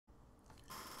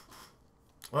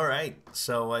Alright,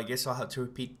 so I guess I'll have to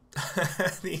repeat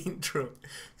the intro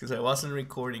because I wasn't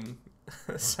recording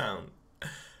sound.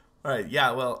 Alright,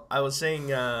 yeah, well, I was saying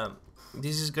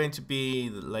this is going to be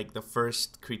like the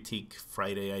first critique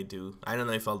Friday I do. I don't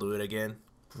know if I'll do it again.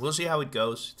 We'll see how it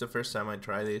goes. It's the first time I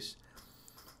try this.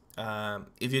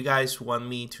 If you guys want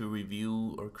me to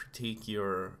review or critique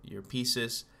your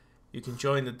pieces, you can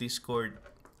join the Discord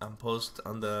and post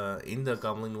on in the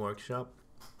Goblin Workshop.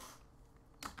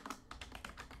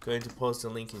 Going to post a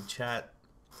link in chat,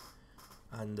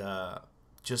 and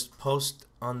just post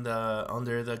on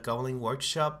under the Goblin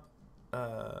Workshop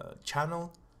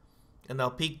channel, and I'll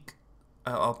pick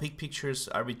pictures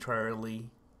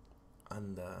arbitrarily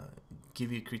and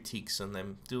give you critiques on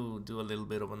them. Do a little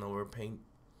bit of an overpaint.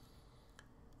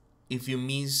 If you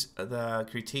miss the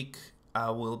critique, I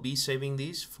will be saving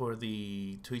this for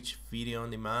the Twitch video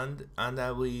on demand, and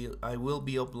I will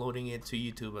be uploading it to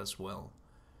YouTube as well,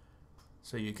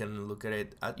 so you can look at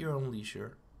it at your own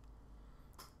leisure.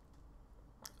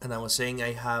 And I was saying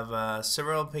I have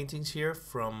several paintings here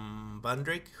from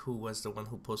Vandrake, who was the one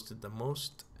who posted the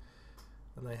most.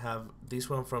 And I have this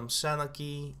one from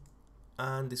Sannoki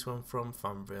and this one from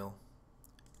Farmville.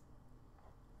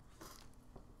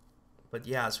 But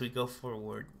yeah, as we go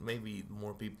forward, maybe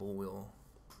more people will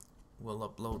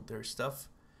upload their stuff.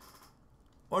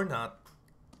 Or not.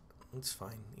 It's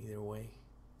fine, either way.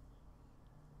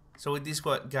 So with this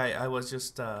guy, I was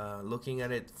just looking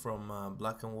at it from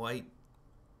black and white,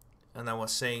 and I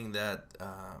was saying that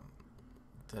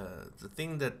the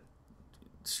thing that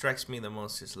strikes me the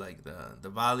most is like the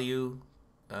value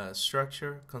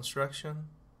structure, construction.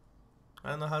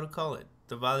 I don't know how to call it.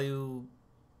 The value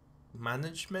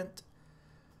management.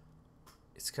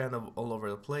 It's kind of all over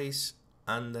the place,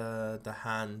 and the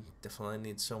hand definitely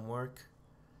needs some work.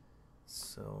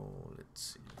 So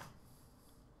let's see.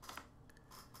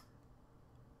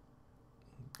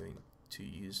 Going to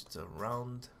use the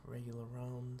regular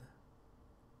round.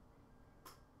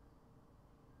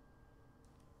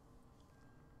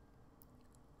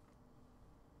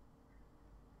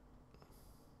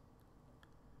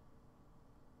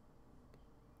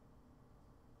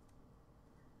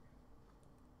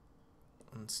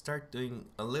 And start doing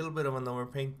a little bit of an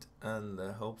overpaint, and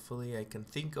hopefully I can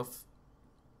think of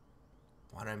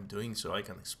what I'm doing so I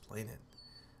can explain it.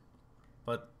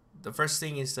 But the first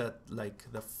thing is that, like,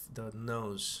 the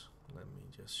nose. Let me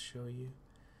just show you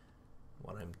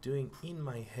what I'm doing in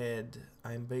my head.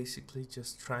 I'm basically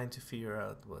just trying to figure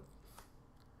out what,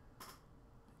 I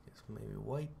guess maybe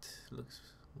white looks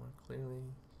more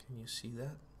clearly. Can you see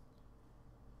that?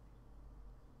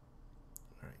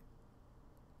 Alright,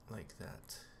 like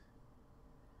that.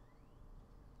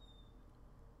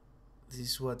 This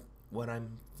is what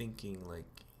I'm thinking, like,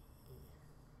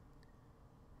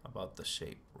 about the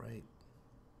shape, right?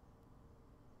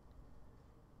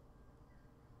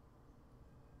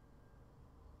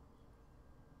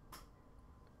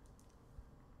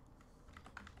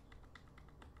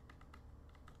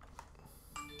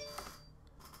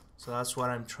 So that's what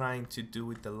I'm trying to do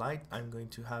with the light. I'm going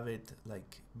to have it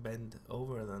like bend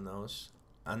over the nose,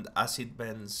 and as it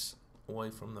bends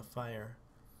away from the fire,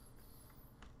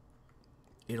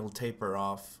 it'll taper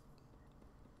off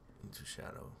into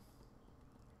shadow.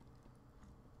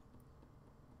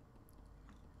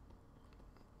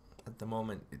 At the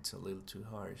moment, it's a little too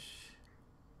harsh.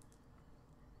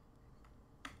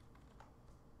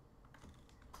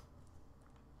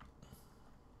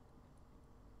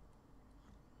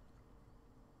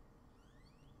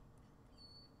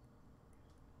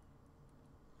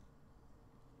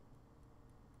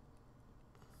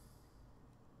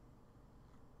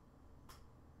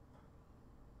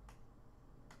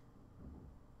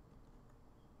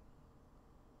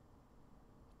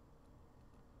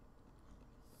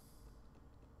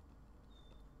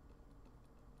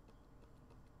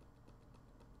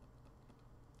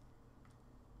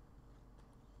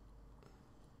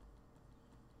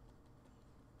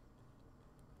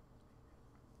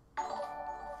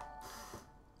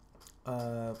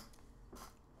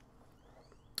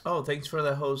 Oh, thanks for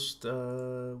the host.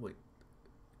 Wait,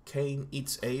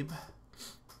 Caineatsabe.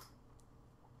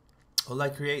 All I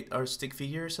create are stick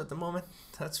figures at the moment.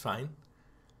 That's fine.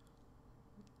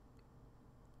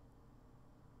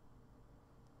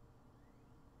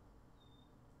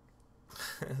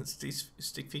 These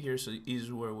stick figures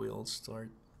is where we all start.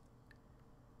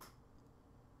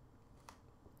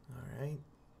 All right.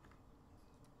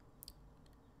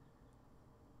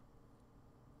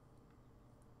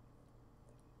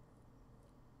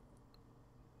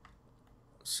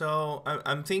 So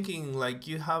I'm thinking, like,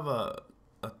 you have a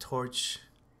torch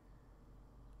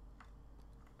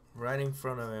right in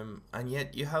front of him, and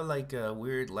yet you have like a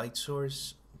weird light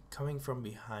source coming from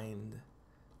behind,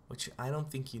 which I don't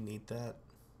think you need that.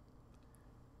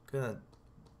 Gonna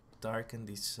darken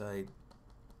this side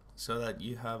so that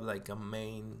you have like a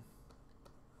main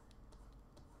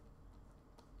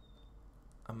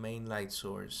light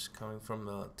source coming from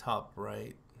the top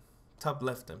right, top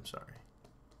left, I'm sorry.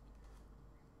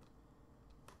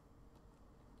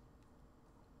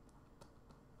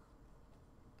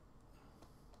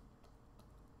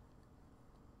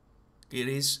 It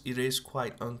is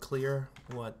quite unclear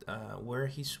what where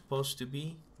he's supposed to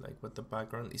be, like what the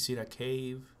background is. It a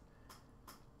cave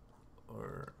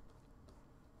or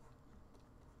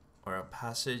a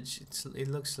passage? It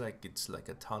looks like it's like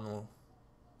a tunnel.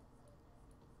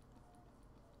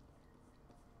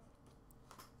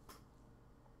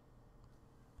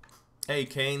 Hey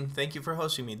Kane, thank you for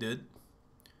hosting me, dude.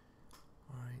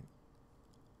 Alright.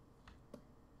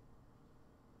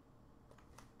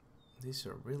 These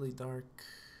are really dark.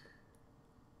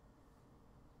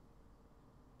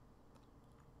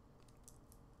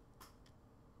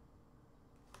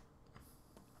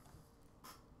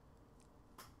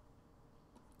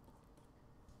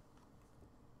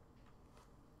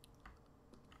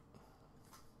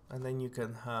 And then you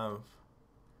can have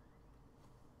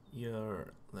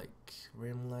your like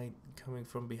rim light coming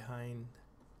from behind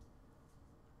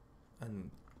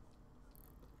and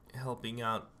helping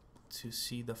out to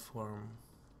see the form.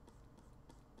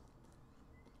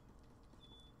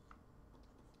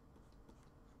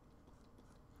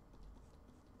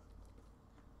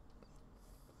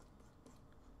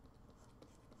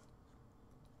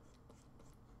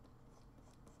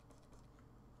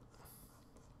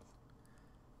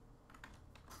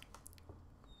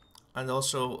 And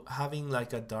also having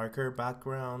like a darker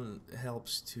background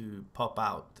helps to pop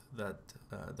out that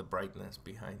the brightness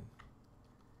behind.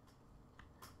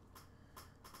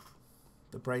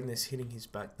 The brightness hitting his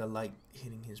back, the light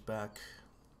hitting his back.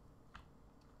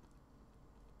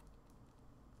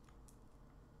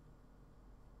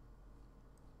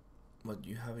 But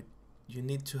you have it, you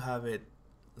need to have it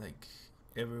like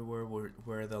everywhere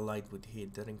where the light would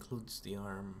hit. That includes the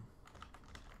arm.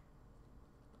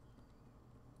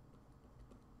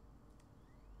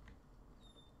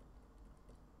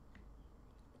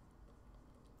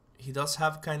 He does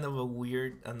have kind of a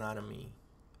weird anatomy.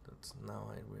 That's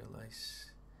now I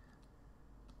realize.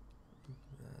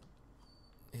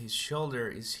 That his shoulder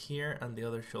is here and the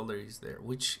other shoulder is there,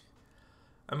 which,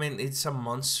 I mean, it's a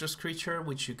monstrous creature,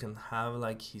 which you can have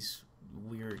like his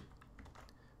weird,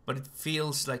 but it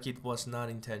feels like it was not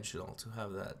intentional to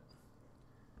have that.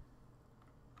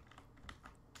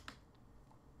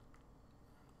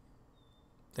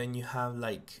 Then you have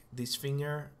like this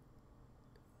finger,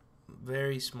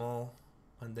 very small,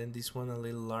 and then this one a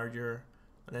little larger,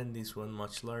 and then this one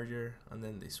much larger, and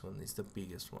then this one is the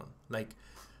biggest one. Like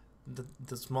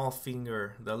the small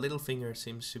finger, the little finger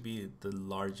seems to be the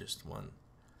largest one,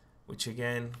 which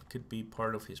again could be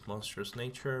part of his monstrous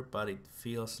nature, but it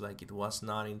feels like it was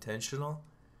not intentional.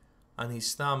 And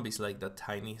his thumb is like the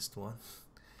tiniest one.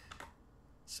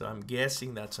 So I'm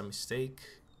guessing that's a mistake.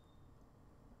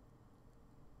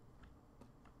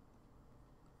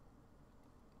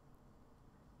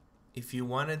 If you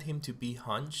wanted him to be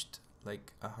hunched,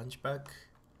 like a hunchback,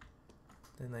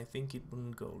 then I think it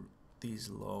wouldn't go this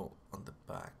low on the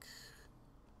back.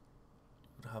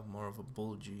 It would have more of a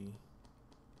bulgy.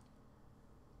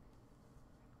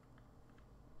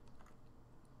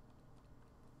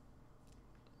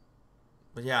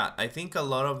 But yeah, I think a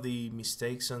lot of the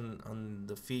mistakes on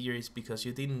the figure is because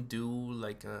you didn't do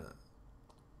like a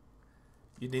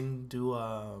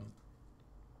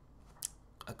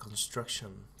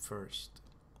construction first.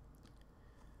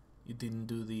 You didn't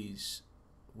do these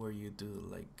where you do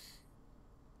like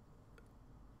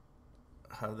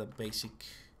have the basic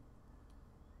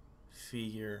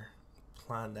figure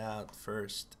planned out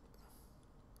first.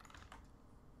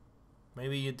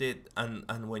 Maybe you did,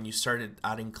 and when you started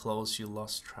adding clothes, you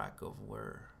lost track of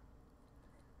where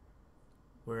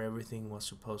everything was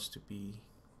supposed to be.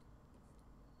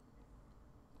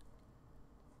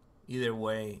 Either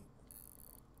way,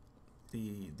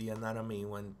 the anatomy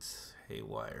went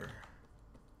haywire.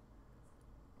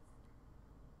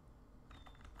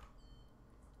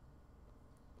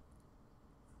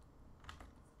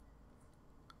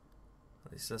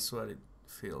 At least that's what it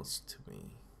feels to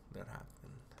me that happened.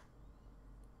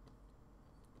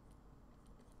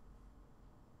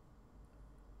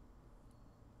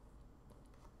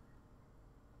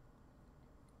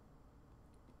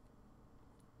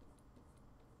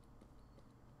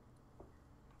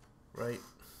 Right.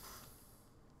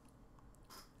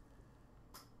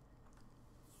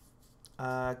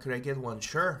 Could I get one?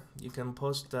 Sure. You can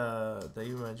post the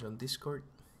image on Discord.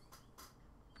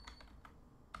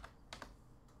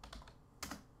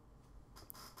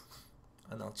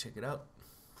 And I'll check it out.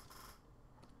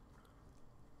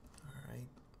 Alright.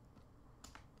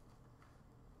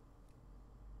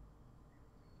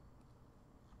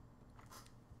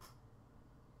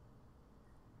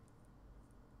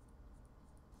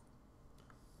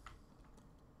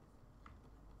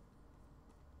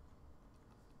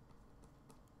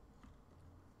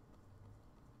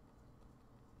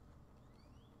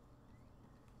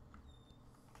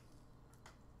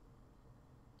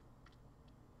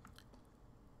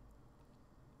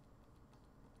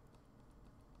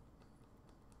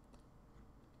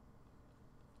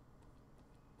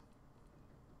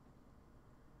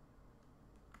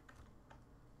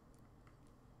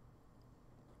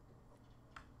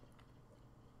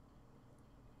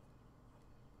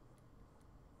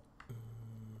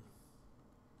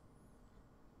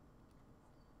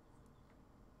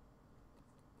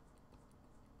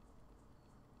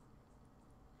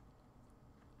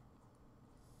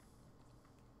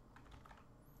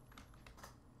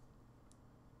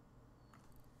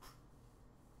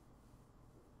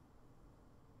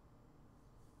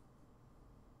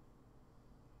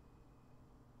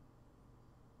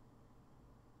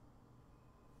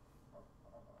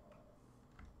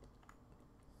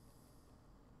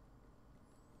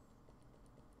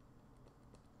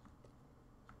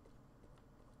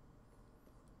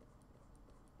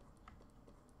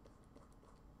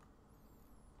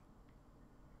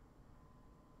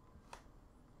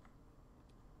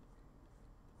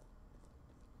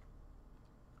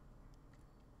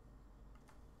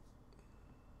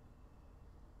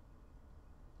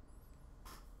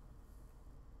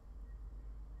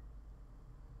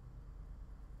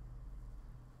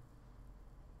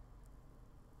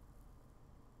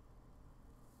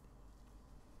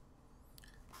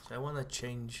 So I want to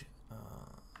change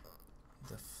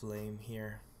the flame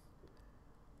here.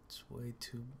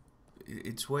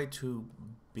 It's way too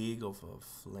big of a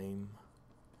flame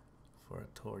for a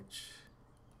torch.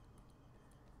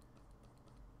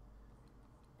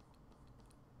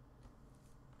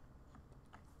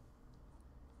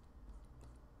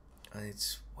 And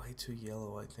it's way too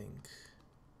yellow, I think.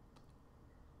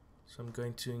 So I'm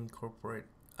going to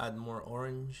add more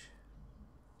orange.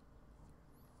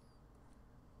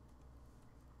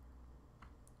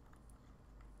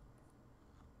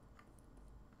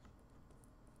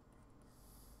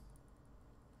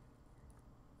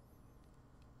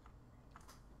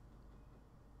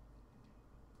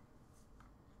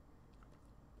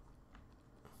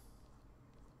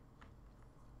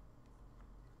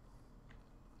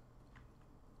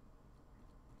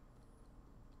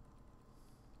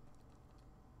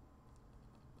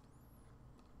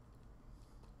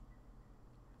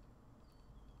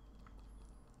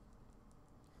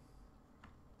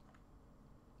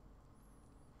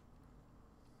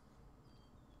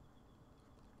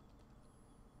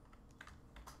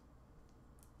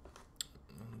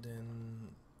 Then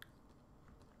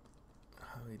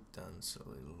how it dance a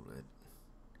little bit.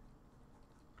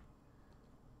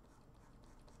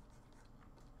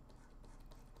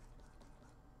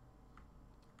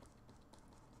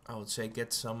 I would say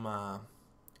get some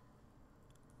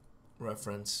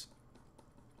reference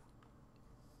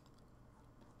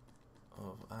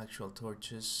of actual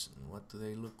torches and what do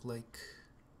they look like.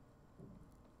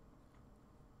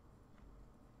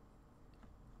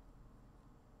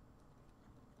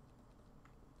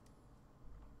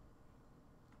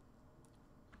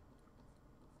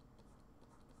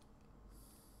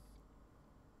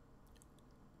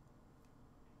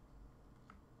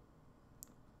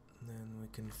 Then we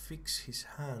can fix his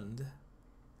hand.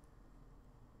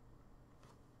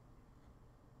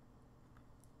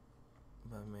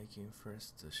 By making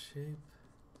first the shape.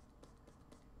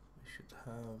 We should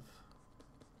have...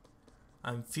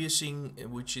 I'm fusing,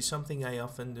 which is something I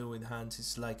often do with hands.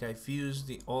 It's like I fuse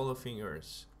all the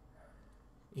fingers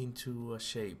into a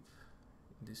shape.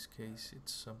 In this case,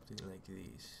 it's something like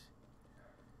this.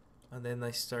 And then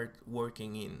I start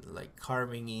working in, like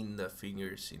carving in the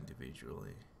fingers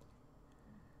individually.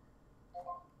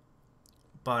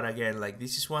 But again, like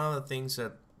this is one of the things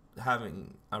that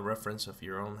having a reference of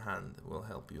your own hand will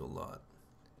help you a lot.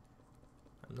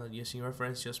 I'm not using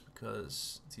reference just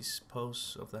because this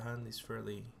pose of the hand is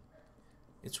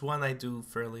it's one I do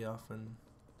fairly often.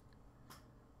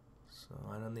 So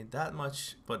I don't need that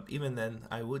much, but even then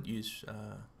I would use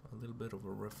a little bit of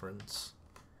a reference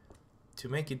to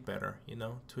make it better, you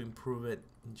know, to improve it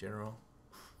in general.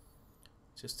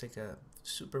 Just take a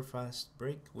super fast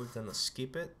break. We're gonna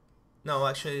skip it No,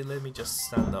 actually, let me just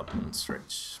stand up and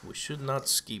stretch. We should not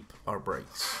skip our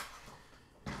breaks.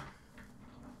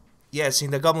 Yes,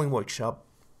 in the Goblin Workshop.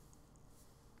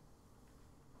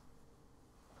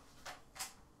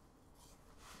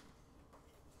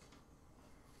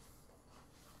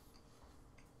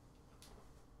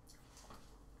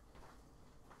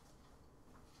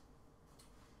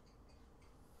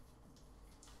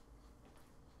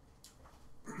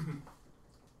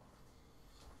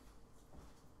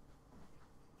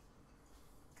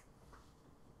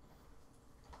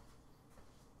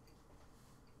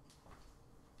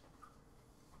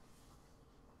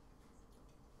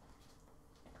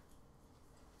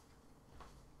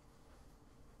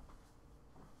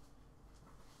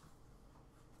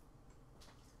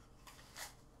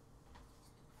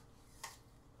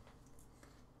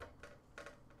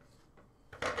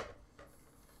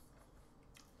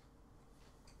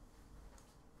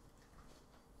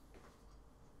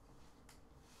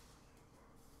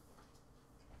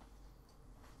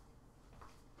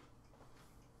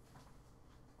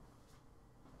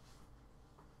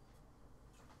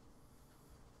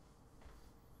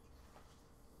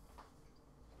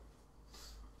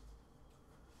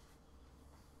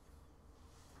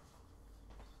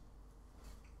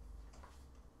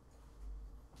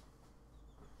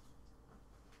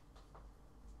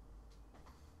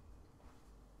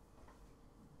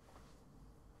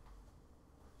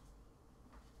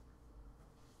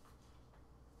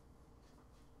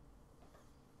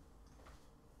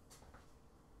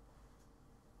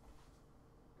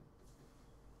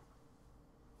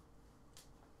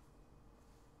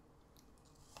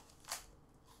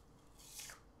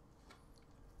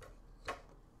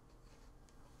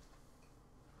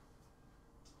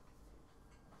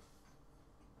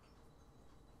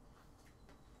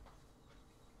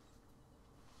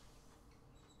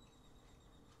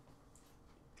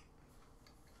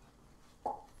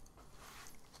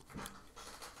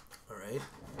 Alright.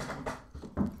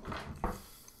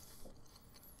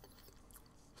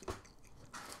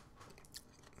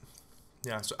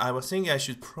 Yeah, so I was thinking I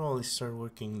should probably start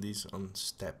working these on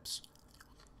steps.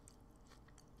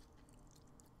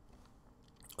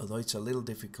 Although it's a little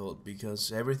difficult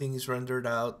because everything is rendered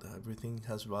out, everything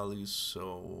has values,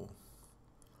 so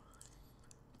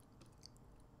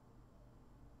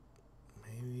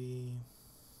maybe,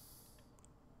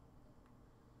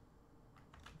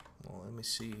 well, let me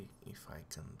see if I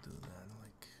can do that.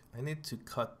 Like, I need to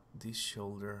cut this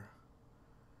shoulder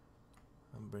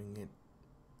and bring it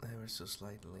ever so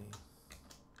slightly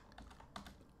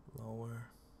lower,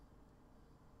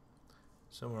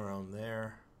 somewhere around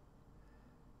there.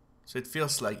 So it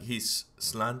feels like he's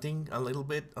slanting a little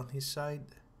bit on his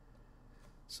side,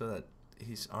 so that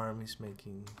his arm is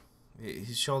making,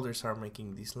 his shoulders are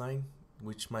making this line,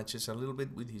 which matches a little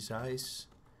bit with his eyes.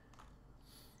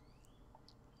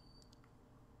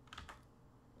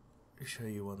 You sure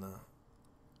you wanna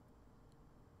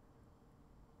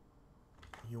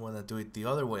do it the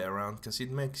other way around, because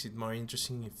it makes it more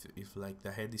interesting if like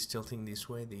the head is tilting this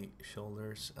way, the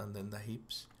shoulders and then the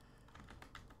hips.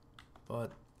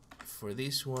 But for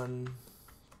this one,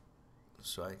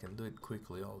 so I can do it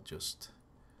quickly, I'll just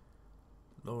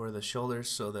lower the shoulders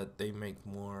so that they make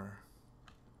more,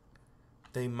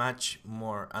 they match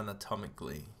more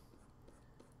anatomically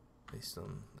based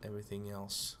on everything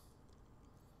else.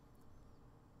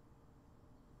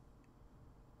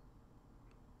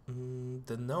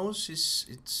 The nose is,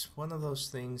 it's one of those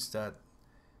things that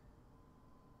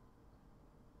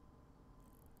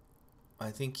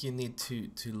I think you need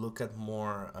to look at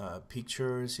more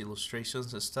pictures,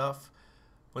 illustrations and stuff.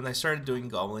 When I started doing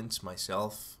goblins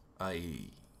myself, I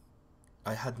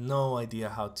had no idea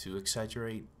how to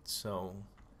exaggerate, so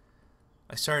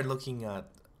I started looking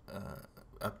at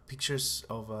pictures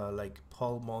of like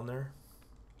Paul Moner.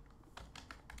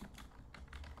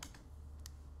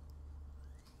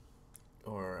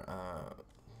 Or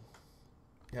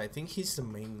yeah, I think he's the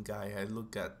main guy I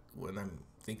look at when I'm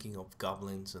thinking of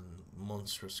goblins and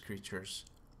monstrous creatures.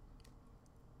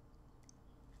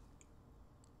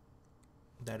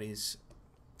 That is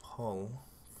Paul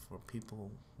for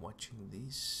people watching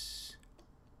this.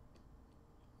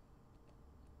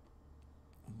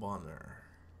 Bonner.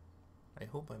 I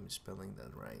hope I'm spelling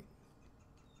that right.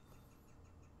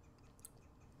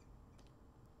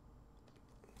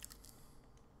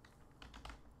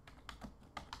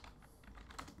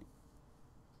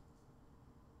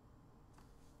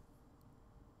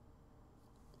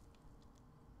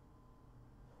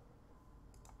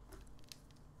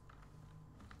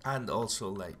 And also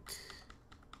like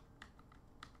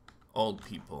old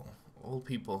people. Old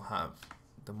people have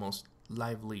the most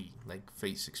lively like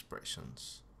face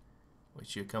expressions,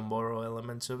 which you can borrow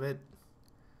elements of it.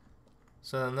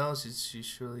 So the nose is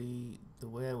usually the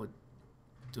way I would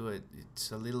do it.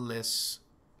 It's a little less.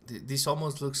 This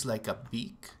almost looks like a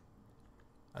beak,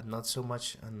 and not so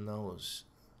much a nose,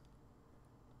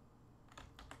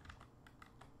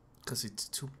 because it's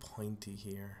too pointy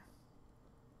here.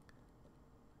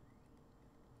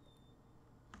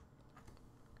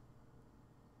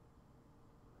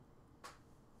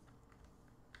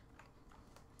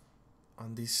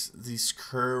 And this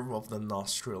curve of the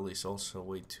nostril is also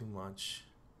way too much.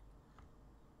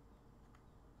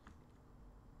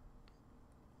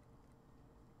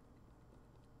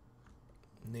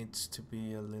 Needs to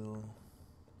be a little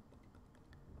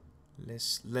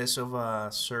less of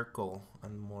a circle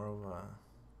and more of a,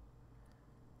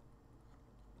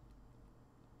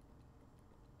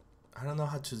 I don't know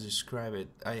how to describe it.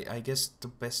 I guess the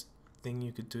best thing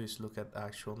you could do is look at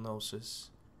actual noses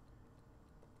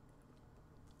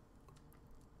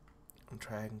and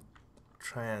try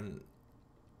and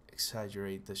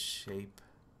exaggerate the shape.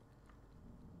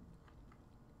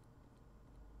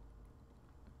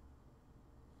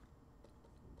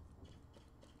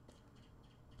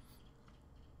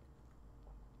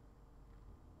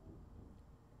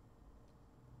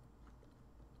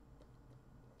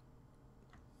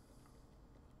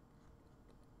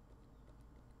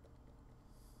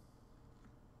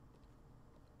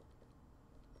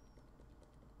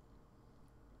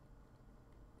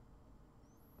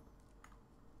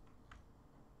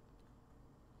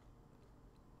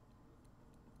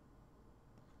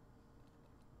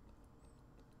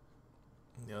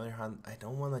 On the other hand, I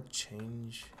don't want to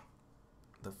change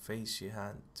the face you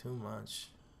had too much.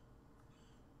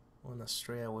 I want to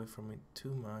stray away from it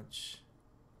too much.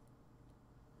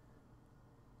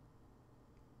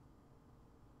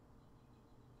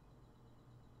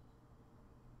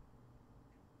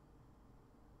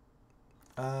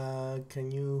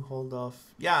 Can you hold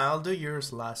off? Yeah, I'll do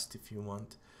yours last if you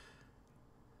want.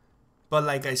 But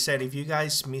like I said, if you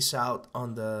guys miss out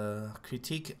on the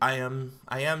critique, I am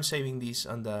saving this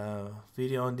on the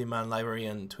video on demand library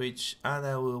on Twitch, and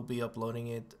I will be uploading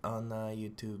it on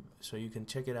YouTube, so you can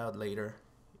check it out later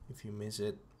if you miss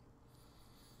it.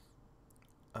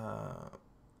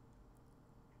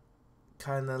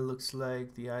 Kind of looks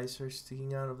like the eyes are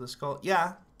sticking out of the skull.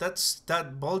 Yeah,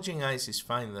 that bulging eyes is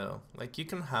fine though. Like you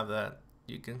can have that.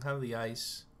 You can have the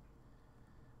eyes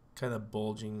kind of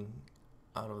bulging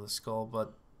out of the skull,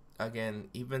 but again,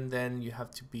 even then you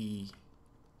have to be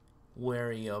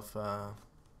wary of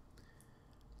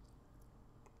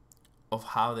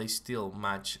how they still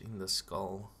match in the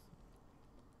skull,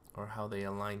 or how they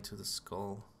align to the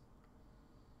skull.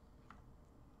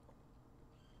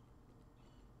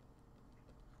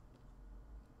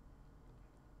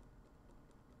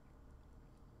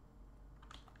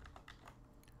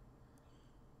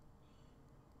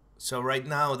 So right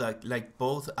now, that like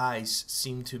both eyes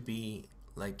seem to be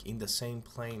like in the same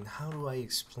plane. How do I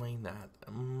explain that?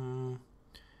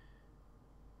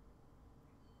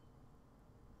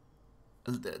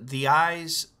 The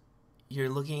eyes, you're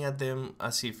looking at them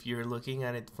as if you're looking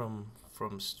at it from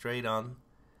straight on,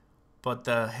 but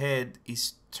the head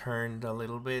is turned a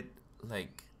little bit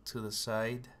like to the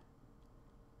side.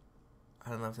 I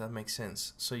don't know if that makes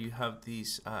sense. So you have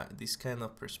these this kind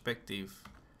of perspective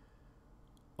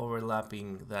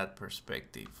overlapping that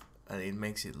perspective, and it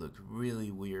makes it look really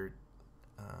weird.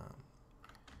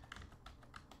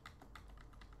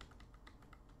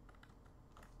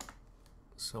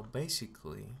 So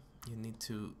basically you need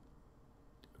to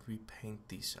repaint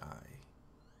this eye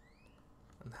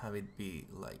and have it be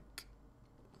like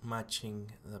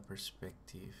matching the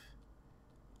perspective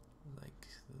like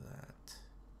that.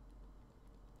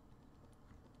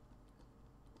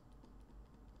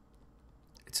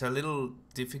 It's a little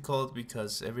difficult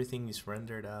because everything is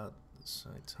rendered out,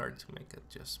 so it's hard to make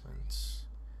adjustments.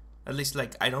 At least,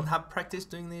 like, I don't have practice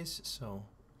doing this, so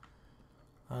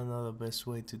I don't know the best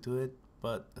way to do it,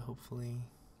 but hopefully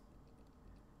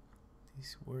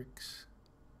this works.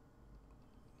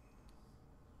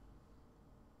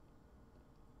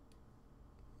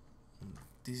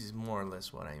 This is more or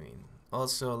less what I mean.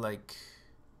 Also, like,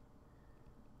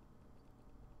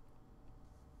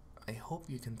 I hope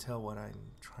you can tell what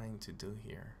I'm trying to do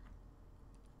here.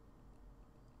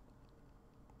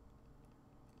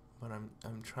 But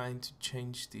I'm trying to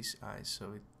change this eye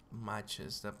so it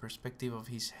matches the perspective of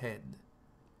his head,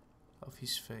 of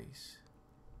his face.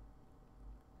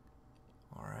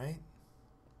 All right.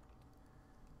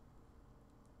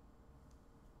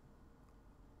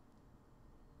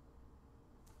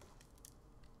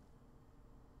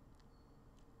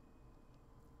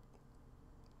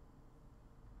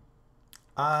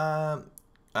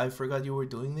 I forgot you were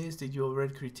doing this. Did you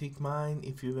already critique mine?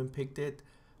 If you even picked it?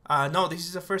 No, this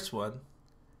is the first one.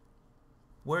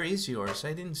 Where is yours?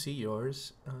 I didn't see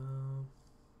yours.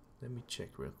 Let me check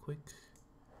real quick.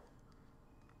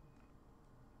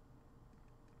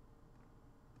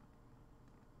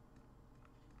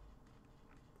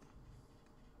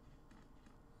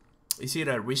 Is it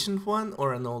a recent one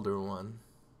or an older one?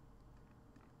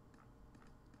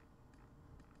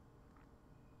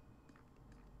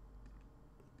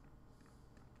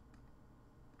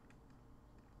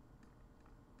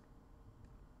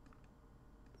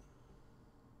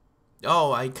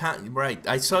 Oh, I can't. Right,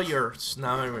 I saw yours.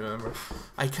 Now I remember.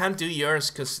 I can't do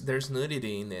yours because there's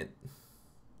nudity in it.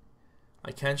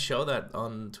 I can't show that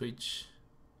on Twitch.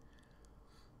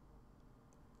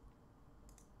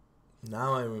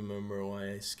 Now I remember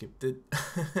why I skipped it.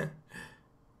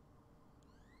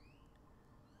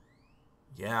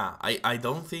 Yeah, I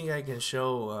don't think I can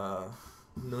show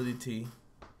nudity.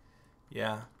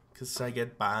 Yeah, because I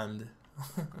get banned.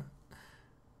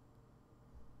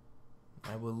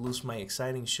 I will lose my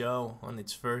exciting show on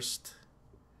its first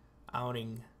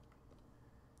outing.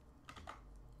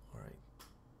 Alright.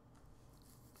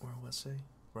 Where was I?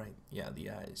 Right, yeah, the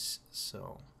eyes.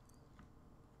 So...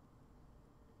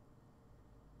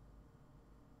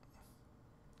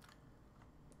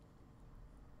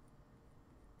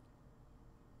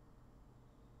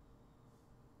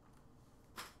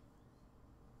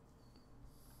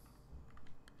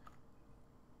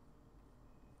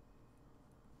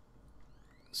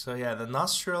 So yeah, the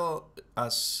nostril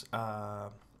as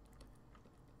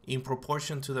in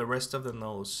proportion to the rest of the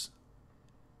nose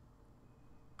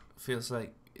feels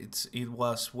like it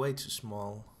was way too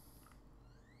small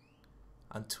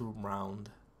and too round.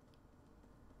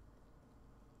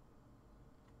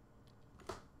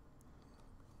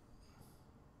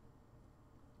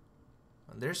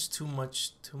 And there's too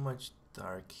much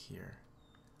dark here.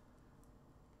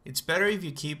 It's better if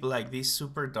you keep like these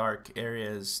super dark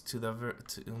areas to the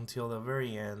until the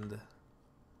very end,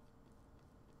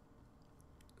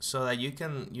 so that you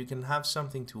can have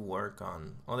something to work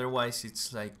on. Otherwise,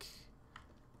 it's like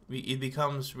it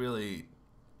becomes really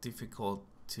difficult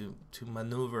to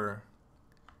maneuver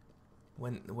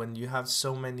when you have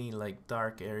so many like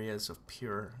dark areas of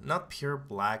not pure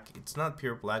black. It's not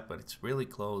pure black, but it's really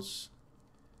close.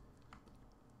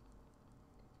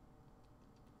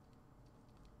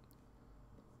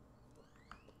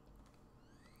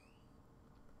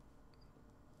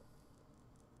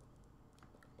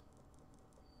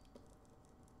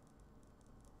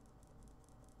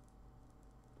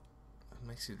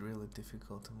 Makes it really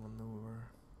difficult to maneuver.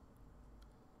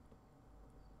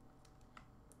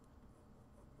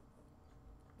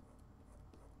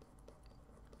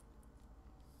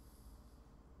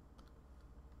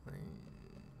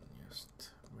 Just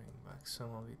bring back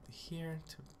some of it here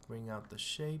to bring out the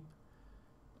shape.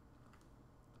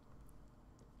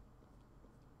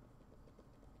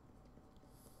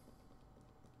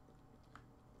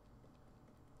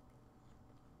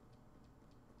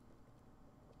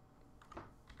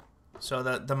 So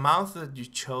the mouth that you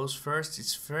chose first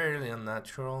is fairly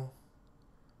unnatural.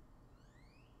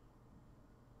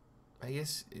 I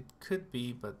guess it could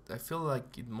be, but I feel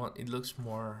like it looks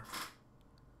more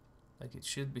like it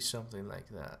should be something like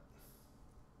that.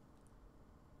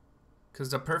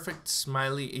 Because the perfect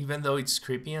smiley, even though it's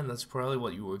creepy, and that's probably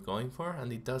what you were going for,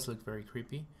 and it does look very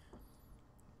creepy.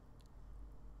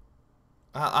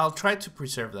 I'll try to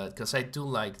preserve that, because I do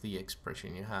like the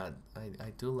expression you had.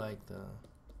 I do like the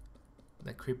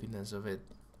creepiness of it.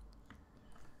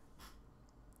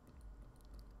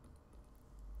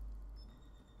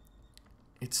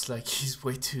 It's like he's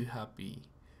way too happy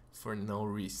for no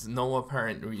reason, no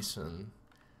apparent reason.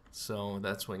 So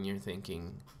that's when you're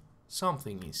thinking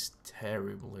something is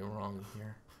terribly wrong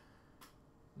here.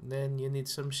 And then you need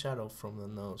some shadow from the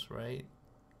nose, right?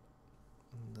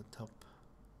 On the top.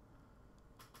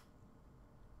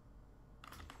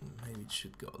 Maybe it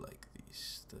should go like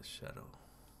this, the shadow.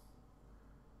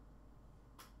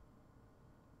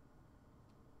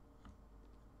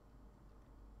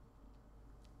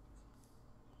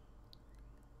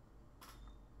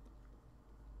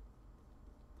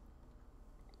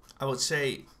 I would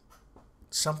say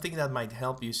something that might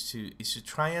help you is to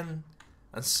try and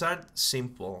start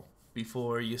simple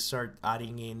before you start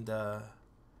adding in the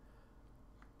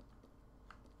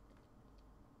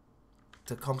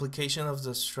complication of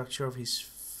the structure of his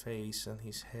face and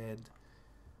his head.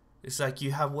 It's like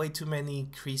you have way too many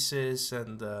creases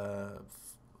and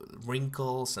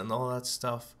wrinkles and all that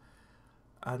stuff,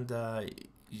 and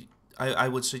I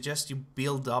would suggest you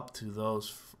build up to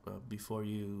those before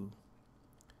you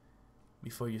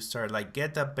before you start. Like,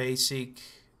 get a basic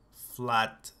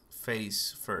flat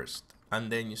face first,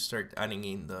 and then you start adding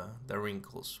in the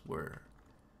wrinkles where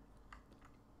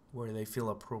they feel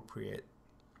appropriate.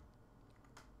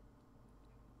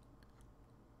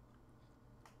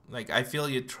 Like, I feel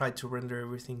you try to render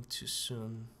everything too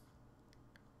soon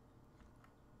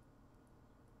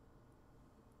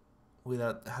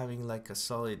without having like a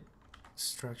solid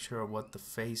structure of what the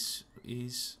face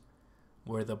is,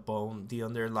 where the bone, the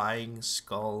underlying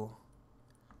skull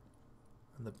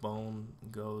and the bone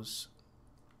goes.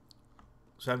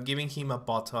 So I'm giving him a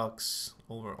Botox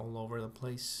all over the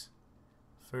place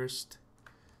first,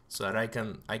 so that I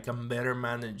can better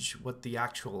manage what the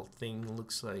actual thing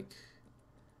looks like.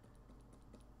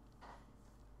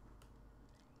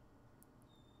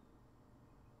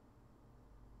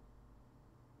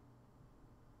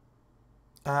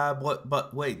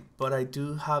 But wait, but I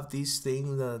do have this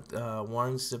thing that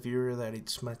warns the viewer that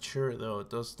it's mature, though.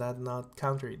 Does that not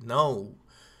counter it? No,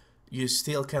 you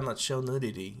still cannot show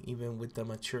nudity, even with the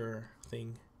mature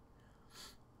thing.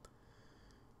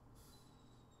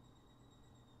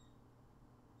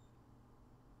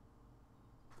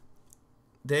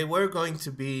 They were going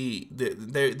to be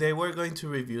they were going to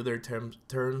review their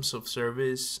terms of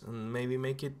service and maybe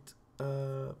make it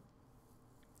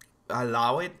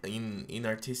allow it in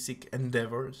artistic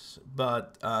endeavors,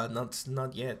 but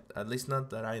not yet, at least not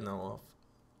that I know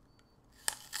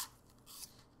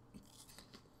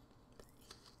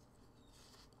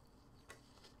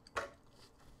of.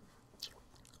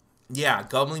 Yeah,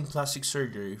 goblin plastic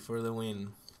surgery for the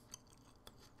win.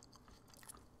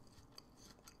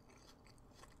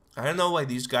 I don't know why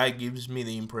this guy gives me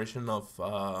the impression of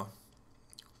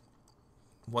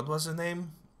what was the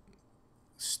name?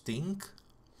 Stink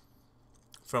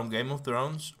from Game of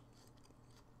Thrones.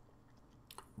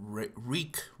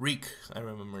 Reek, I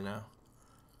remember now.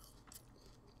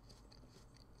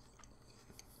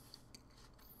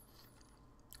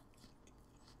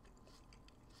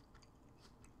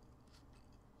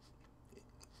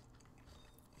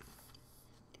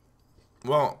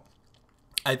 Well,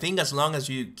 I think as long as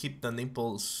you keep the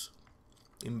nipples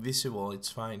invisible,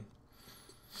 it's fine.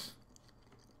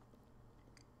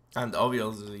 And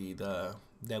obviously the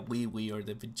wee wee or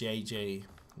the JJ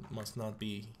must not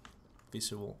be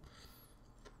visible.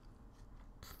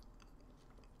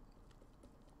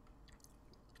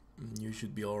 You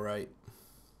should be alright.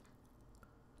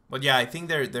 But yeah, I think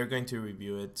they're going to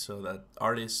review it so that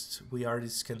we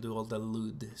artists can do all the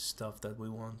lewd stuff that we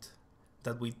want,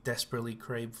 that we desperately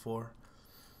crave for.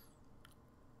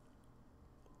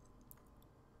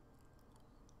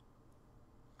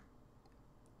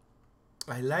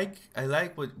 I like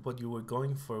what you were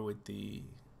going for with the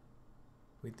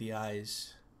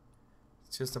eyes.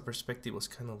 It's just the perspective was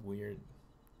kind of weird.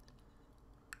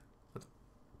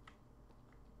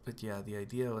 But yeah, the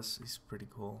idea is pretty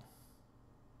cool.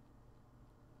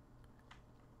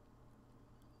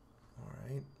 All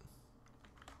right.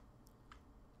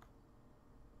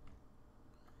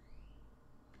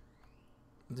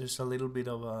 There's a little bit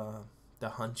of the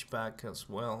hunchback as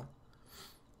well,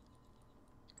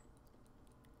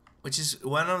 which is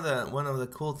one of the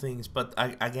cool things. But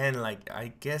again, like,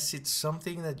 I guess it's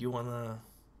something that you wanna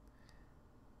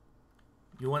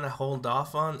hold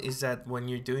off on, is that when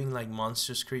you're doing like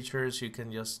monstrous creatures, you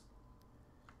can just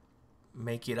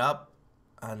make it up,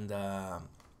 and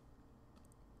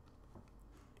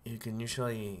you can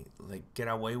usually like get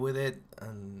away with it,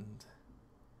 and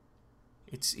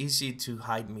it's easy to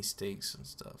hide mistakes and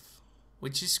stuff,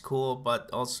 which is cool. But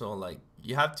also, like,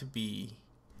 you have to be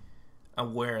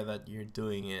aware that you're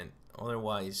doing it,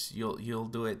 otherwise you'll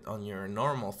do it on your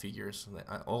normal figures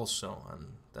also,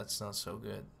 and that's not so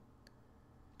good.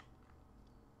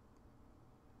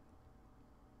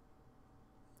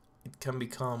 It can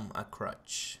become a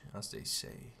crutch, as they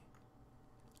say.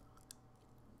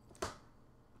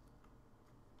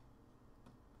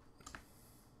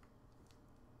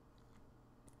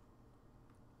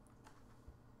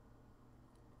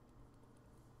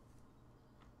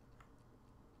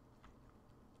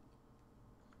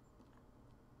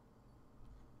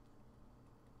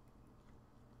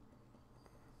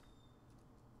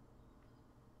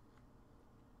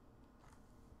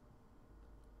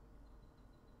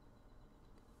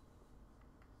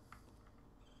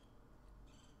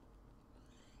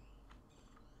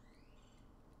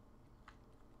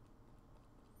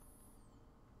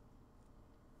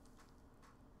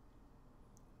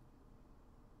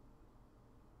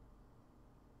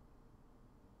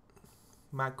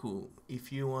 Maku, if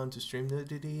you want to stream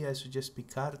nudity, I suggest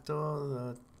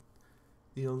Picarto,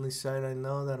 the only site I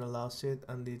know that allows it,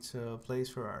 and it's a place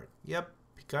for art. Yep,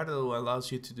 Picardo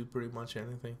allows you to do pretty much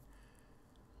anything.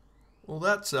 Well,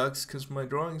 that sucks, because my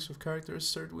drawings of characters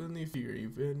start with an if here,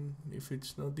 even if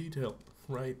it's not detailed,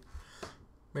 right?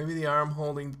 Maybe the arm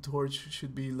holding the torch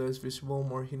should be less visible,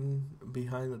 more hidden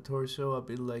behind the torso, a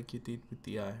bit like you did with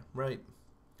the eye, right?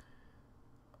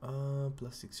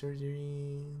 Plastic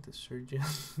surgery, the surgeon,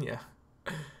 yeah.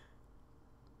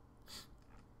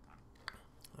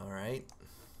 Alright.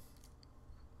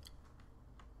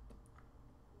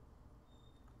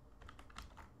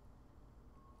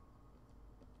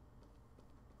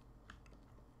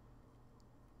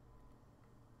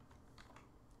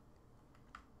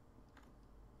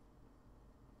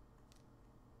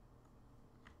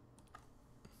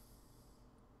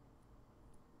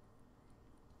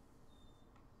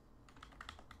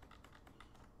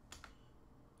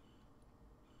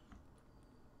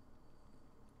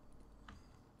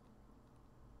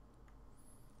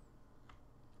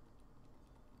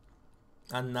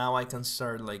 And now I can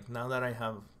start, like, now that I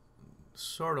have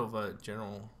sort of a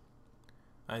general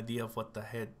idea of what the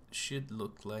head should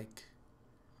look like,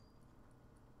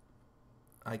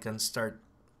 I can start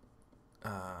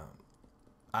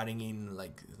adding in,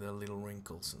 like, the little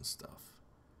wrinkles and stuff.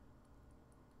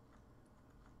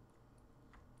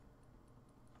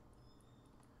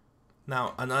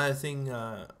 Now, another thing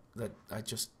that I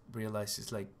just realized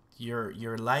is, like,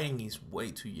 your lighting is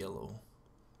way too yellow.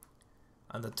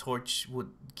 And the torch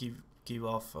would give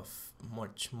off a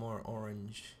much more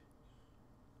orange,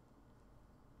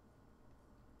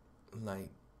 like,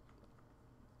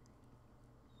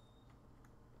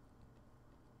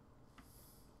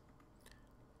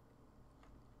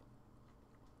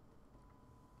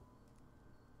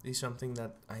 this is something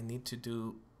that I need to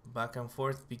do back and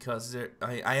forth, because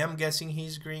I am guessing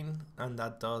he's green, and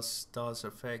that does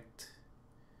affect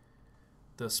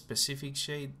the specific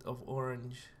shade of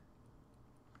orange.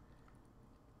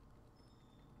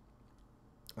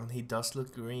 And he does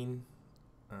look green,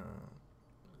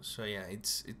 so yeah,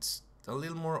 it's a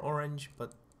little more orange,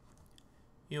 but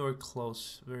you were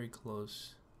close, very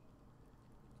close.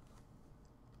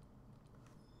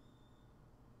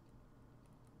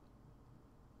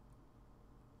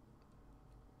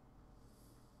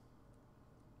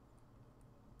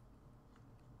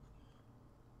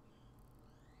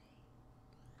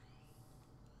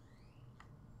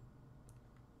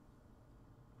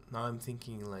 Now I'm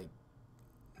thinking, like,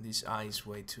 this eye is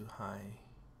way too high.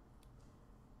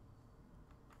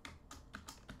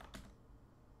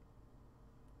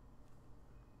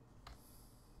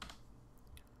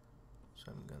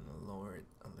 So I'm gonna lower it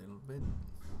a little bit.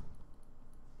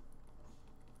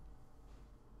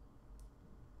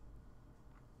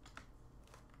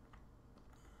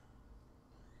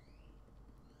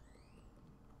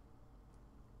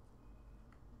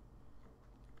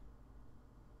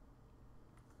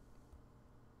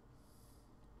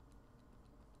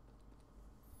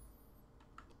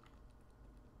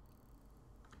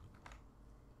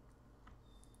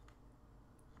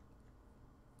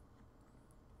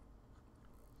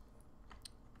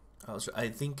 Also, I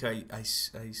think I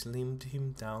slimmed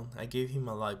him down. I gave him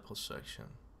a liposuction.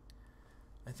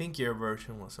 I think your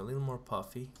version was a little more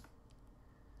puffy.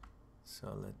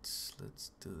 So let's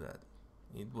do that.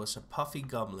 It was a puffy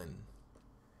goblin.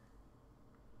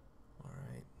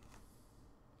 Alright.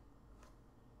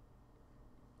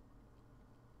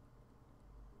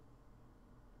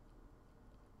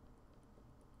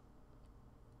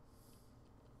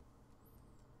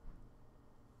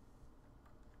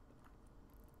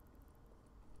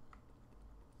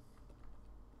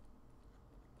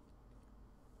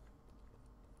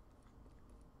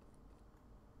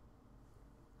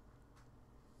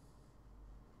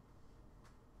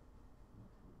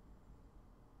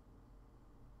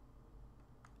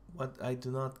 What I do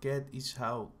not get is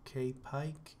how K.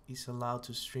 Pike is allowed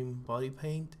to stream body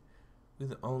paint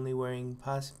with only wearing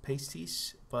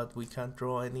pasties, but we can't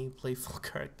draw any playful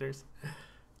characters.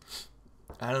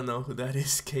 I don't know who that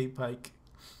is, K. Pike.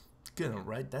 Gonna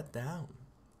write that down.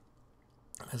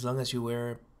 As long as you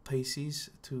wear pasties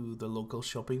to the local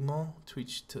shopping mall,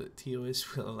 Twitch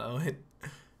TOS will allow it.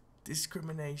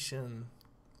 Discrimination.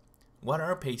 What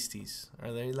are pasties?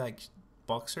 Are they like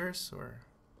boxers or?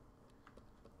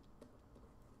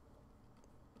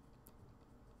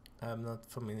 I'm not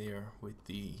familiar with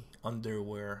the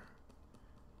underwear.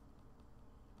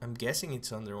 I'm guessing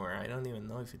it's underwear. I don't even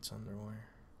know if it's underwear.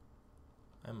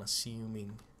 I'm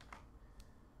assuming.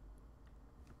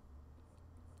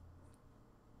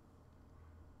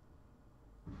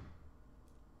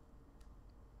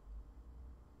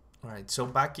 Alright, so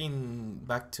back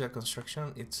to a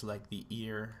construction, it's like the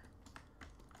ear.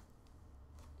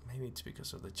 Maybe it's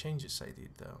because of the changes I did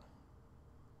though.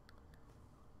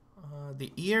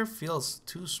 The ear feels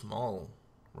too small,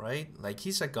 right? Like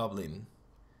he's a goblin.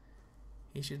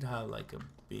 He should have like a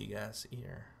big ass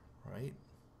ear, right?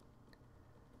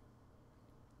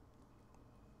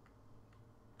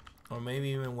 Or maybe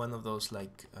even one of those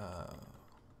like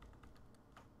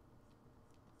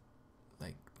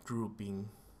drooping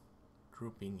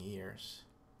ears.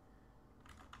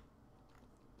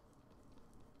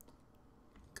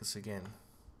 Because again,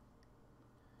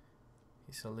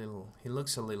 he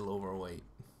looks a little overweight.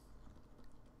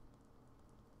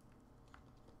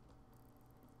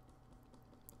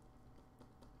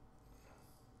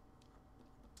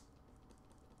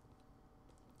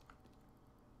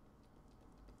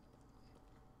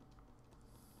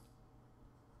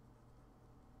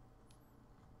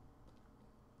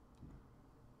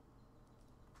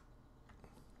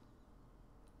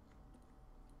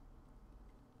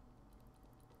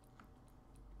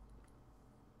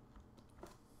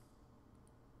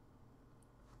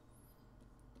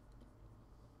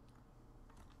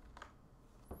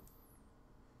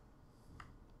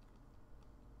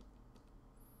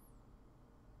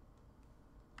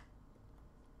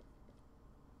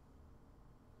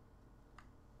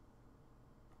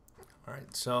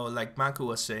 Alright, so like Maku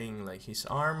was saying, like his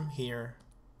arm here,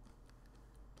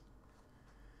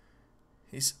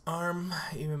 his arm,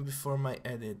 even before my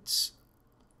edits,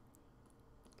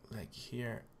 like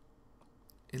here,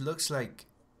 it looks like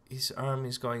his arm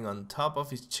is going on top of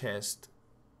his chest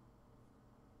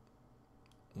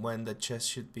when the chest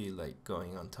should be like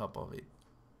going on top of it,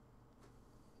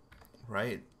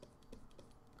 right?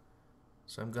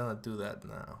 So I'm gonna do that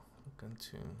now. I'm going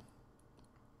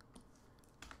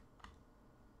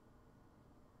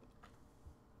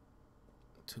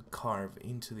to carve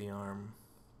into the arm.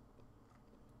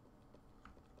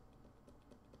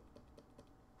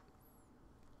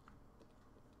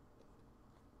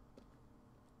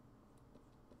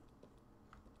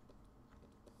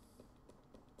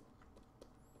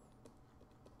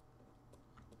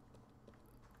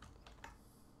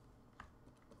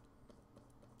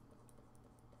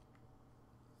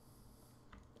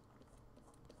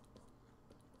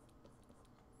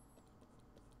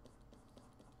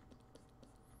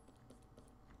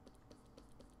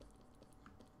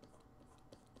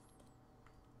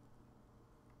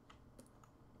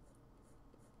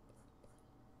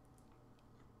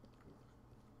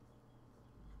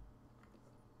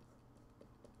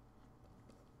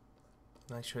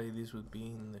 Actually, this would be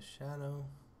in the shadow.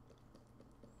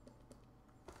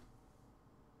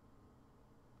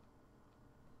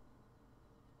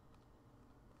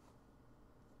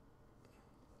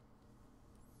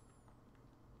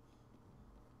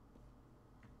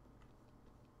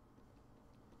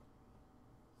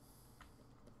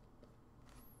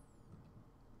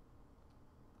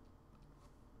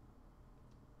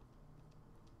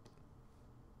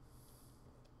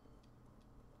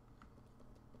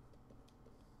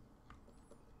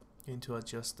 Going to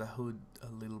adjust the hood a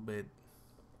little bit.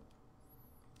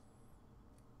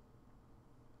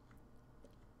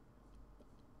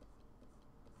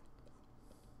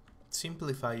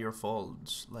 Simplify your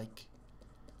folds, like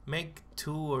make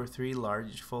 2 or 3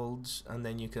 large folds, and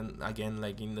then you can, again,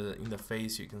 like in the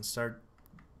face, you can start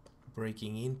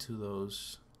breaking into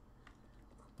those,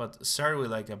 but start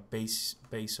with like a base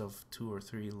of 2 or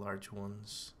 3 large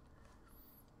ones.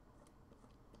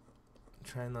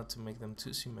 Try not to make them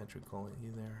too symmetrical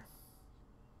either.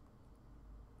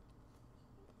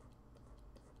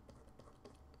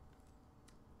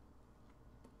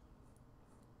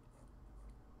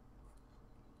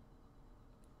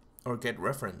 Or get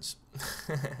reference.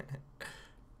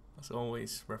 As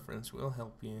always, reference will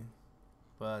help you.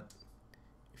 But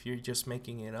if you're just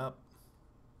making it up,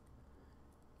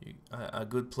 a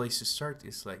good place to start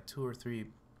is like 2 or 3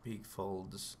 big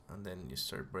folds, and then you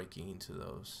start breaking into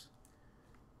those.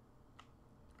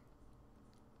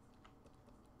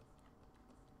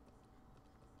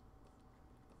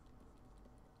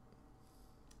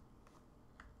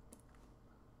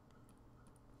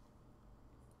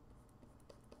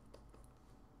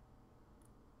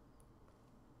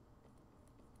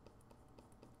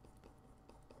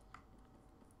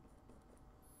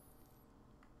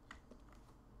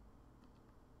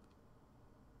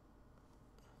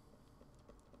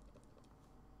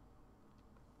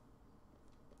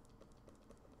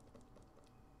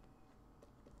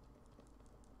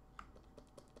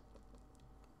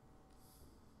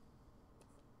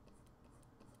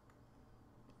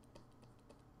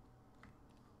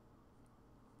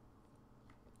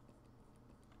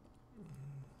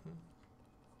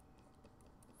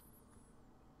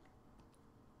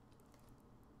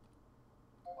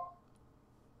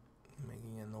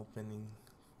 opening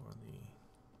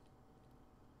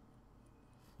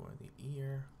for the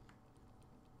ear.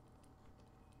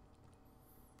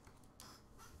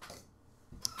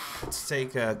 Let's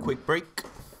take a quick break.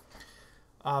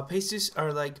 Pasties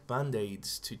are like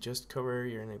band-aids to just cover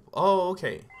your nipple. Oh,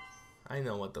 okay. I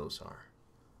know what those are.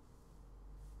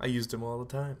 I use them all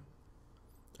the time.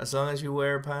 As long as you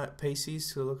wear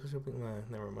pasties to local shopping,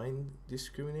 never mind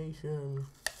discrimination.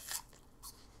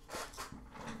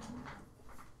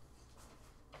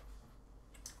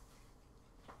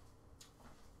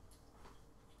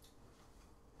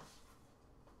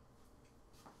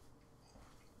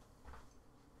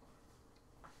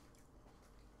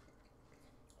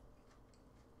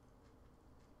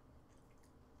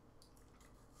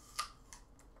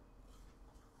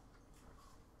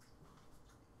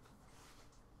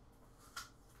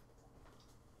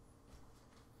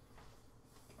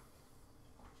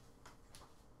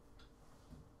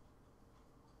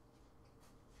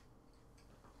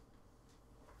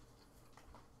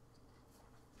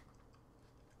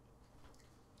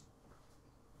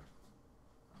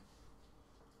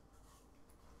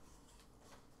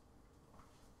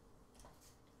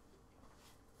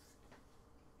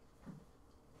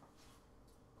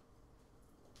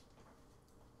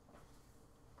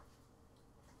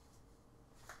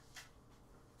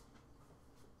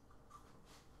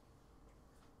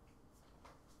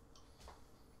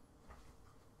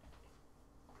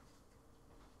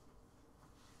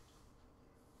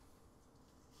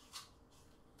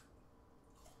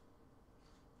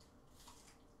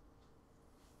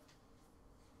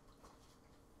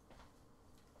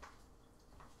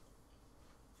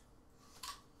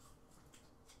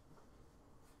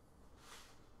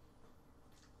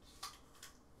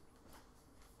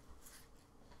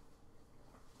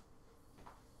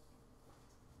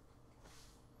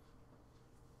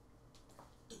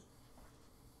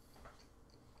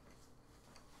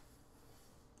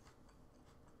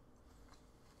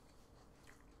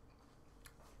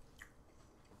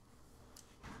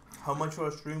 How much for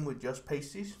a stream with just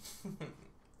pasties?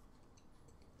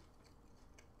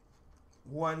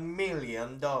 $1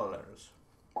 million.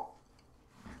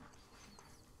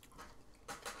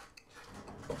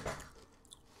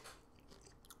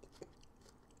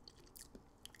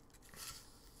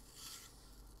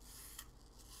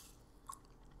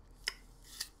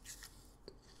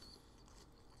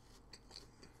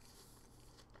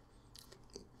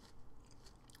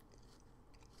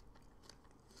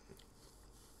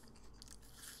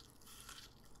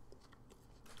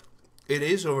 It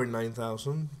is over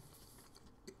 9,000.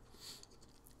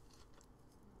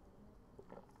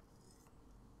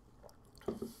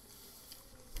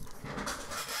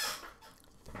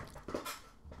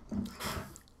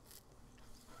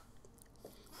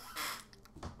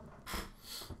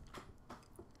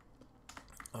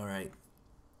 All right.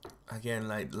 Again,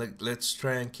 like let's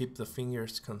try and keep the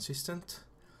fingers consistent,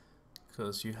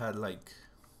 because you had like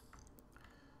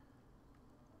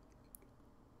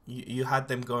you had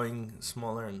them going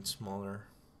smaller and smaller.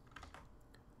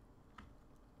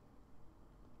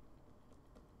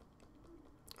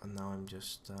 And now I'm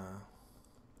just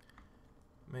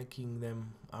making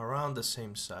them around the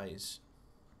same size.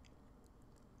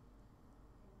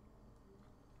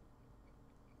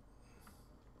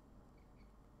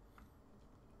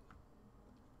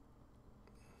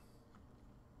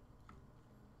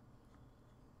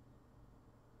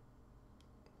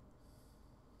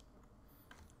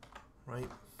 Right?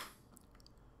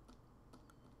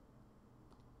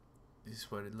 This is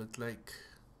what it looked like.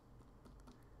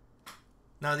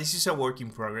 Now this is a work in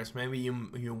progress. Maybe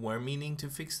you were meaning to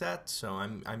fix that, so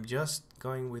I'm just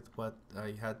going with what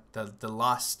I had the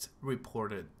last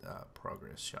reported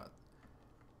progress shot.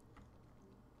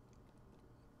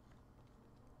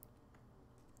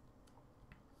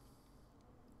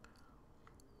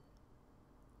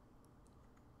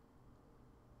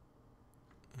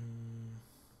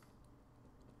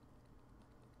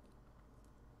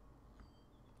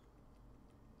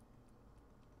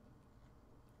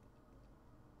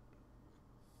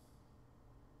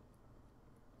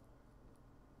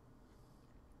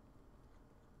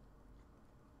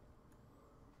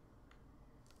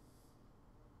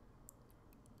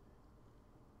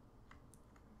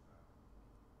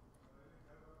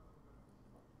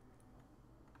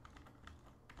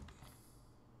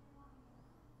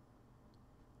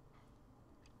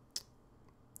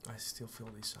 I still feel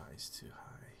this eye is too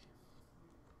high.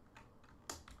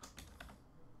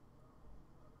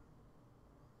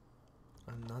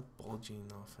 I'm not bulging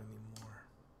enough anymore.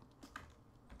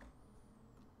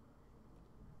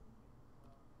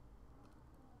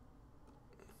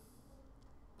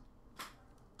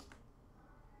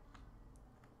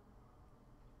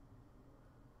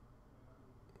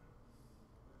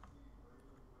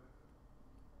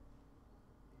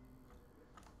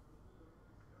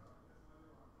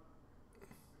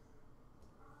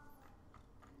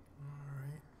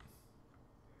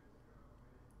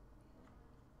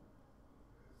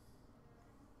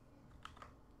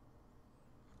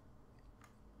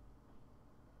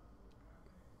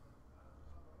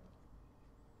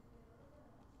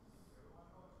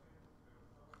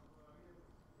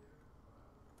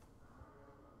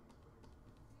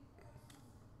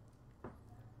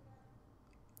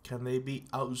 Can they be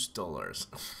Aus dollars?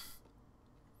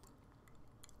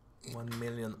 1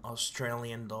 million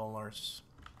Australian dollars.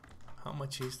 How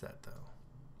much is that though?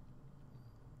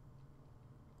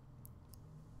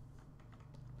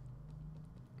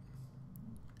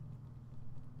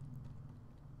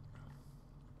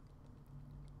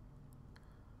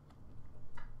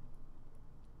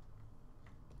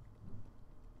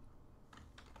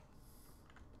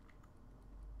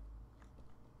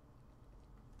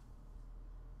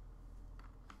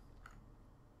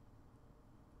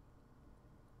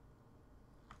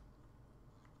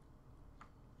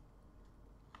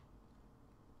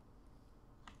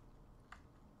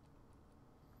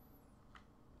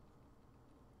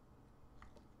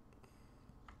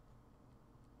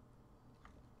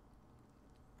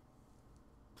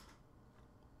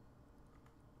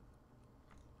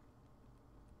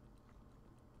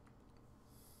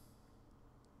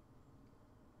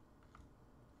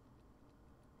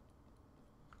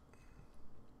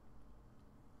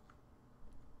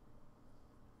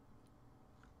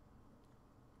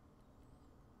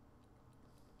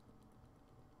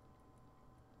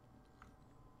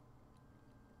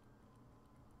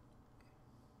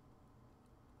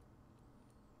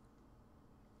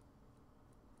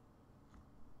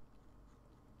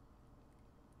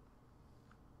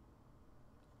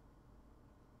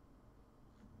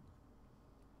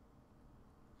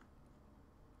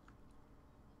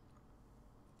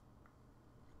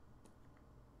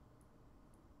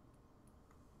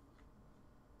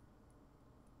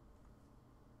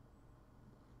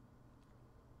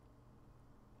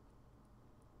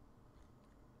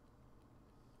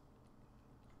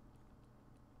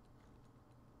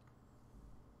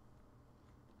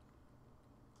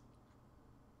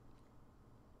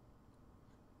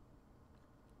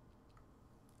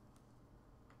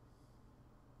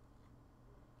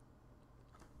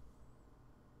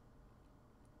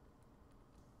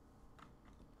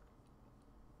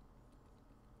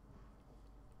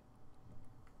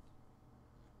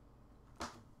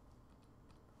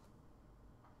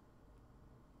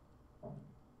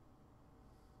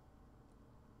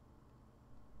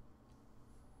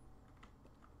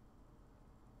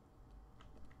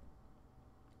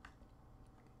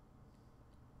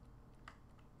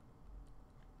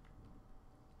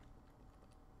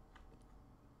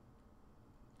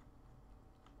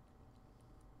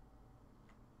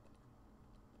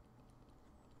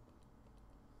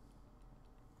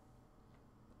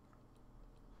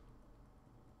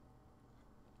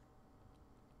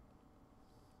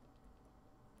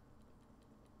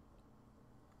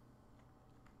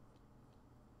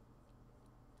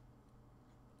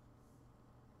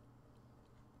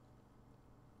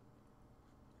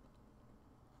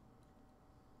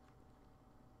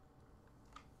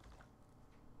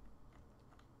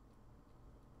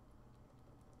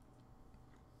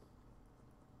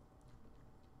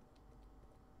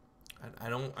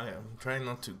 I'm trying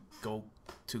not to go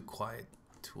too quiet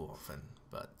too often,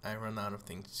 but I run out of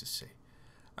things to say.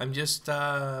 I'm just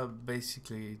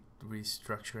basically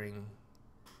restructuring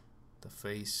the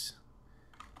face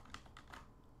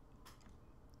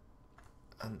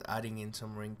and adding in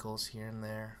some wrinkles here and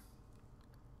there.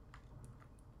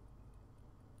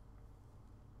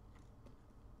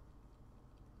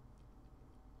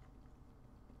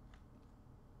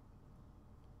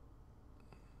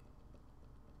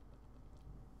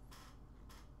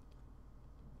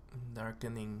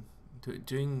 Darkening,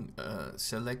 doing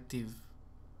selective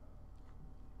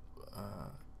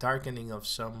darkening of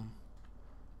some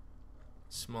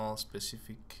small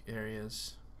specific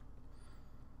areas.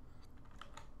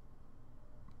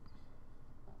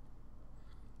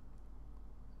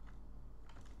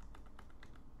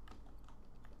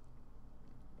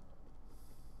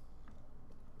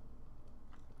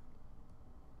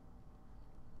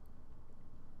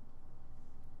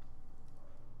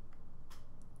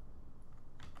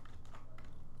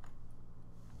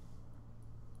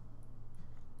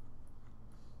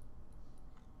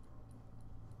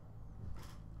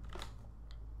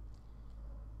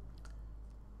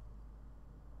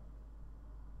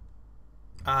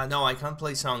 No, I can't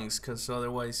play songs because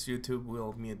otherwise YouTube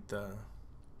will mute the...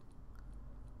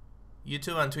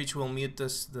 YouTube and Twitch will mute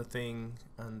the thing,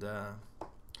 and the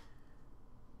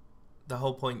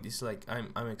whole point is like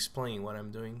I'm explaining what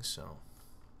I'm doing, so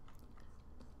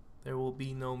there will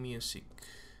be no music.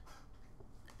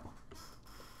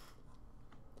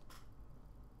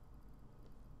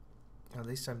 At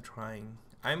least I'm trying.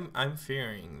 I'm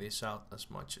figuring this out as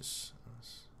much as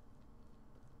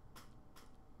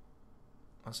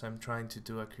I'm trying to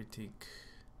do a critique,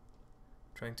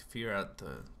 trying to figure out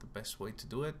the best way to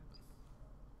do it.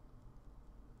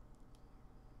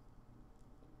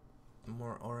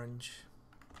 more orange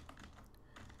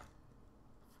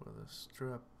for the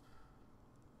strip.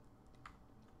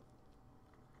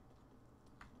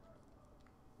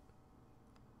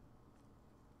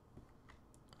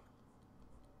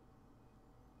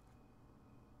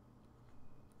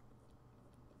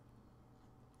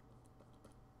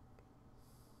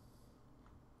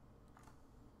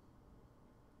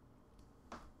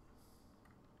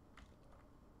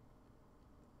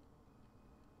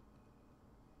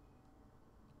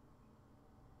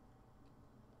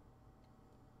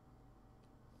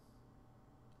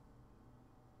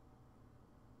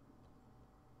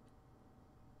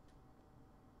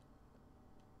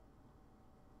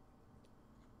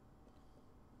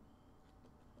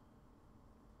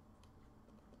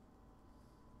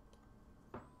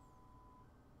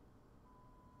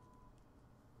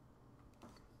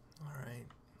 All right.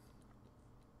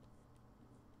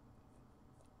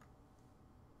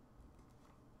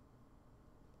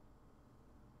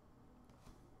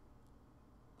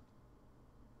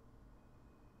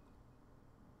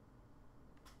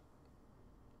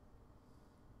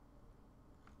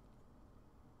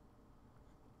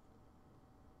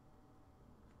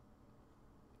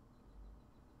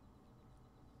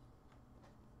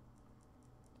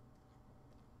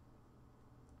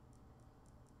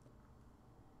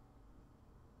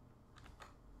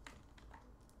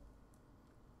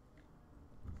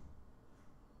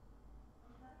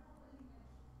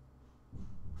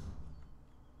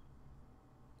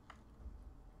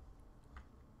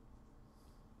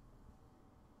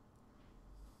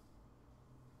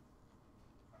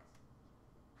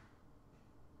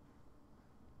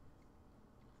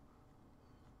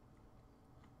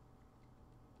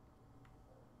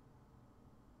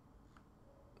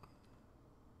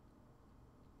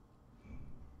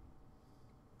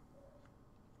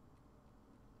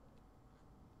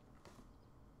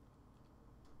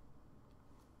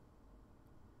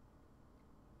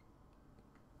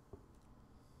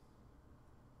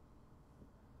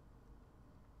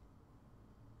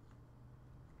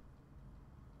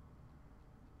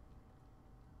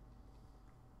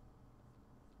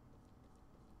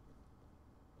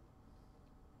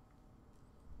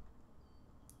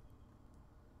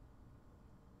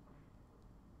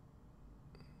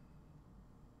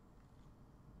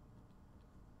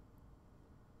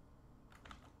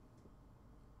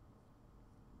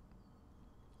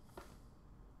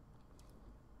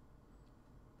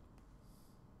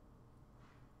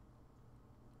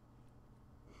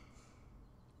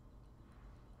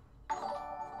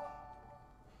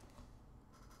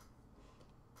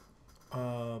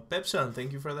 Pepson,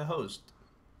 thank you for the host.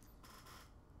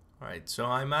 Alright, so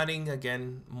I'm adding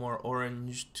again more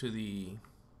orange to the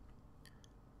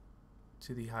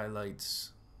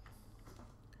highlights.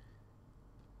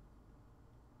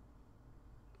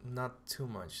 Not too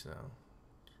much though.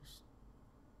 Just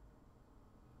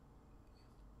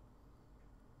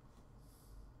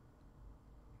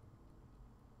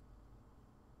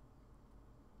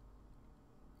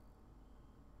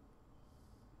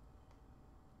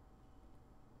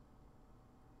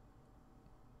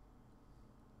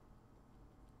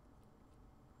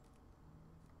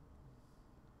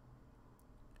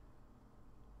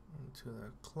into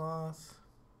the cloth.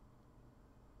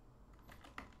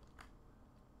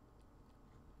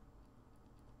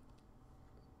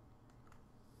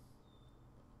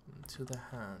 Into the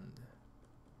hand.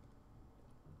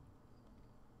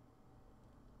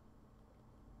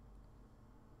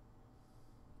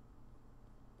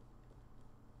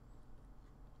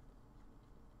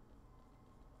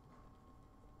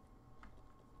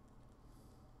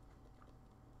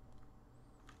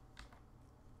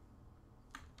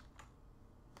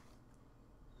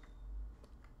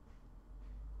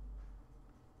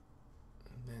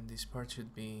 And then this part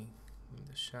should be in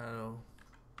the shadow.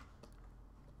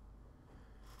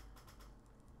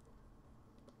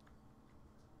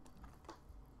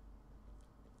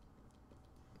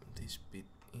 This bit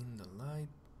in the light.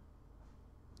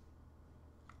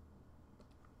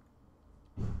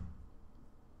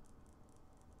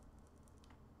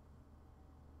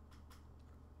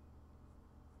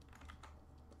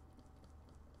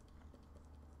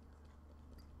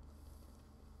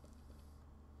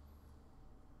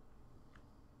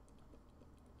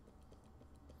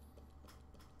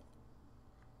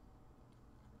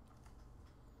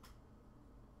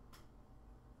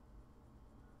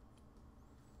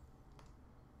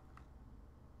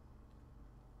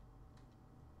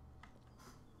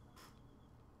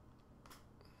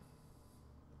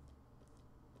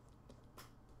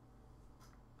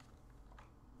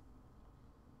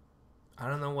 I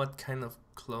don't know what kind of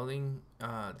clothing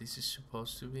this is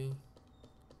supposed to be.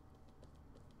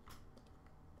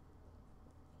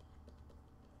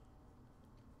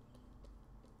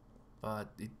 but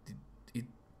it,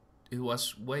 it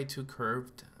was way too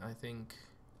curved, I think.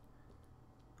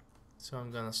 So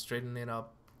I'm gonna straighten it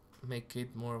up, make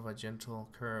it more of a gentle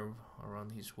curve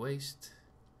around his waist,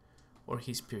 or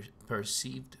his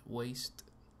perceived waist.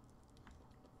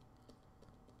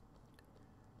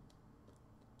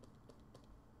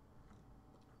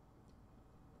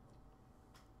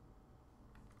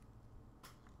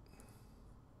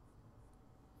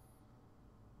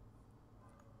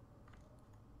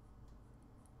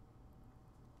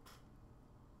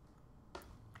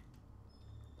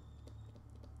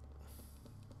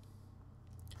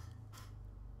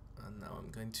 Now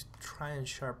I'm going to try and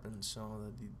sharpen some of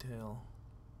the detail.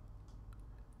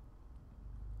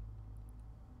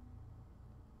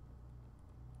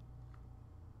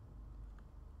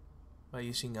 By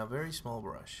using a very small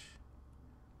brush.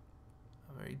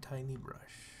 A very tiny brush.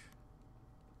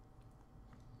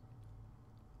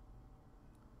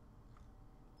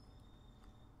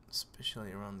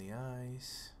 Especially around the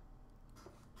eyes.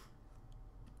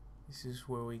 This is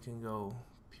where we can go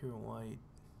pure white.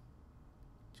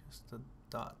 Just a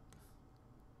dot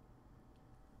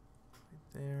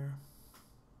right there.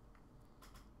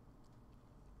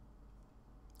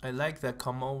 I like that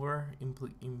come over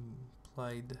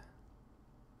implied,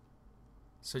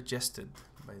 suggested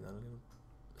by the little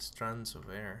strands of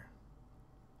air.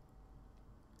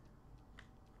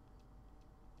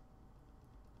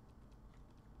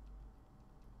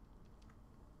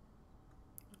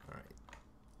 Alright.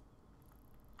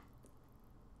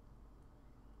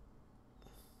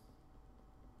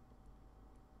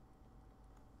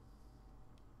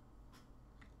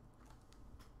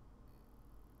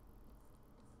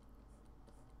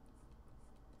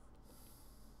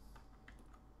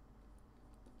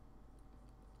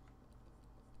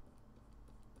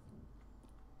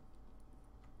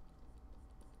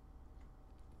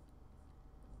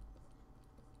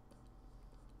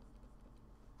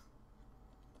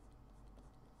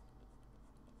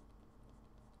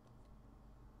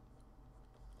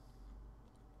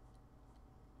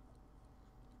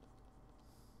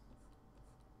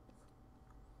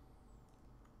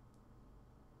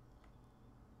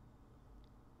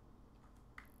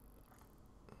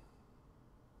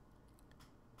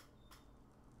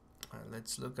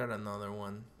 Let's look at another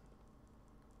one.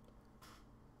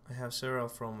 I have several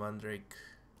from Vandrake.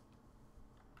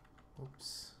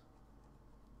 Oops.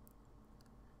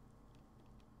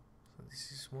 So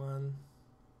this is one.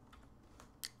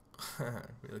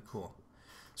 Really cool.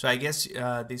 So I guess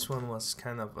this one was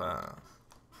kind of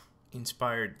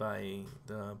inspired by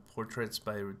the portraits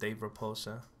by Dave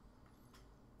Raposa.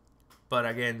 But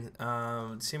again,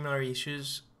 similar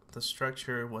issues. The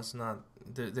structure was not,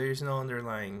 there is no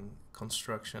underlying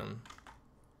construction.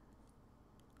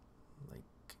 Like,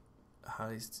 how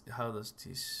does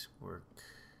this work?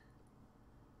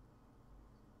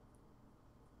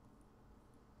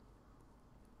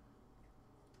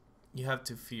 You have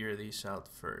to figure these out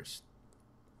first,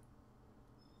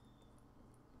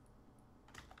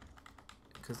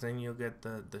 because then you'll get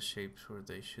the shapes where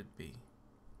they should be.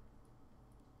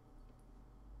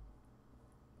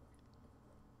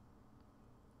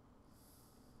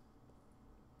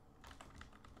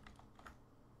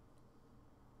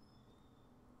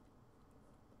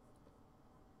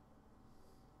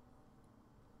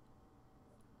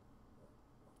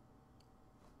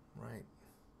 Right.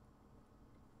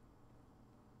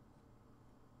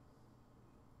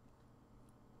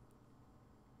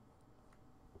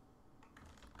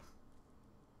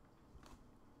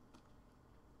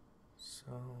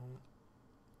 So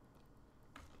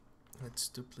let's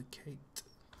duplicate,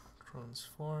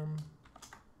 transform.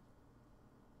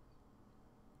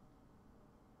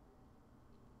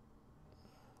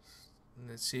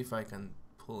 Let's see if I can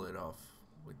pull it off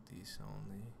with these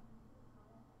only.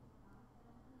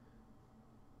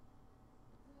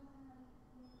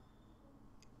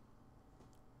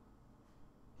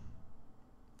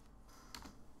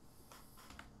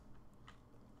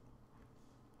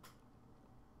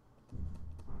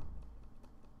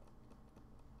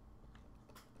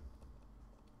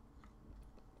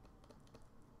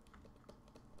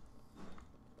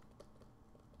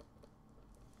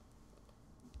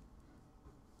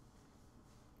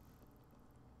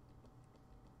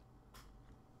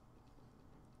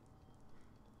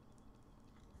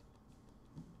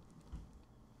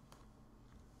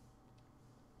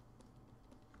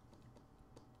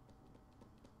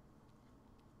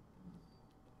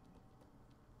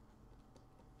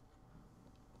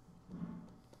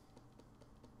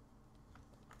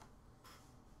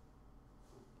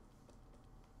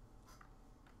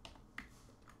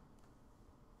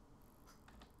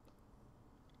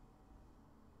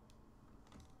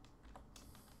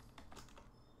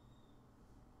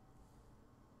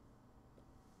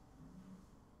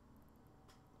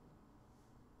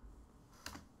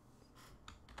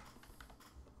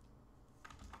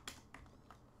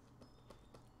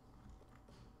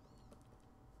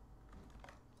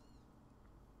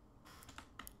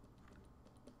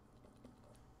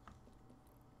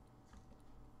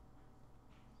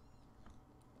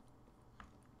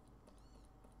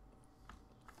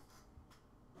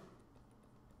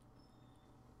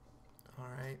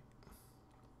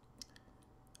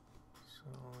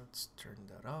 Let's turn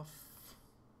that off.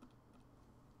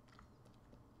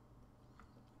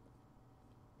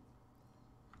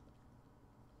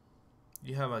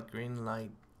 You have a green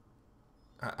light,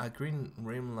 a green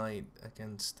rim light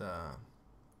against a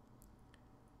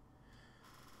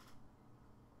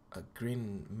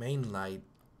green main light.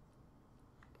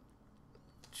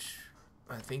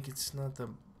 I think it's not the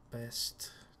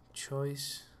best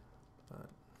choice, but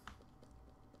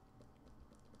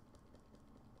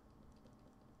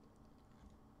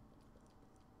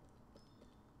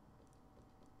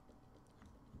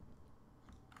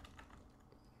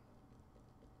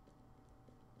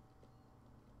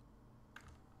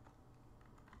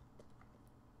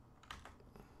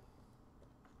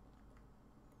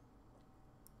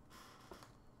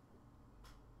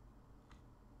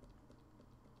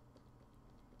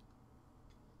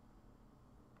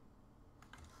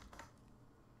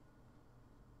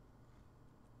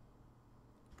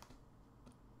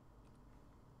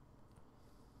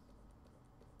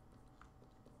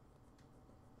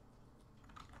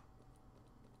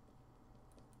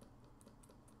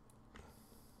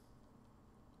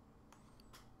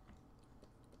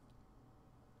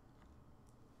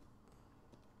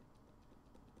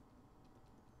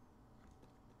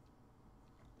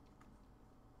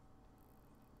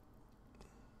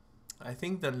I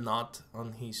think the knot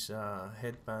on his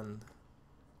headband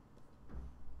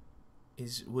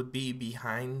would be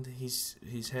behind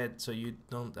his head, so you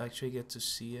don't actually get to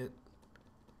see it,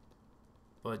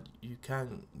 but you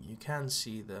can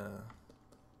see the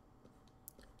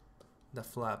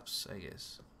flaps, I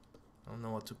guess. I don't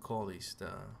know what to call these.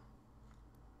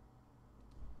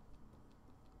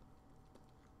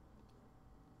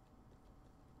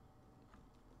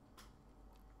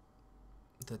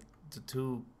 The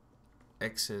two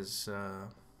X's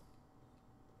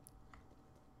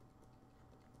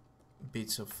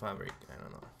bits of fabric. I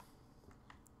don't know.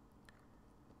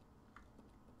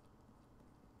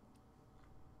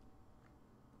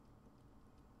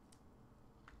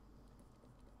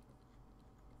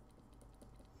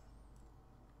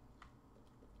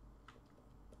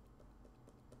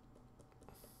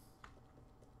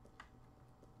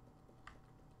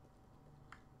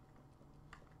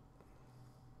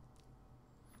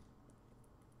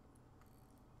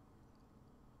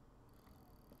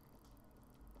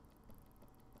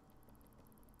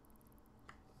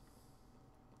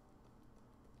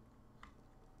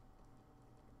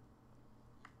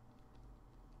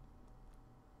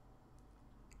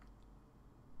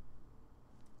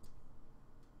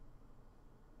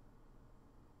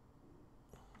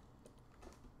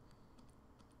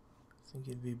 I think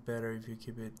it'd be better if you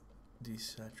keep it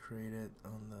desaturated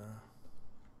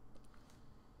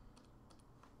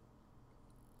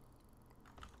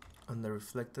on the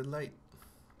reflected light.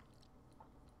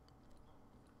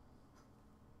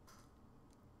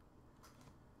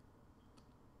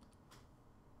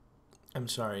 I'm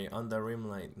sorry, on the rim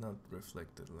light, not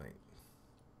reflected light.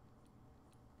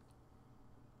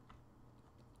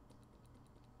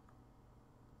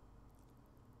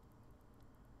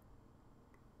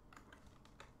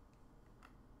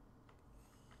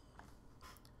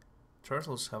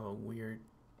 Turtles have a weird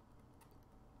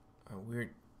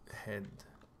head.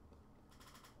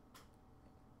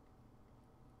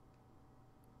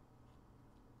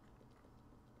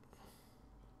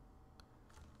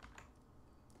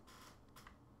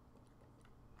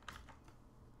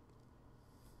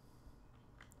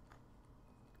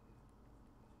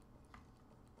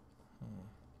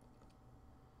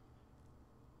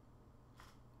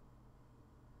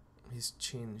 His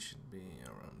chin should be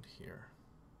around here.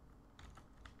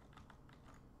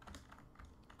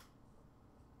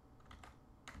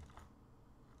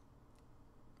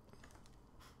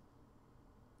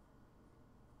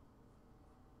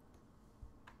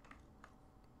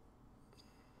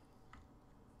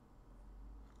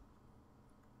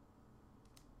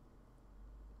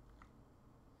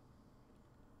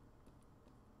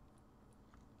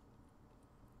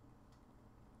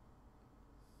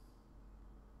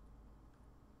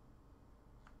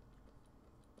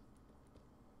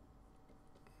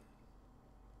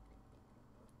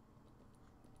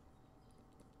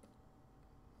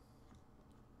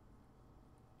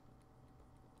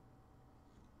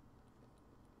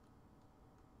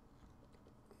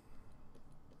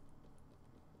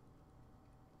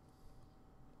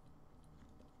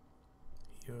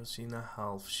 Heroes in a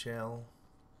half shell.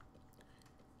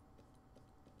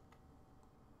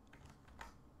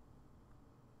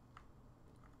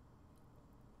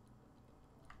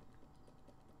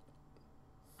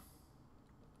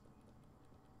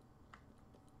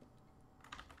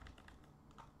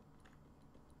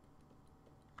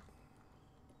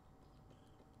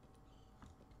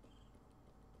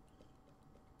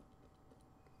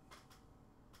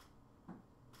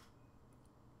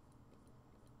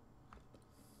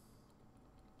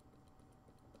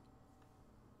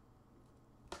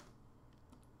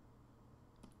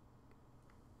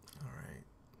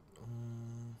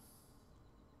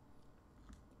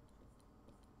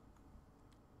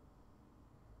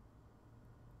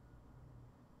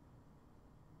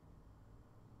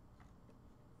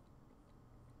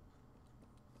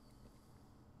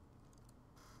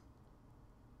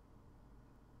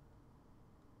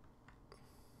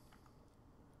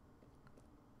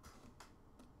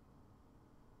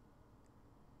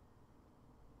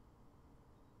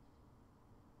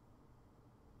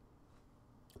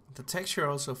 The texture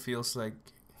also feels like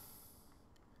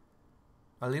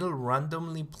a little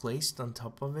randomly placed on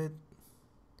top of it.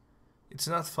 It's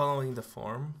not following the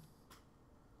form.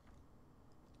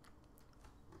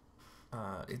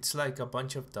 It's like a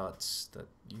bunch of dots that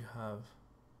you have,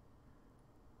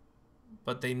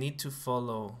 but they need to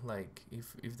follow, like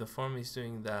if the form is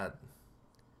doing that,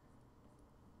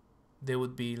 they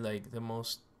would be like the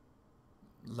most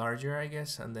larger, I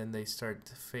guess, and then they start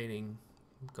fading,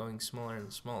 going smaller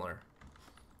and smaller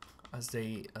as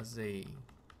they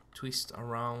twist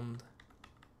around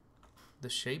the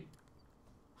shape.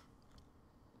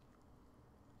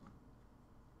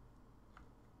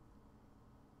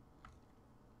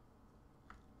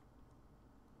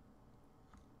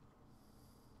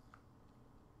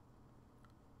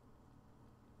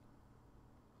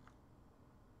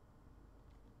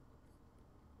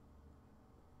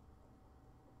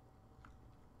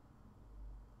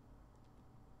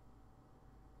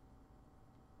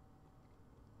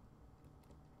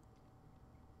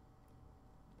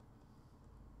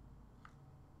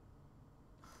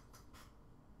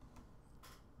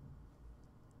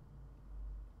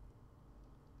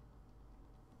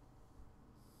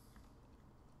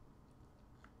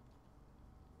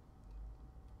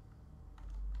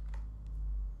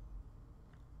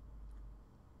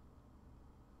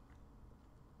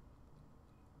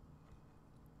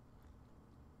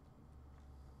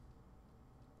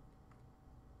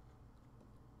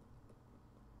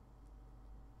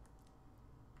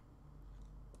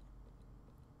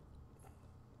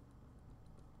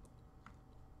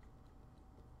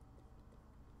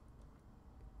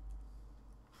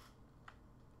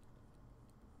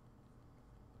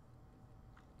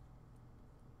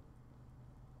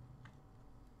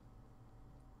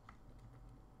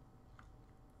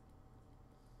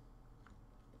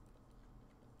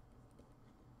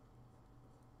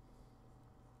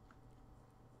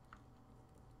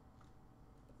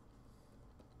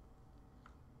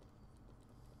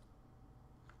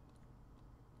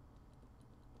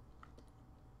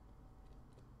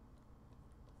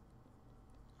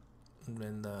 And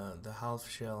then the half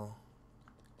shell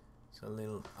is a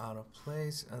little out of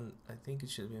place, and I think it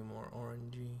should be more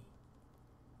orangey.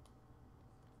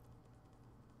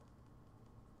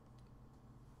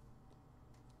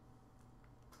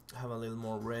 Have a little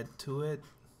more red to it.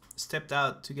 Stepped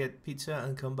out to get pizza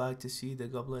and come back to see the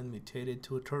goblin mutated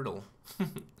to a turtle.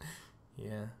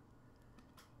 Yeah,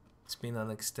 it's been an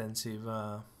extensive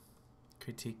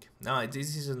critique. No,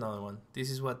 this is another one. This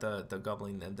is what the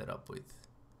goblin ended up with.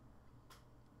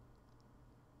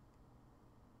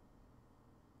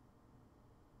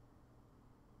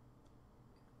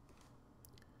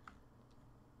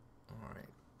 Alright.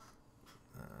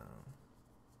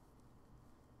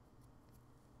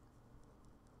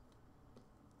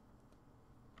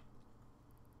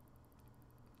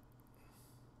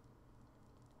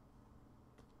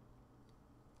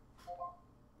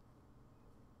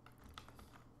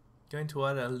 Going to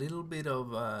add a little bit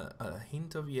of a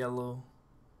hint of yellow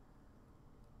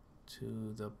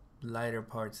to the lighter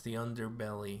parts, the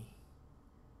underbelly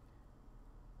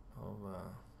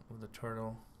of the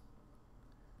turtle.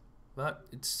 But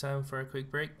it's time for a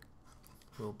quick break.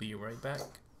 We'll be right back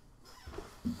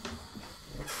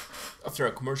after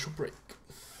a commercial break.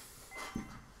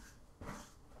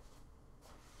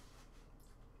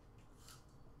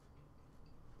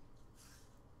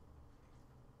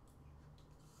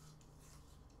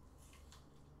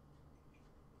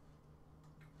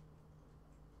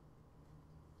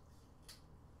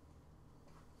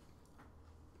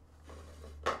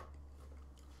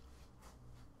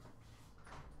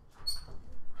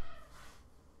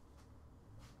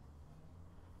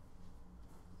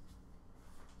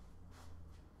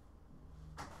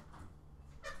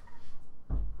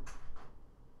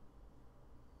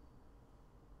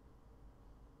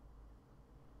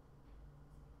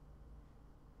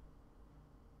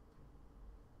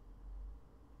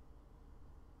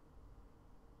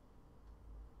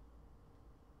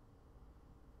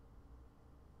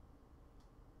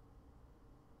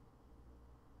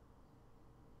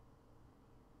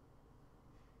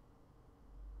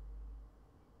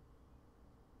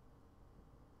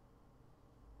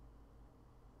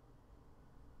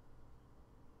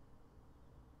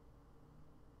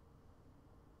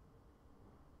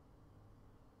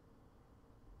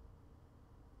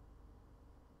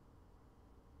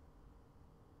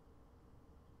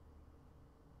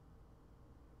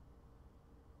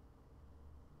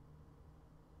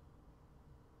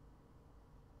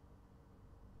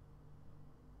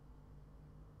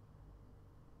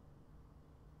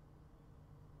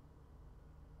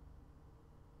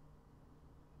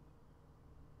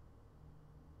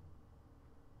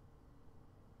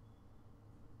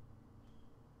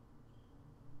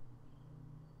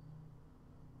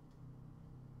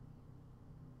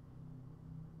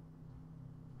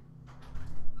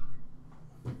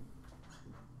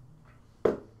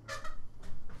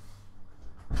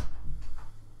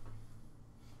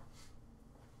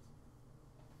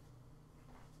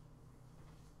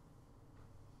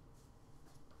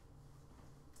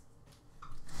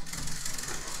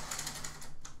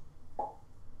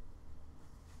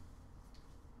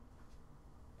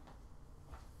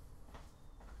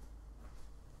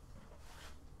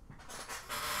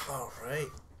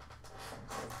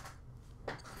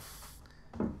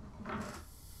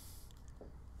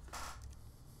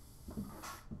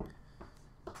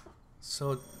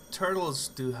 So turtles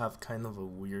do have kind of a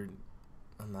weird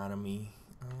anatomy.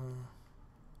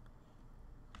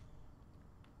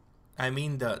 I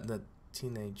mean the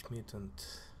teenage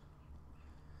mutant.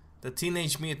 The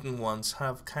teenage mutant ones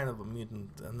have kind of a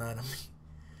mutant anatomy.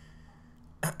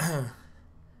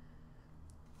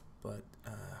 But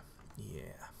yeah.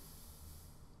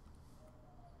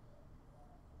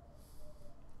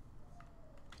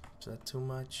 Is that too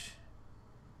much?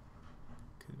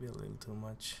 Could be a little too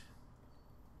much.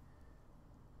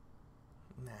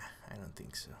 Nah, I don't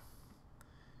think so. I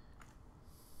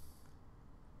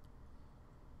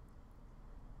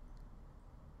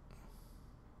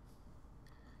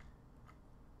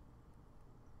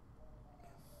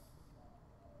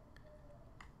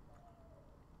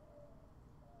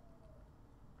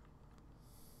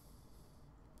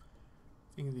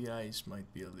think the eyes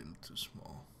might be a little too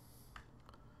small.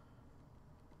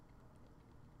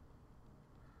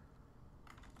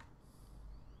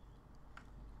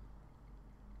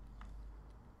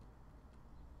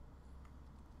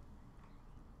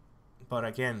 But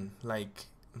again, like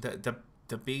the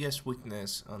biggest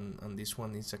weakness on this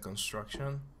one is the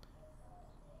construction.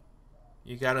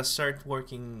 You gotta start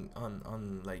working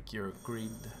on like your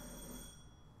grid.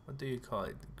 What do you call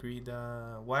it? Grid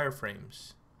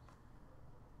wireframes.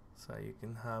 So you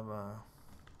can have a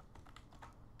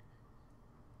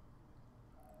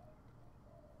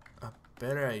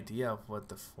better idea of what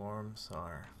the forms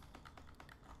are.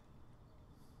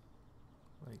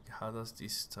 Like how does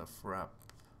this stuff wrap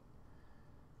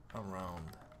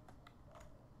around?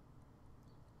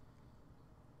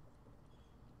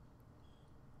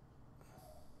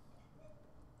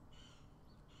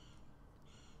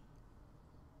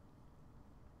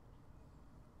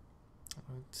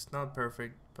 It's not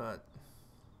perfect, but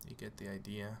you get the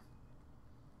idea.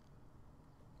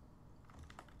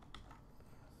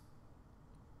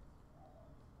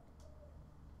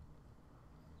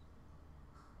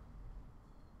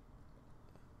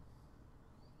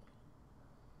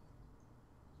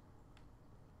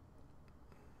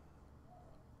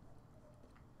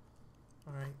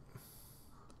 All right.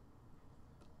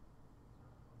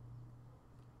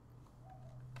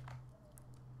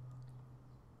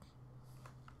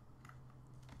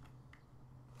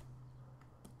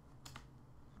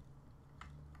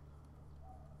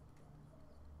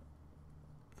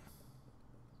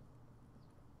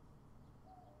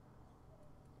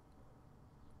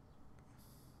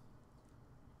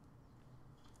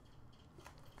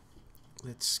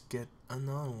 Let's get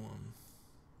another one.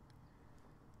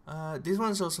 This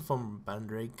one's also from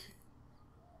Vandrake,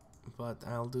 but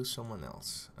I'll do someone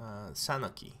else.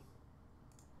 Sannoki.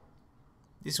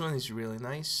 This one is really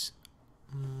nice.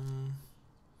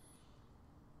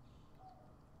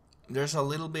 There's a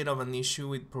little bit of an issue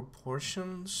with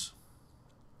proportions.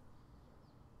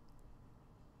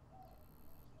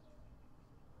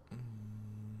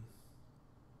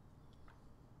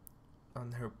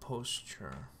 On her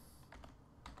posture.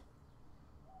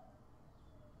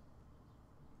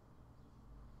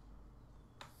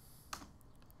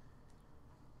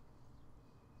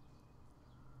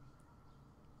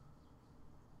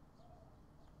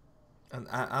 And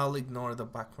I'll ignore the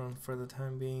background for the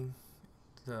time being.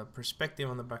 The perspective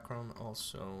on the background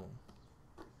also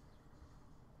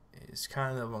is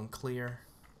kind of unclear.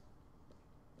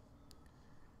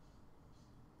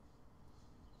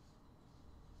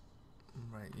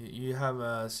 Right, you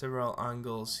have several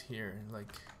angles here,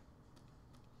 like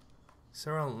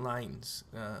several lines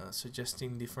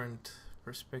suggesting different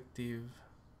perspective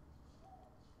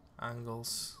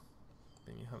angles.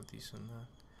 Then you have this and that.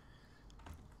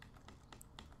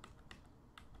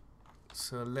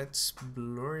 So let's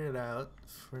blur it out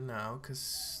for now,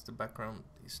 because the background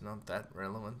is not that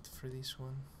relevant for this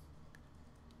one.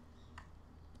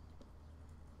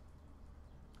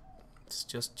 It's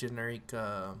just generic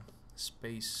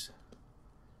space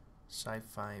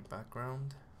sci-fi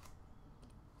background.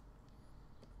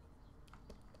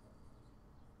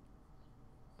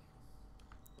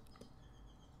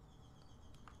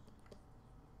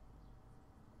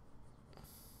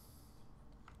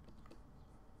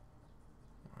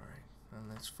 And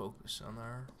let's focus on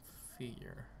our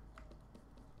figure.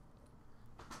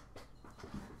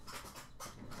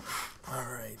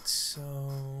 Alright,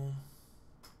 so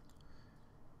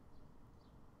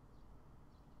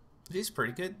this is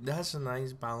pretty good. It has a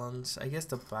nice balance. I guess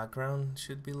the background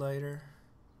should be lighter.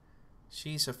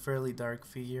 She's a fairly dark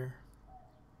figure,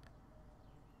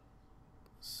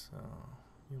 so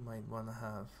you might want to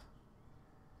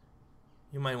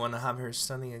have her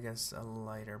standing against a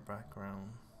lighter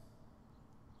background.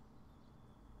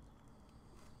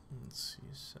 Let's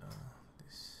use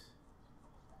this.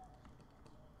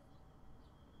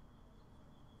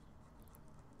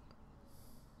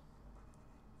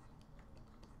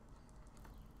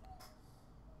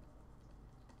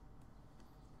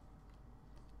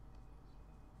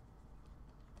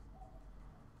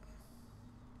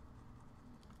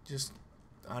 just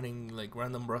adding like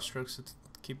random brush strokes to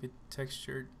keep it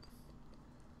textured.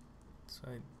 So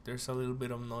there's a little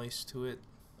bit of noise to it.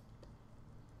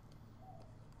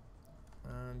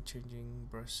 And changing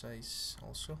brush size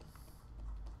also.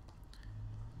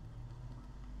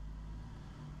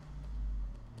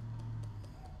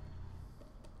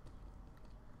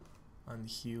 And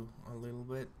hue a little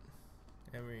bit.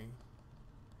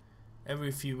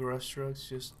 Every few brush strokes,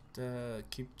 just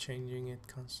keep changing it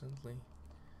constantly.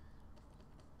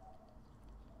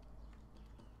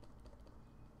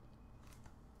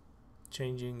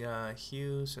 Changing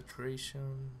hue,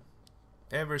 saturation,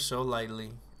 ever so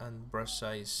lightly, and brush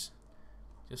size,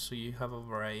 just so you have a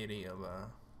variety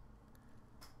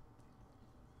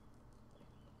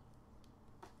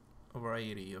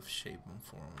of shape and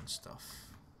form and stuff.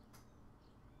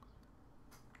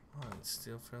 Oh, it's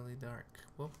still fairly dark.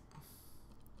 Whoop.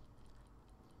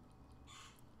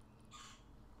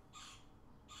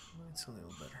 It's a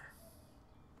little better.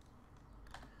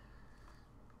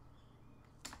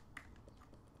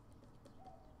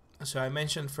 So I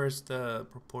mentioned first the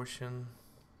proportion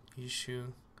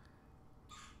issue.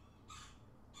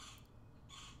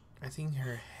 I think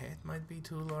her head might be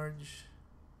too large.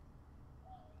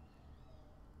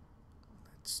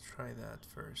 Let's try that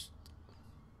first.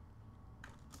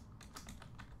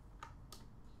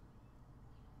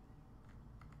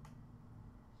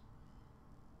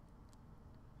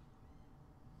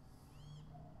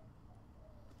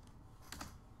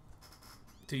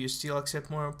 Do you still accept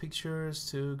more pictures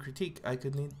to critique? I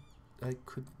could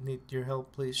need your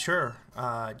help, please. Sure.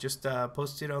 Just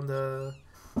post it on the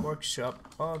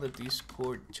workshop on the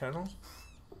Discord channel.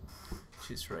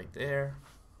 She's right there.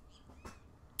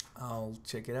 I'll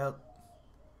check it out.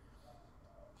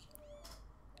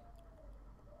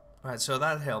 Alright, so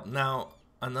that helped. Now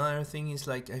another thing is,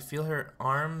 like, I feel her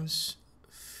arms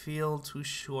feel too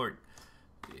short.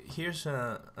 Here's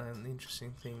an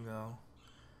interesting thing though,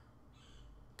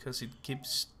 because it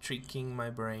keeps tricking my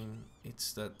brain.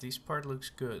 It's that this part looks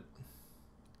good.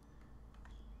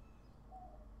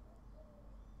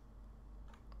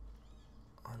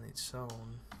 On its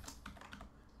own.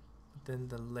 But then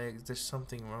the legs, there's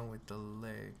something wrong with the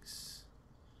legs.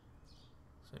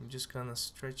 So I'm just gonna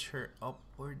stretch her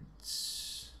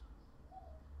upwards.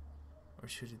 Or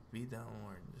should it be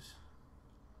downwards?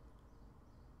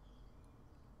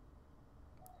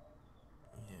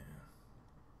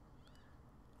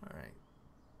 Alright.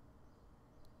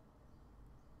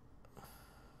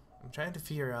 I'm trying to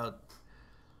figure out.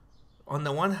 On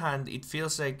the one hand, it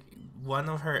feels like one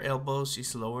of her elbows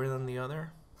is lower than the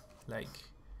other. Like,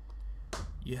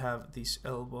 you have this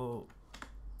elbow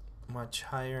much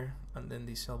higher and then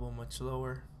this elbow much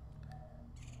lower.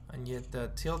 And yet the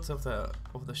tilt of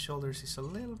the shoulders is a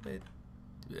little bit,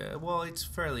 well, it's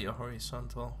fairly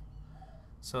horizontal.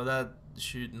 So that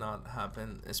should not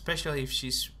happen, especially if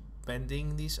she's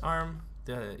bending this arm.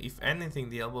 If anything,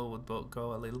 the elbow would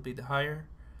go a little bit higher,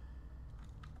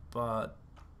 but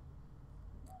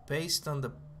based on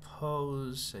the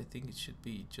pose, I think it should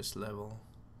be just level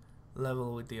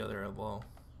with the other elbow.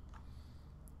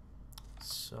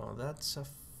 So that's a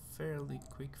fairly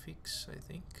quick fix, I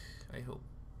think. I hope,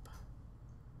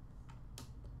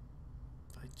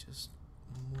 by just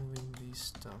moving this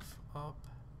stuff up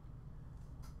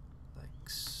like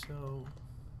so.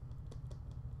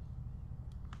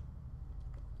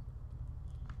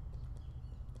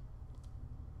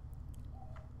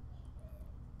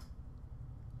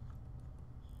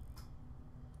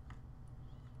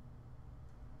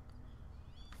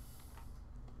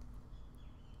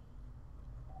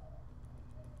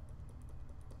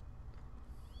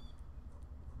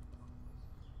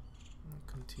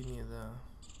 Continue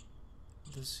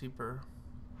the zipper.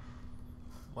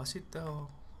 Was it the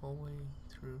whole way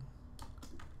through?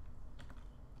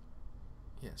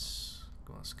 Yes,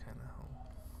 it was kind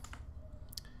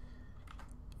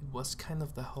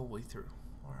of the whole way through.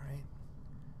 All right.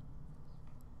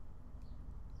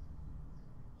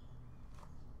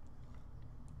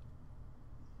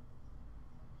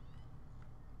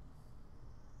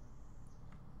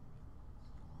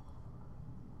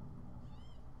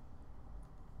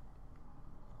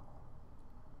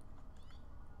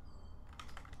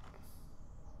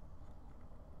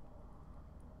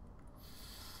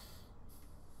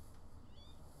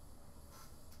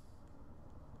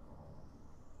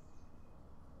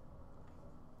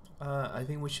 I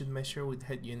think we should measure with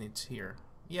head units here.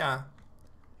 Yeah,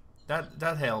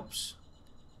 that helps.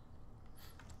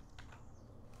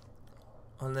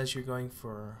 Unless you're going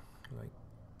for like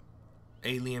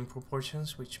alien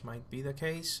proportions, which might be the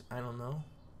case. I don't know.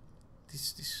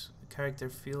 This character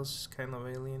feels kind of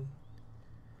alien.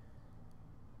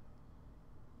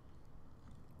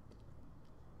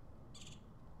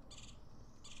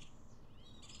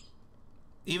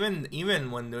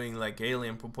 even when doing like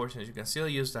alien proportions, you can still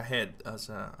use the head as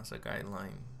a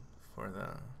guideline for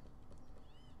the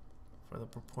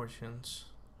proportions.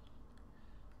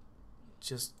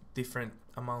 Just different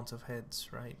amounts of heads,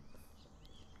 right?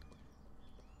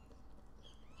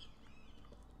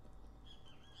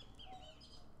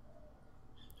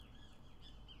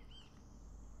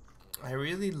 I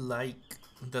really like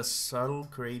the subtle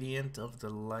gradient of the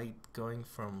light going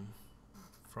from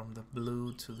the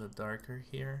blue to the darker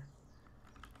here.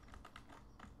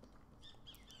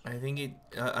 I think it,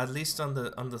 at least on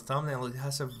the thumbnail, it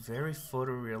has a very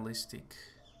photorealistic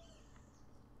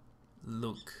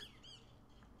look.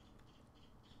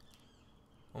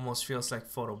 Almost feels like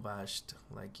photo bashed,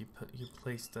 like you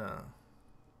placed a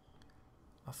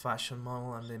fashion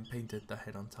model and then painted the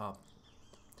head on top.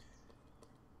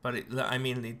 But I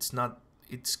mean,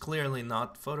 it's clearly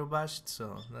not photo bashed,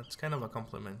 so that's kind of a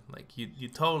compliment. Like you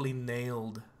totally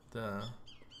nailed the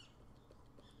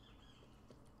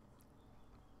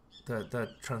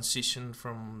transition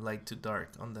from light to dark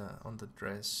on the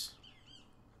dress.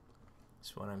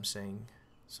 That's what I'm saying.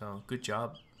 So good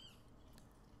job.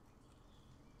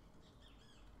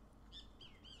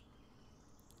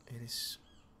 It is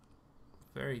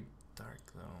very dark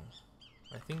though.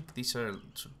 I think these are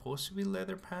supposed to be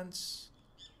leather pants.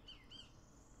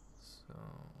 So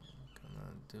I'm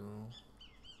gonna do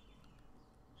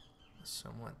a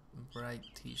somewhat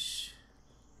brightish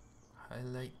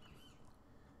highlight.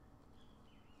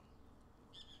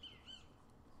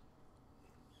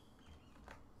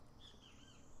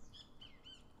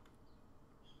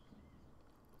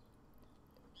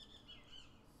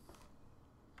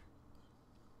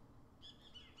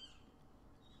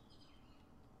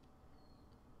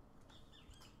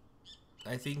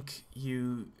 I think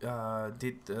you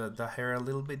did the hair a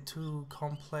little bit too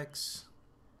complex.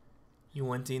 You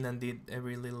went in and did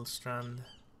every little strand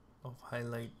of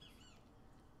highlight.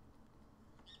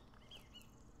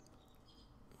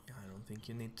 I don't think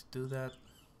you need to do that.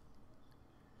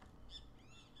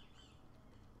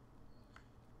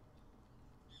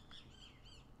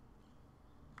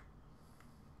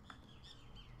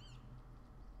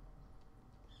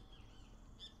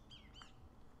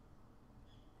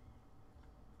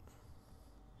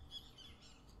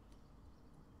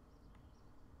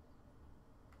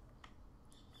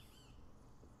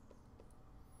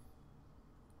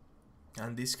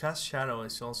 And this cast shadow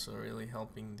is also really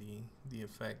helping the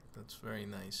effect. That's very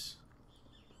nice.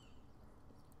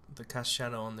 The cast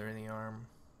shadow under the arm.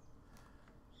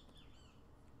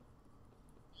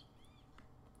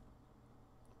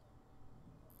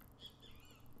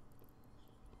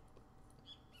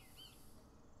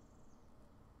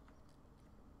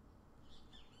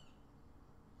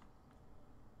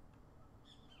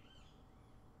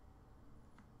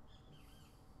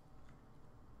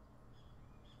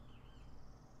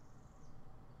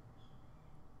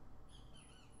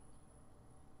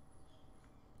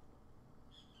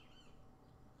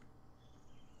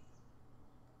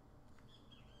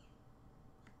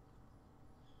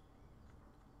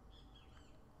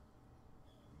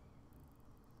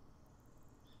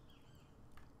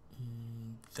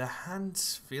 The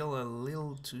hands feel a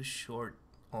little too short,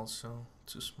 also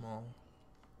too small.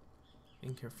 I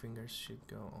think your fingers should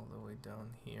go all the way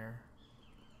down here.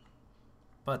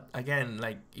 But again,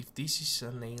 like if this is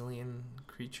an alien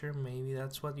creature, maybe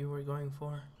that's what you were going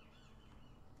for.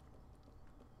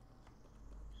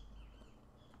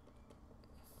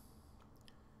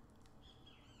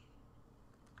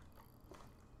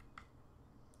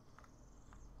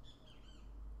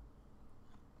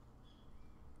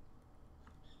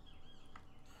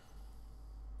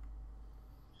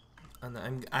 And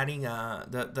I'm adding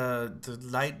the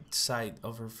light side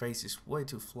of her face is way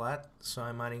too flat, so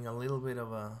I'm adding a little bit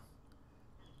of a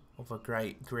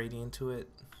gradient to it.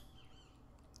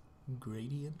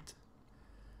 Gradient.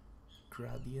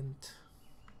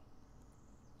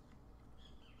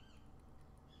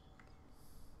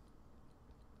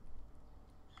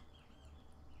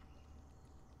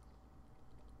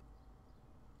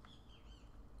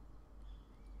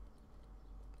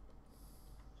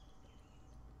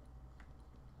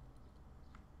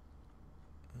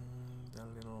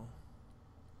 A little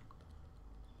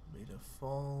bit of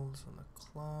folds on the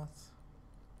cloth.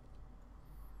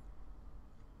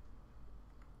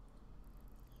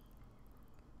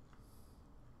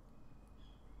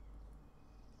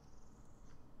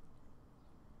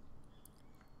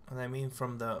 And I mean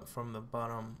from the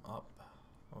bottom up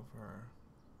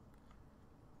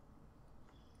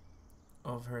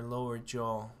of her lower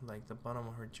jaw, like the bottom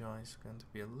of her jaw is going to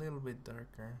be a little bit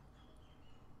darker.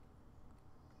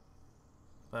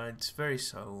 but it's very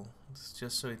subtle. It's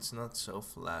just so it's not so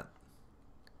flat.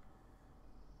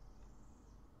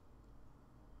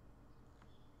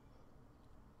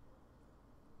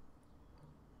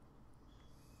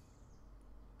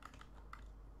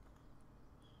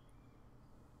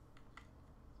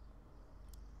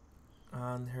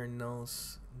 And her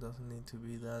nose doesn't need to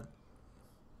be that.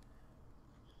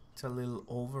 It's a little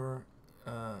over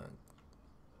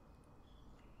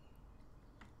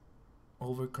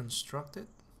constructed.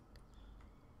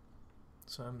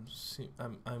 So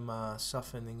I'm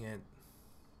softening it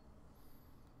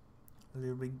a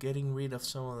little bit, getting rid of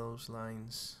some of those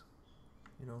lines.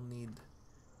 You don't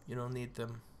need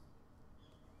them.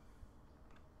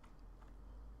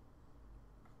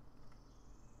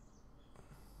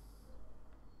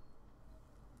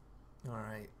 All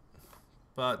right.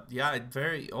 But yeah,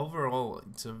 overall,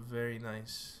 it's a very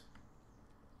nice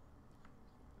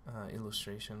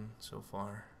illustration so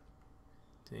far.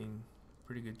 Doing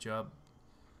pretty good job.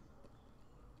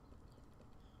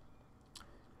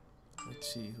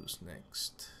 Let's see who's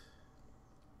next.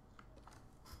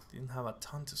 Didn't have a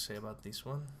ton to say about this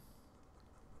one.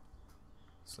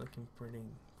 It's looking pretty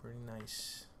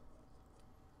nice.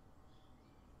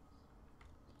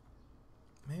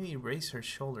 Maybe raise her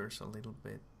shoulders a little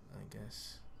bit, I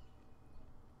guess.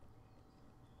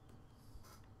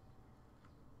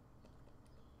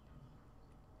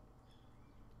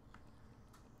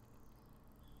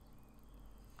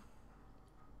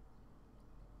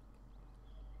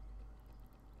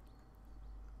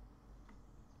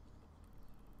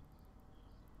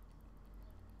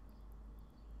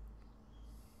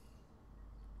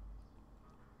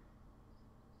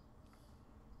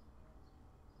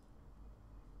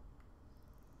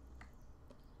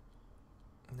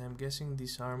 And I'm guessing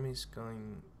this arm is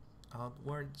going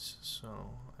outwards,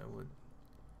 so I would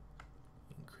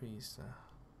increase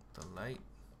the light.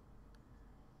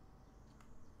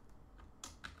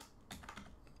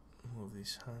 Move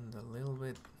this hand a little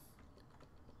bit.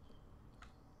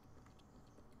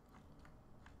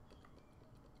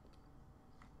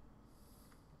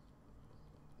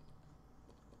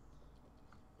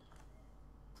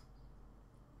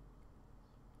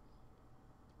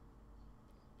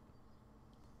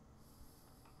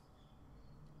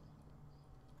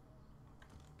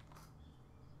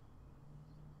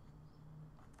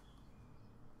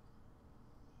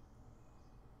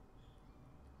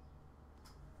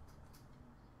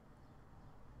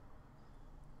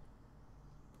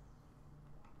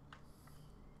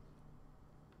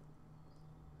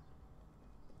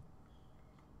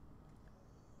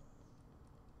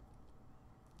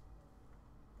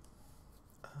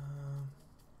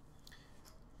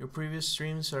 Your previous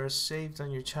streams are saved on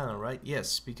your channel, right?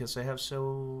 Yes, because I have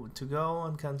so to go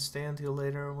and can't stay until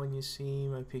later when you see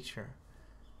my picture.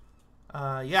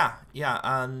 Yeah,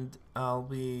 and I'll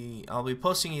be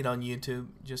posting it on YouTube.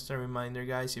 Just a reminder,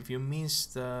 guys, if you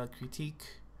missed the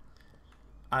critique,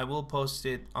 I will post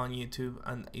it on YouTube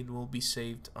and it will be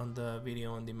saved on the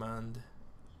video on demand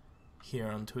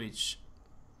here on Twitch.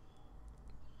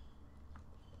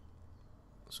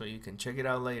 So you can check it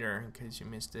out later in case you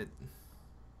missed it.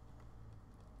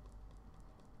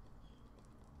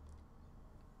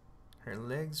 Her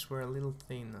legs were a little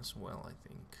thin as well, I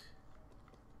think.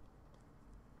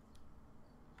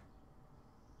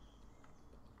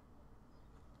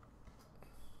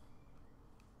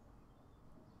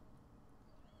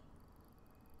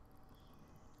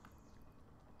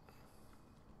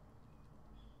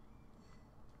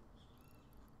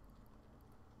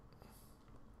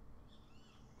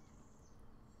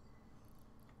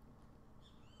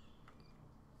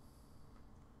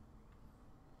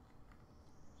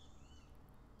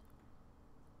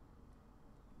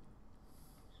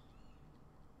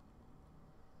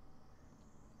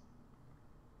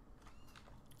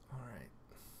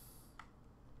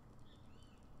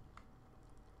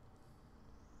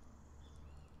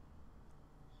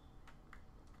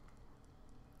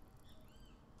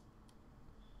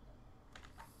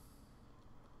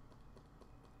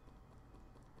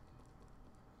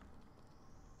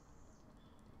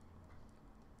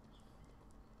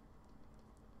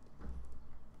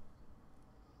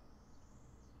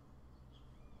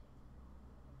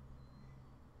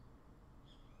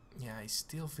 Yeah, I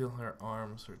still feel her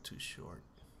arms are too short.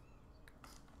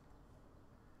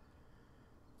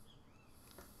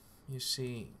 You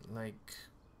see, like...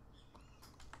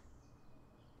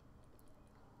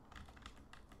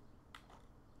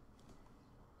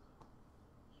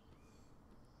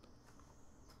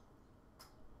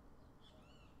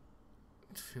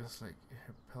 It feels like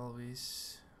her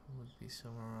pelvis would be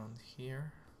somewhere around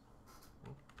here.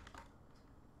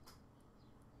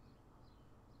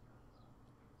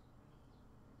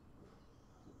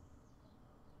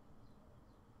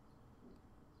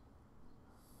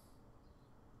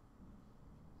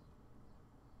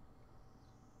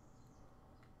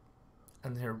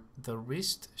 And the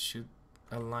wrist should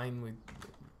align with,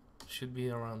 should be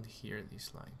around here.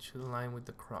 This line should align with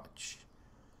the crotch.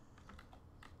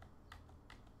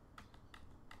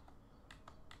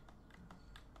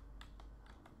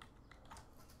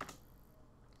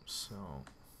 So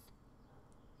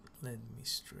let me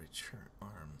stretch her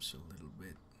arms a little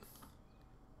bit.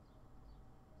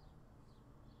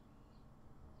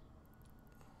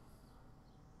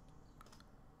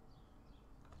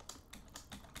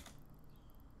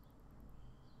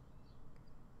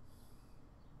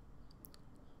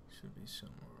 Should be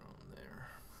somewhere around there.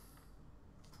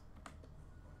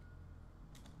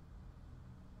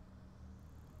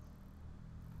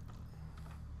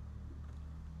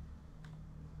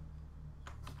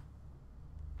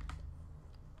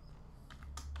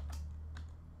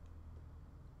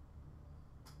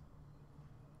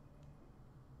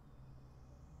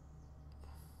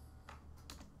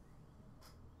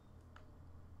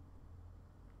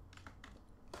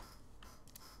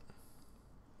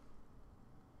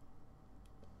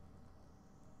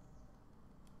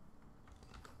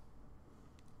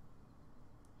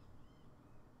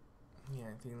 Yeah,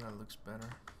 I think that looks better.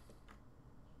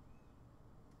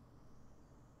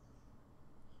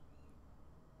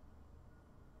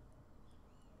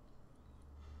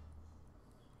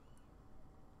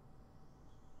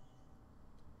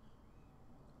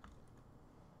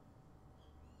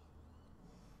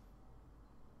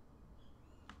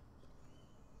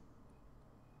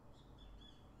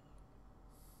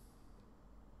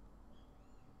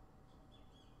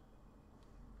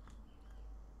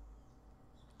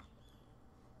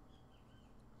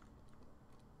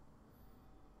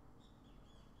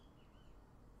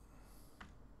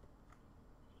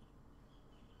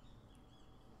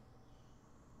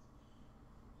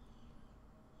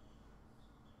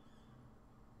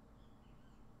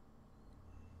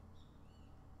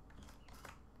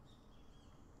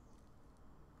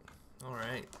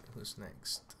 Alright, who's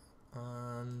next?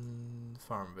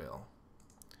 Farmville.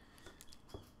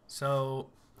 So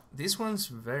this one's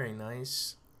very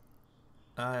nice.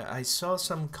 I saw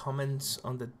some comments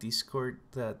on the Discord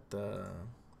that the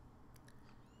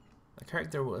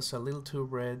character was a little too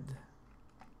red.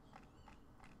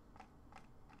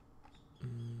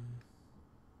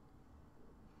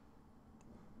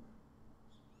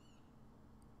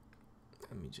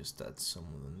 Let me just add some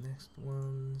of the next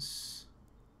ones.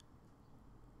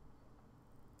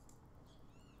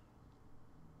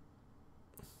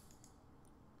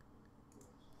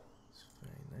 It's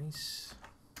very nice.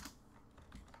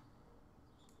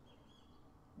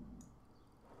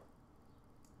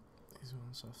 These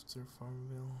ones after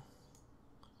Farmville.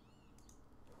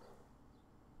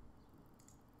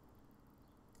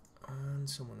 And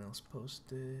someone else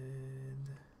posted.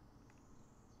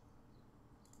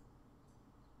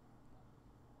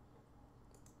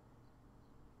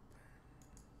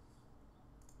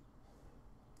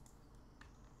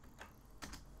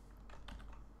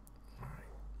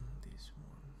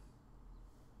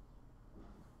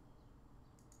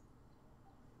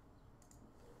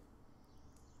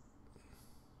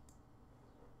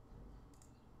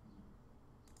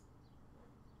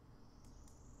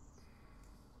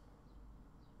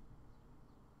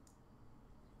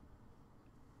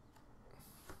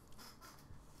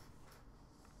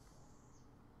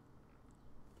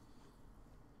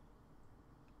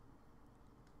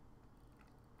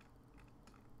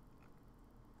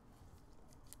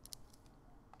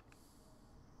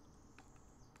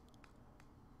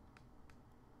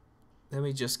 Let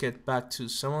me just get back to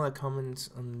some of the comments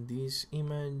on this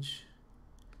image.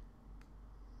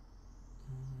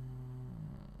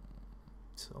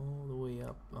 It's all the way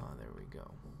up. Ah, there we go.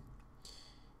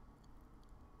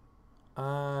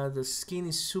 The skin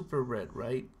is super red,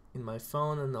 right? In my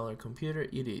phone and other computer,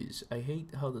 it is. I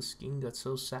hate how the skin got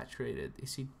so saturated.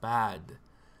 Is it bad?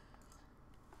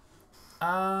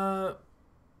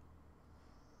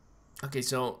 Okay,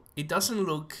 so it doesn't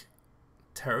look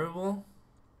terrible.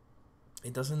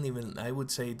 It doesn't even, I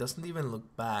would say it doesn't even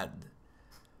look bad,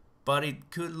 but it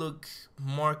could look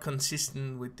more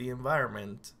consistent with the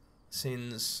environment,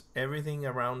 since everything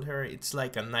around her, it's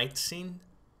like a night scene.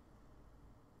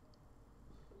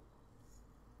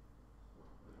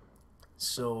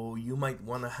 So you might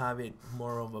want to have it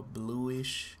more of a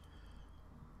bluish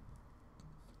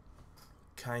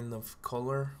kind of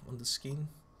color on the skin,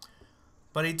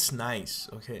 but it's nice.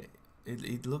 Okay,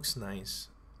 it looks nice.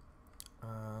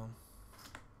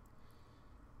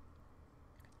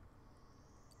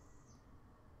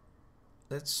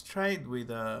 Let's try it with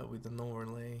an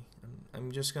overlay.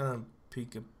 I'm just gonna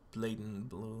pick a blatant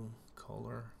blue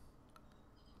color,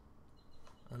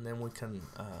 and then we can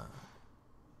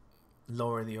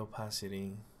lower the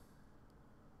opacity.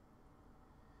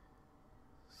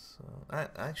 So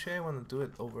actually I want to do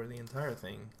it over the entire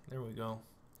thing. There we go.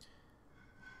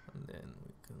 And then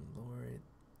we can lower it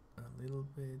a little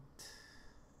bit.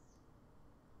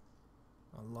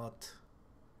 A lot.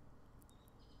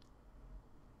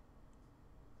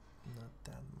 Not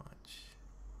that much.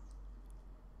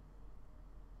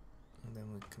 And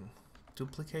then we can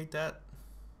duplicate that.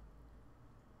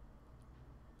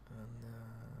 And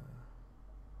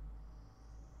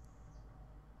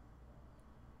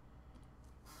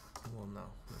well, no,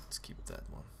 let's keep that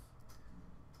one.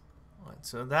 Alright,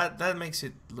 so that makes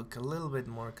it look a little bit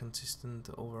more consistent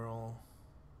overall.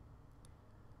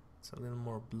 It's a little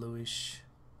more bluish.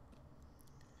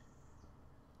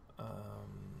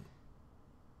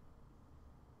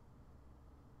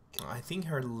 I think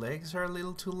her legs are a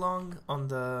little too long on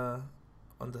the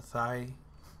thigh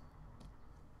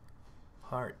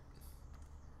part.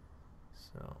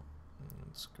 So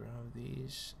let's grab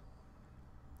these.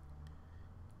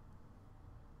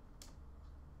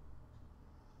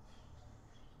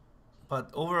 But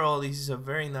overall, this is a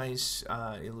very nice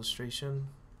illustration.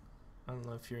 I don't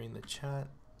know if you're in the chat.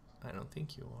 I don't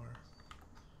think you are.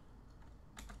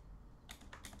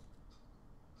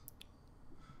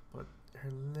 But her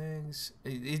legs,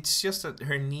 it's just that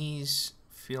her knees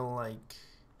feel like,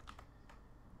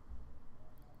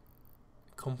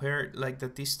 compared, like the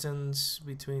distance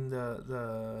between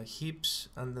the hips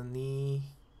and the knee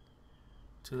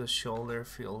to the shoulder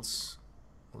feels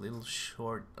a little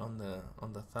short on the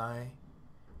thigh.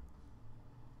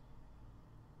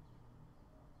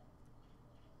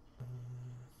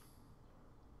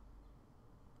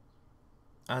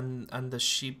 And the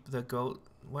sheep, the goat,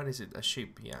 what is it? A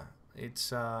sheep, yeah.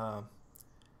 It's it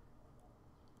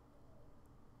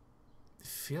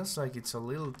feels like it's a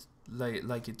little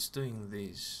like it's doing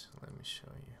this. Let me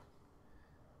show you.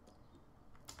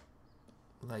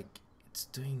 Like it's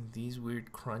doing these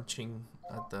weird crunching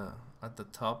at the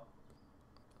top,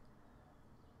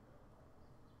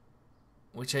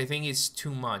 which I think is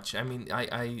too much. I mean,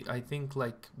 I think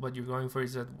like what you're going for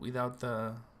is that without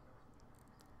the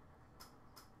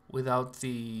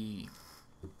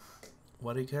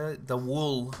what do you call it? The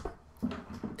wool.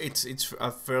 It's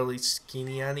a fairly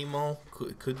skinny animal.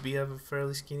 Could be a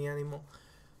fairly skinny animal,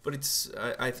 but it's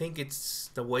I think it's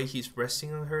the way he's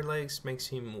resting on her legs makes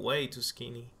him way too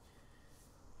skinny.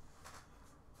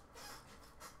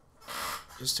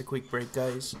 Just a quick break,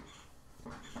 guys.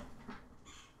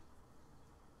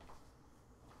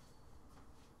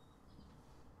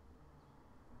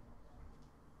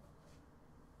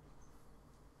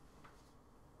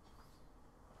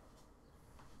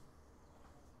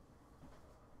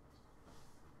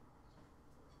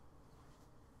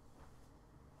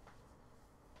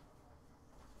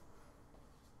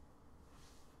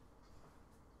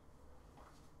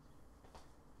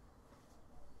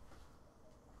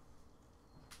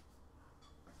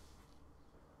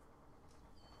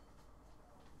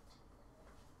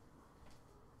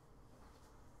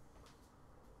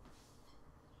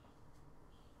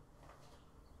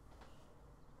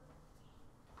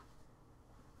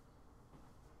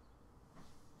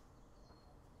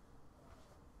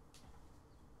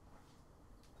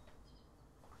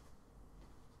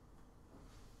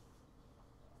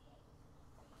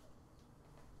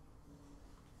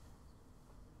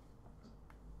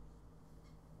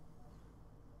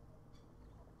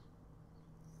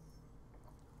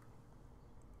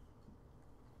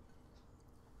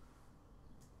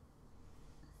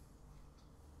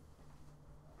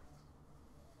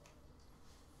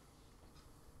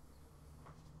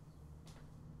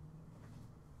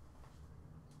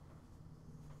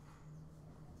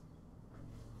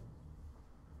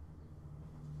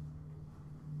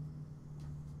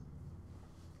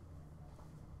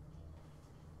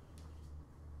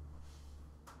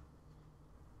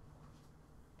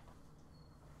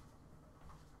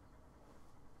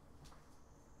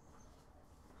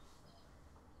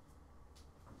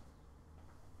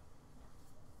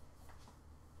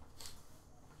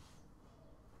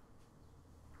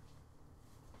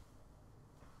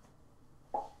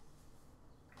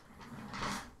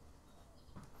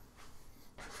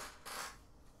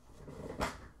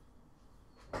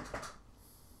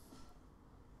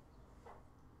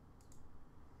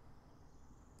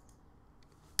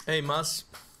 Hey, Mas.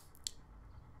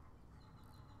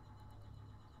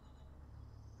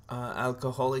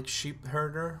 Alcoholic sheep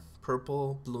herder,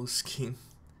 purple, blue skin.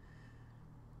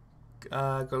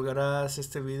 Colgarás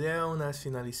este video una vez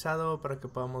finalizado para que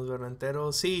podamos verlo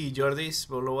entero. Sí, Jordis,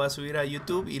 lo voy a subir a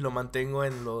YouTube y lo mantengo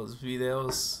en los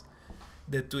videos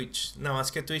de Twitch. Nada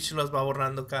más que Twitch los va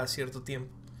borrando cada cierto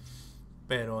tiempo.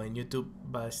 Pero en YouTube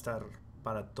va a estar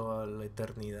para toda la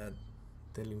eternidad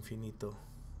del infinito.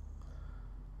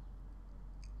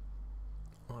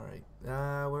 Alright.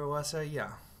 Where was I?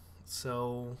 Yeah.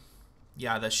 So,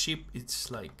 yeah, the sheep,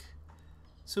 it's like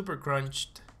super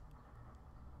crunched.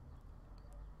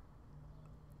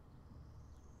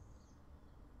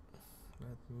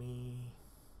 Let me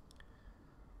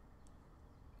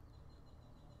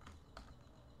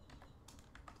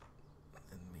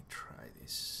try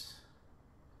this.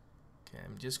 Okay,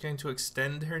 I'm just going to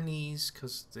extend her knees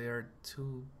because they are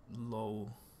too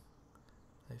low,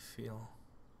 I feel.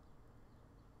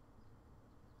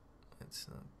 It's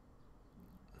not.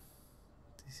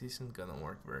 This isn't gonna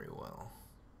work very well.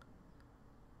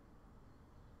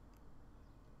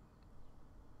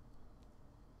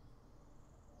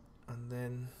 And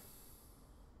then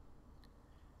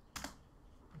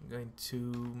I'm going to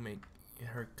make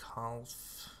her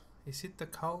calf. Is it the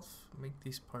calf? Make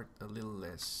this part a little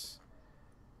less.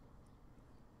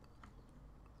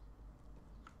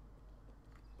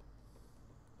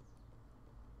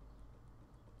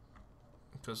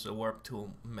 Because the warp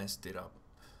tool messed it up.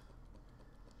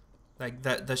 Like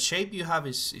the shape you have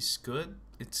is good.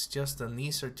 It's just the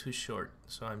knees are too short.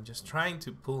 So I'm just trying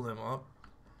to pull them up.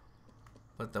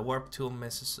 But the warp tool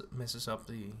messes up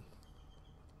the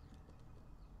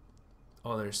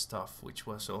other stuff, which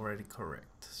was already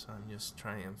correct. So I'm just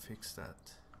trying and fix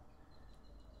that.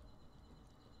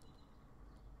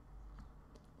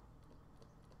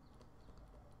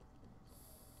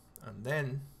 And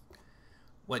then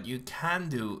what you can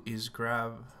do is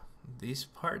grab this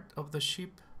part of the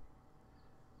sheep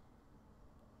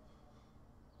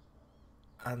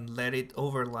and let it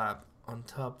overlap on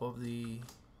top of the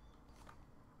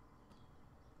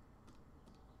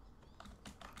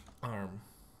arm,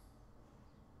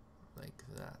 like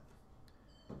that,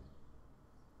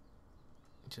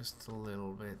 just a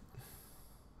little bit.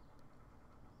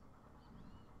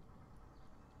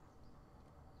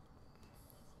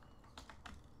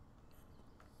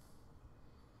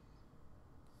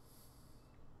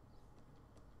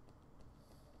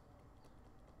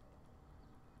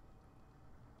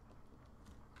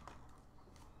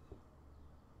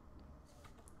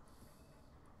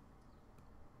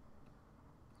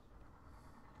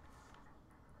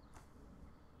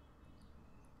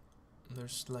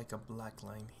 There's like a black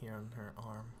line here on her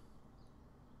arm.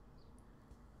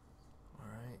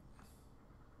 Alright.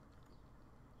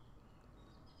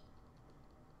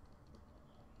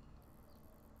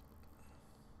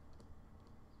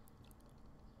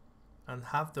 And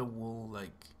have the wool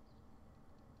like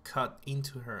cut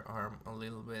into her arm a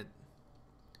little bit.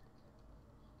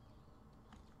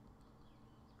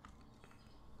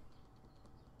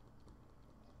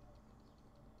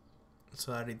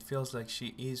 So that it feels like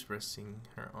she is resting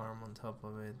her arm on top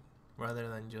of it, rather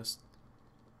than just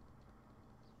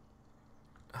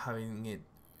having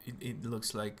it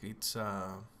looks like it's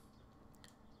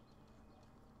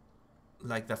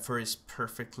like the fur is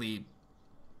perfectly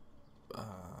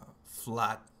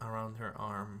flat around her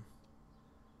arm.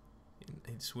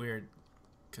 It's weird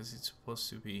because it's supposed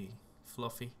to be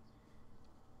fluffy,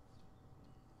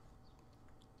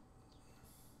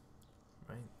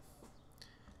 right?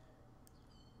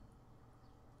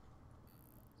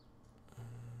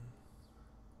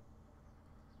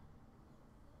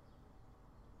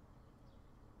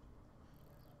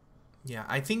 Yeah,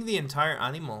 I think the entire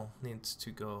animal needs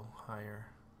to go higher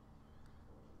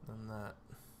than that.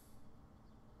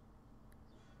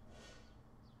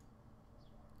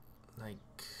 Like,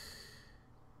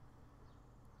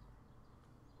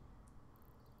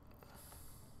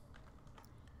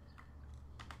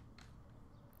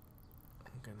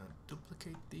 I'm gonna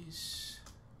duplicate these.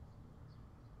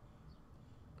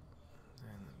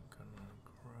 Then I'm gonna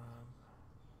grab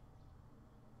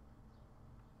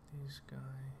this guy.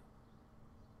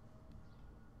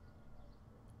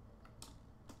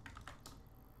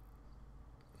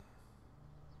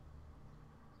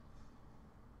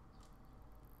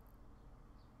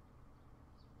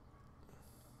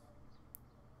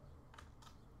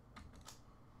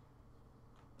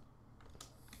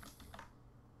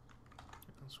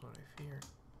 That's what I feared.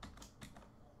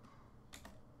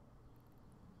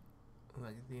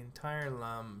 Like the entire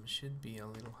lamb should be a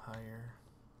little higher.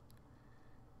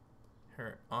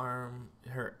 Her arm,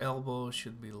 her elbow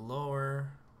should be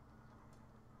lower.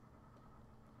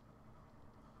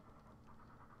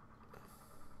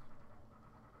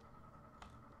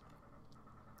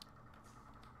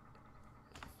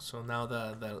 So now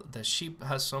the sheep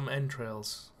has some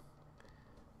entrails,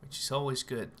 which is always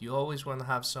good. You always want to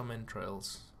have some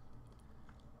entrails.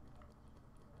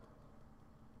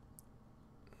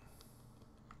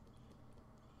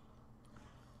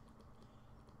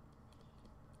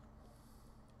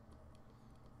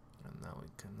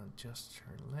 can adjust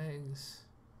her legs.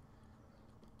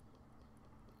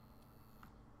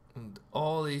 And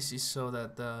all this is so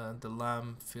that the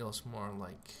lamb feels more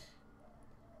like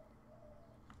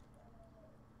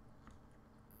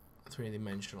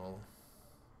three-dimensional.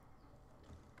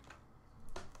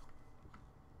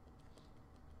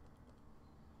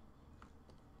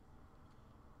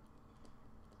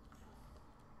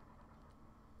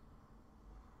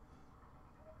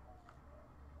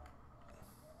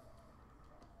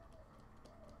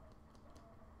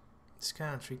 It's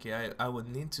kind of tricky. I would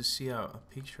need to see a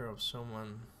picture of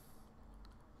someone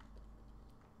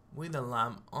with a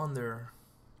lamb on their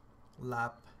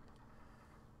lap.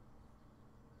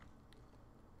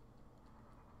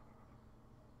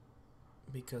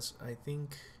 Because I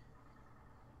think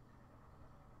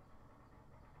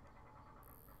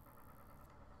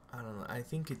I don't know, I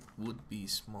think it would be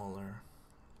smaller.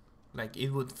 Like it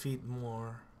would fit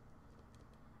more.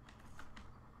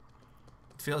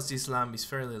 It feels this lamb is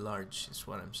fairly large, is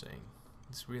what I'm saying.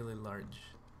 It's really large.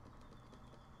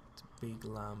 It's a big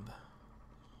lamb.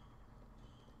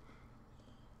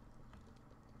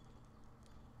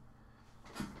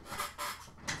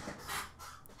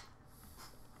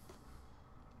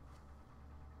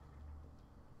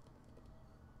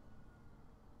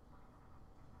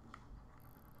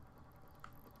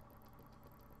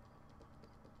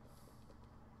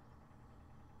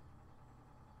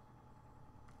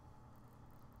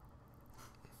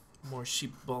 More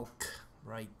sheep bulk,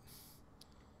 right?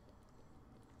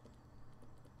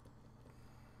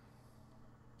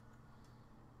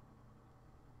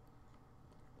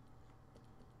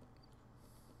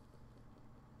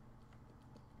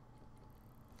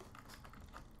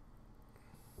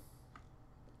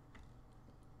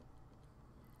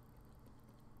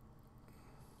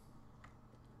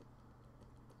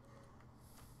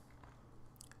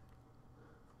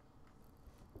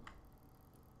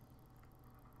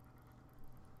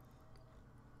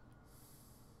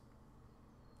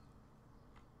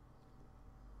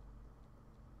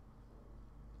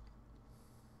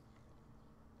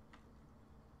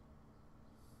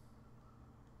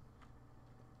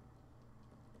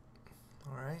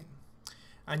 Alright.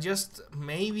 And just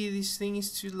maybe this thing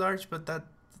is too large, but that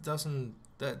doesn't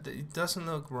it doesn't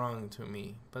look wrong to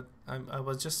me. But I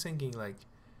was just thinking like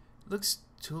it looks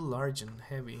too large and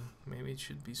heavy. Maybe it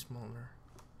should be smaller.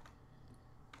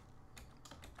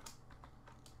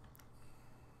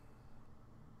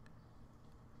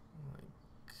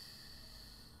 Like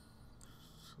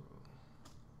so,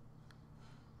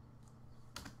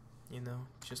 you know,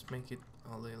 just make it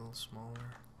a little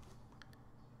smaller.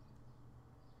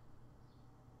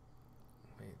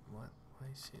 Wait, what? Why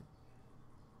is it?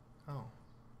 Oh.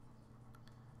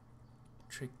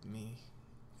 Tricked me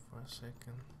for a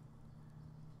second.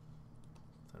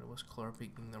 Thought it was color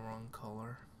picking the wrong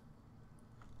color.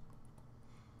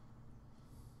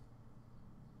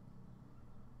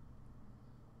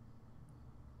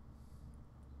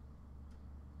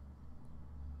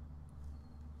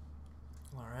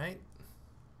 Alright.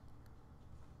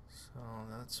 So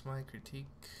that's my critique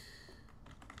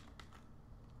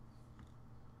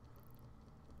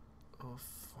of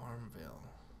Farmville.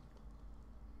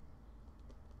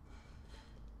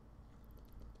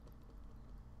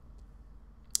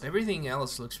 Everything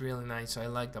else looks really nice. I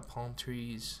like the palm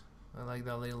trees. I like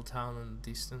that little town in the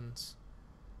distance.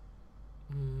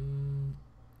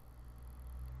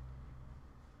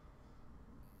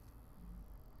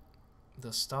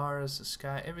 The stars, the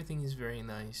sky, everything is very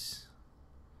nice.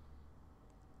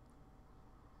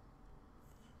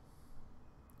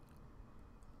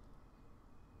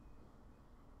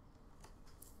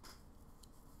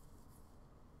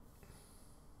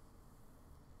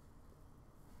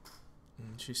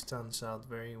 She stands out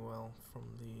very well from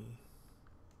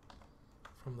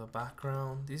the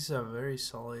background. This is a very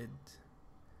solid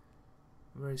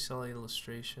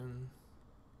illustration.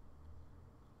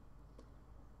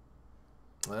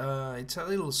 It's a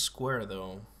little square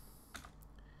though,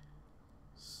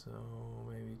 so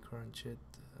maybe crunch it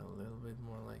a little bit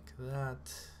more like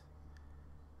that.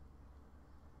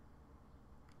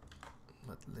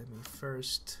 But let me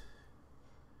first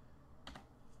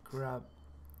grab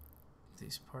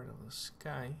this part of the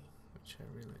sky, which I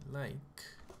really like.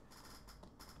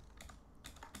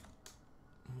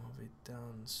 Move it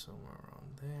down somewhere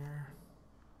around there.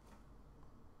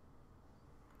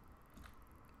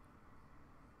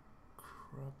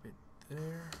 Crop it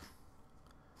there.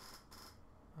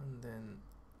 And then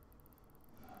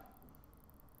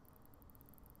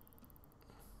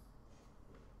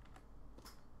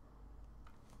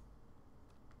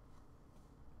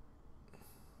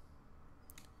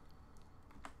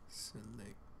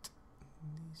select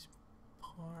this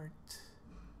part.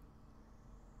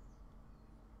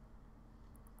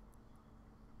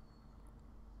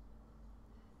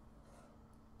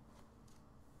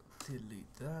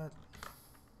 Delete that.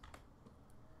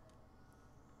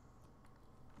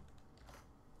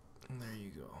 And there you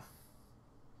go.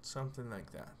 Something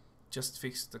like that. Just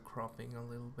fix the cropping a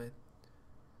little bit.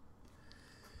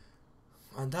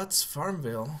 And that's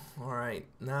Farmville. Alright,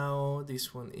 now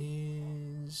this one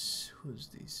is... Who's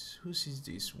this? Whose is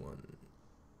this one?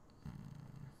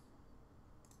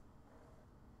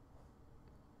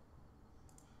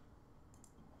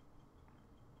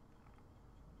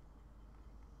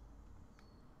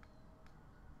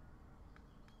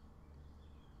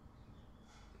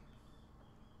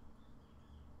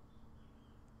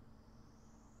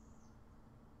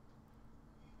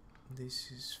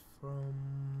 This is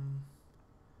from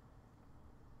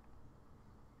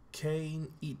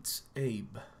Caineatsabe.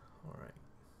 Alright.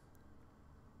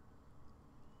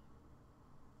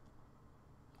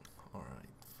 Alright,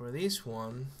 for this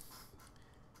one,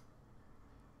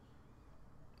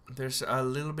 there's a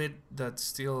little bit that's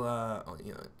still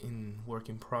you know, in work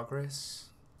in progress.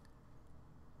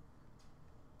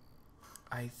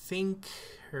 I think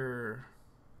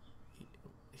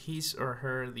his or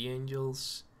her, the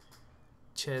angel's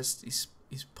chest is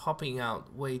popping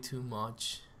out way too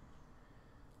much,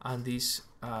 and this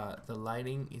the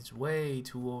lighting is way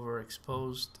too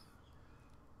overexposed.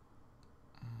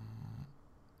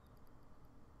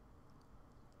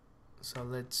 So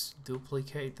let's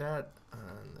duplicate that,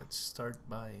 and let's start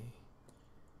by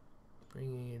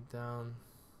bringing it down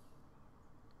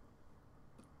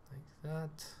like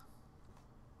that.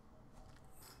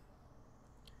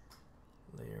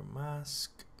 Layer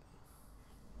mask.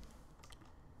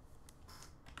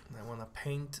 And I want to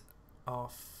paint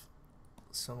off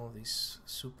some of this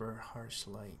super harsh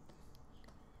light.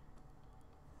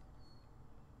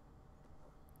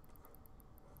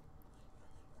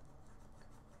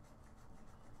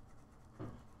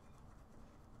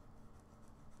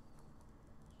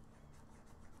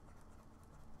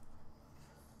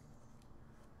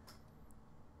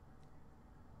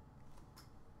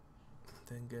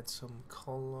 Then get some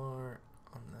color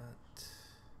on that.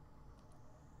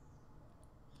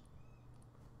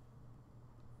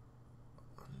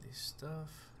 On this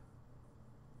stuff.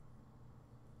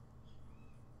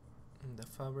 And the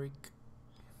fabric.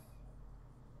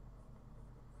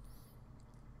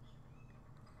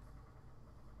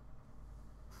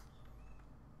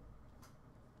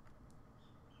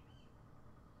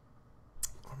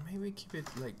 Or maybe keep it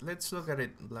like, let's look at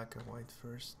it black and white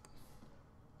first.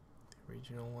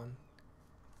 Original one.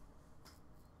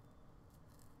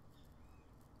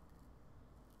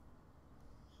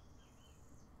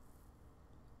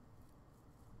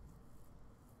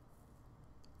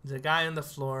 The guy on the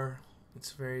floor,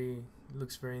 looks very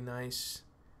nice.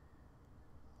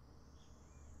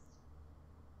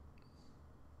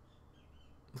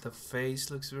 The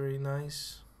face looks very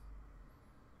nice.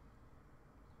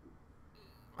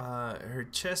 Her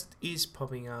chest is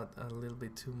popping out a little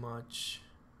bit too much.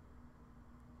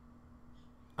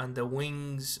 And the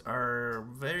wings are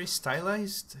very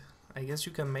stylized. I guess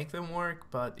you can make them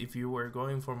work, but if you were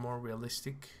going for more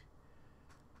realistic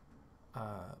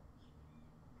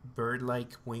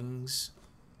bird-like wings,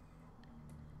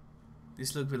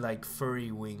 this look like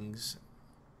furry wings.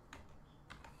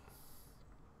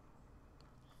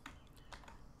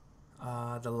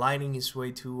 The lighting is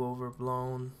way too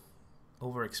overblown,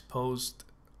 overexposed.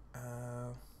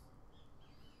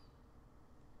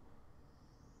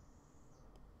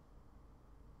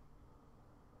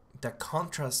 The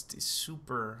contrast is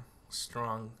super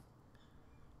strong.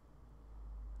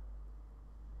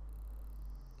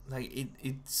 Like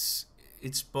it's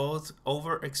both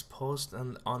overexposed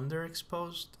and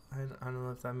underexposed. I don't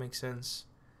know if that makes sense.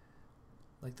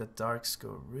 Like the darks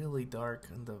go really dark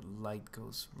and the light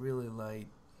goes really light.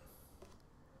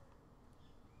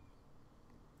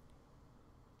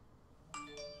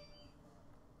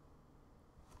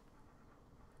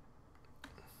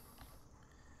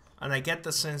 And I get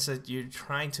the sense that you're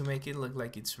trying to make it look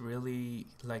like it's really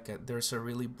like there's a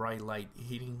really bright light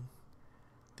hitting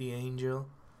the angel,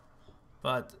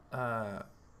 but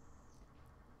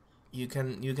you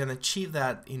can achieve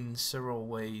that in several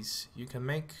ways. You can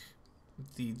make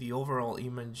the overall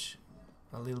image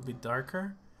a little bit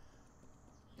darker,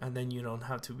 and then you don't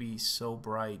have to be so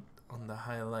bright on the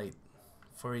highlight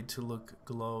for it to look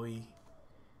glowy.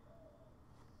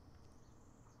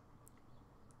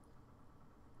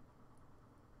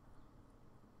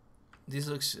 This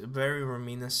looks very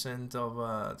reminiscent of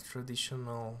a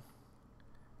traditional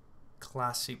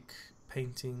classic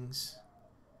paintings.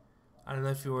 I don't know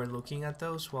if you were looking at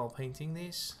those while painting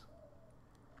these.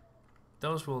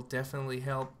 Those will definitely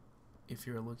help if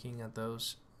you're looking at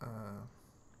those.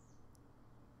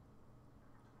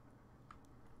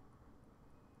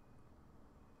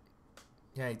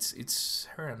 Yeah, it's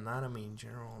her anatomy in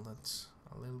general that's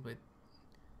a little bit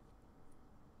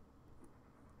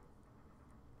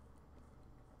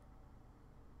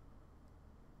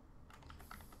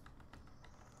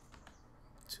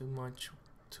too much,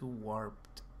 too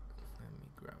warped. Let me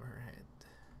grab her head.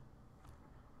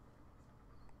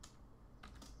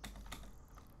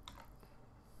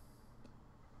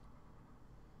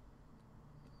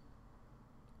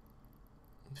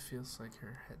 It feels like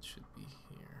her head should be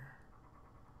here.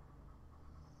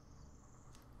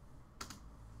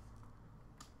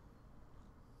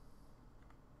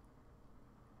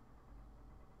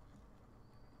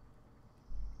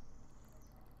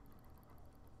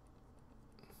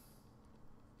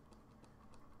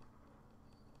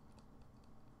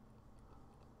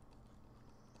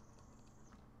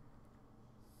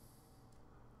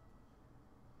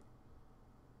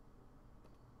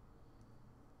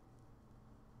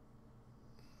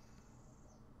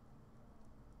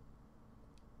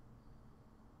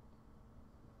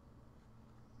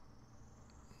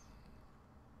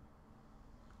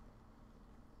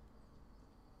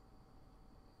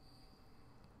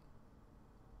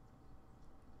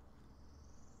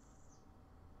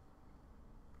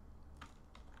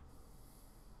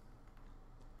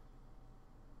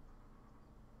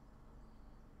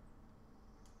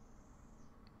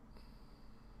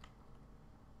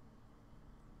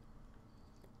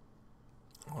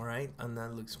 Alright, and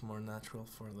that looks more natural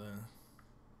for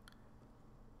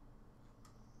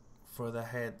the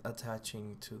head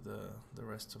attaching to the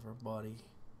rest of her body.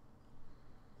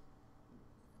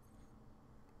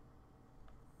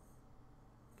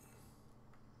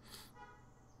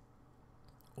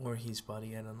 Or his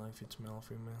body, I don't know if it's male or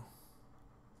female.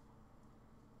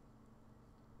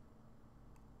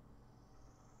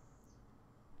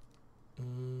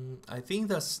 I think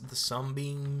the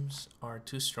sunbeams are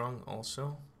too strong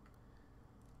also.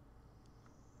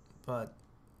 But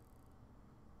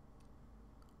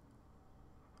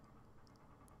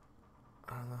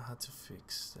I don't know how to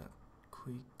fix that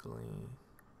quickly.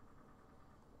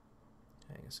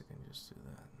 I guess I can just do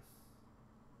that.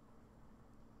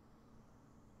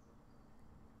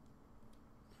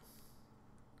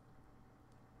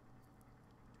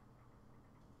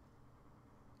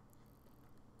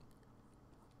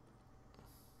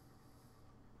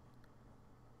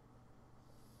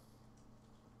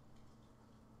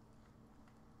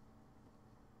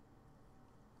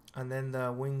 And then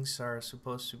the wings are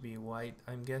supposed to be white,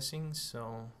 I'm guessing,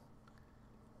 so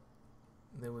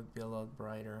they would be a lot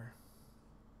brighter.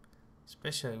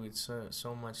 Especially with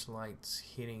so much light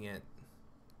hitting it.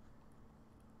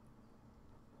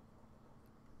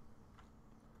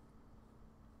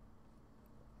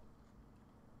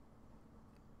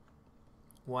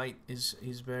 White is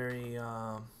very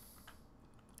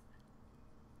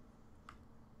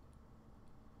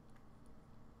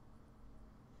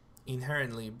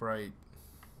inherently bright,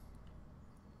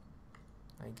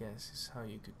 I guess is how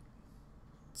you could,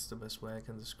 it's the best way I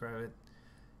can describe it.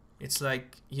 It's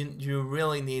like you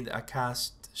really need a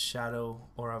cast shadow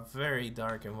or a very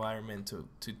dark environment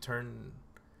to turn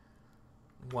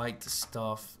white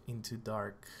stuff into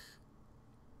dark.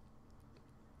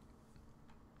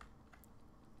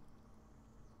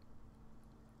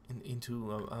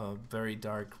 Into a very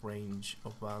dark range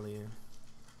of value.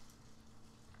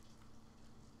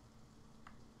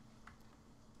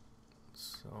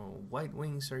 So white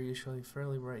wings are usually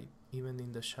fairly bright, even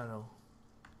in the shadow.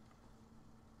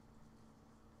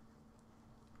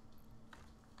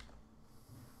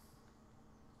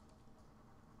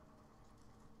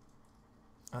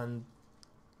 And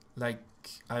like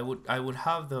I would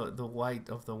have the white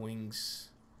of the wings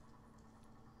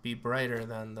be brighter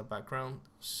than the background,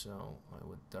 so I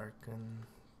would darken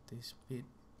this bit.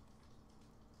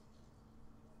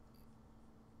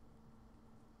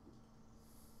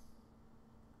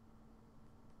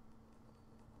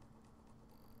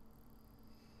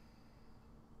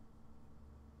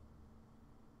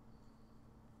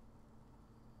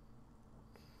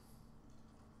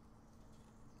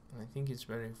 I think it's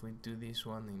better if we do this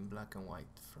one in black and white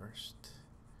first.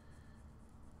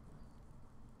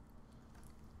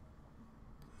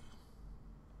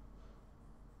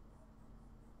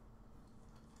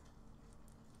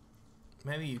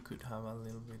 Maybe you could have a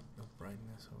little bit of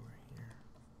brightness over here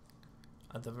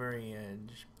at the very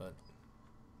edge, but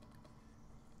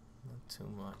not too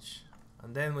much.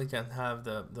 And then we can have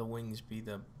the wings be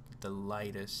the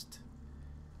lightest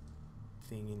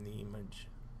thing in the image.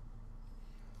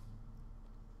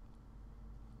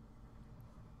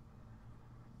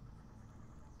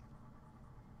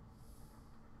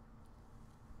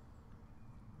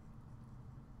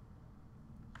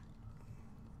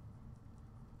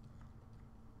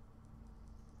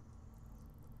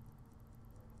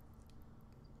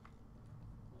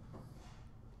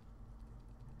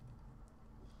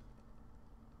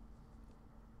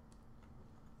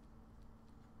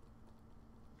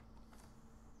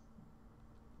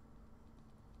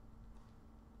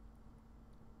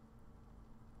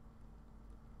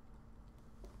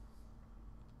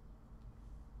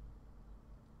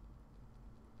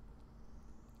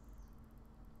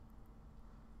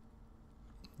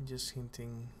 Just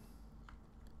hinting.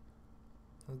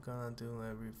 I'm gonna do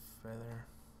every feather.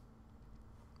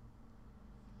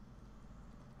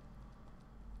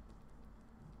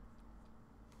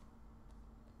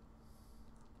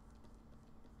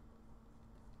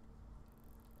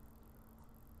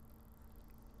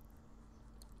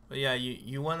 But yeah,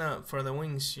 you wanna, for the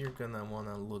wings, you're gonna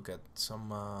wanna look at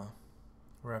some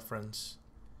reference.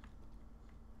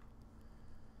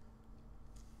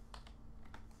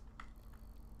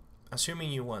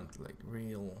 Assuming you want like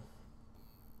real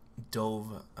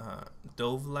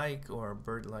dove-like or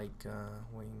bird-like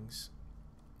wings.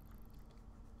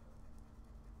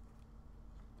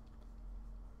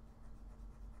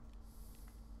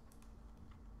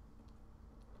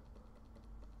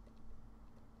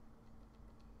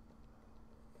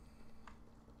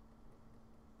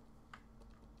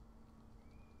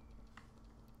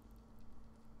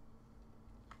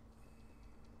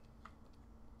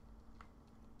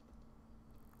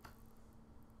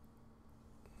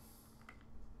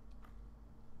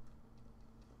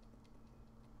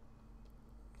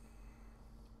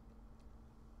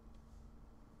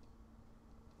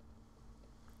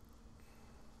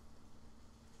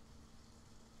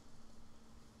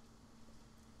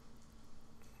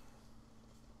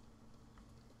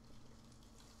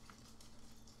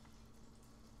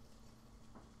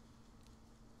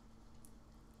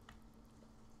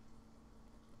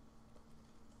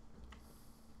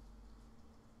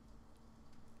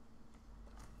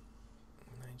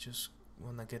 Just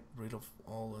want to get rid of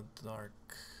all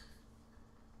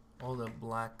the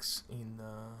blacks in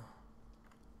the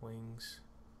wings.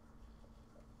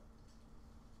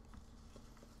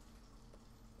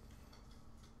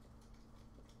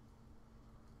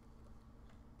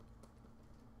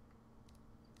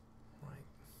 Right.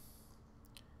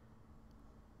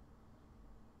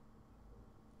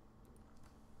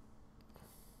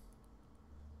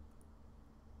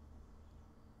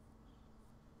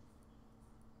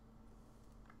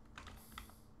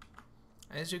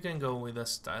 As you can go with a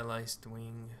stylized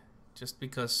wing, just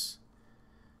because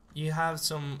you have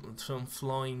some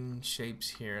flowing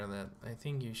shapes here that I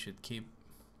think you should keep.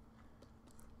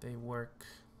 They work.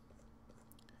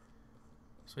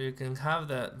 So you can have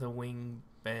the wing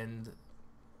bend,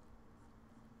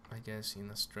 I guess,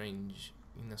 in a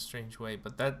strange way,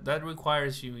 but that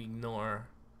requires you ignore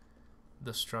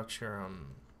the structure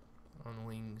on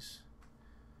wings.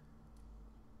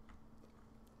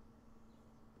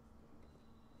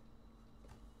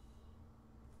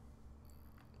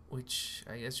 Which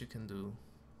I guess you can do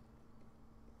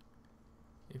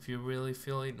if you really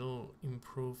feel it'll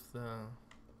improve the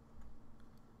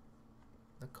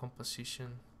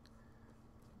composition.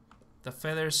 The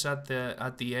feathers at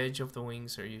the edge of the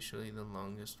wings are usually the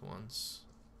longest ones.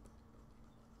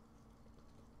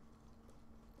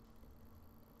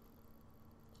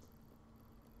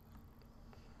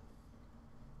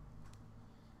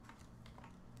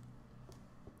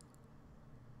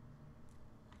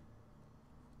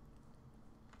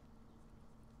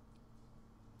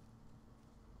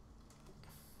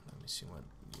 Let me see what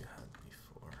you had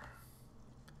before.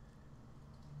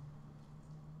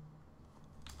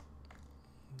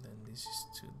 Then this is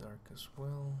too dark as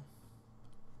well.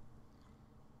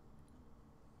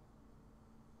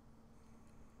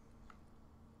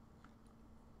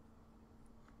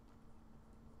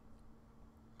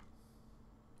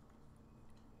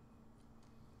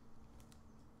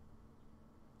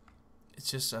 It's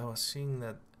just I was seeing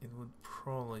that it would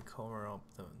probably cover up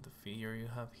the figure you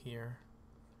have here.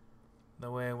 The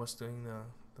way I was doing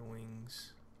the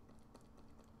wings.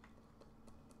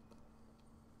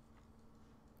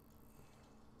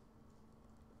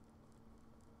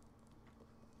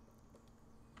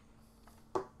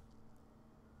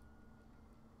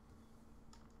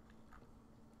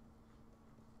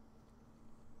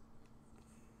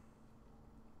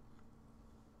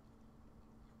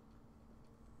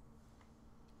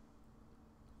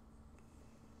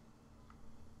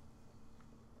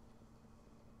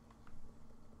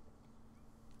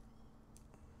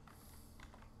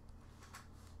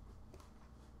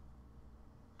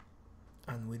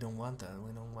 And we don't want that.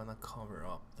 We don't want to cover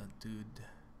up that dude.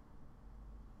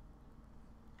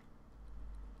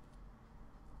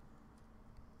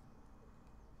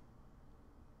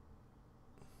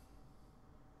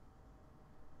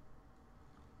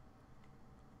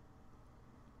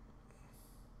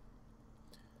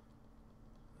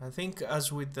 I think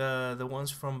as with the ones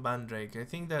from Vandrake, I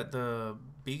think that the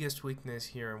biggest weakness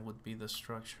here would be the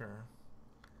structure.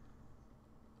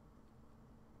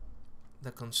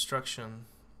 The construction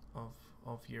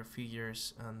of your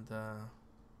figures and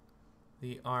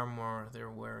the armor they're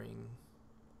wearing.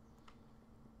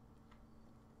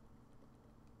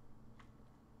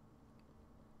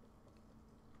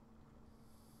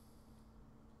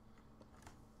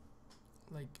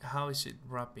 Like, how is it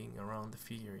wrapping around the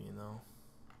figure, you know?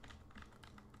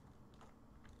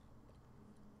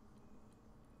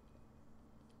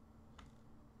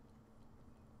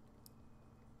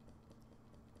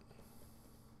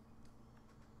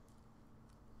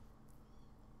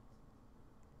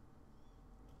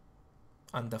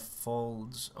 And the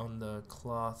folds on the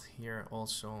cloth here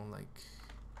also, like,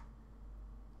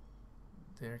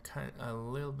 they're kind of a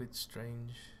little bit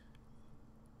strange.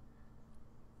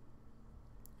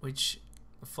 Which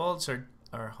folds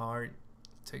are hard.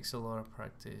 It takes a lot of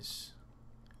practice.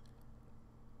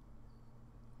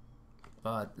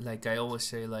 But like I always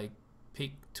say, like,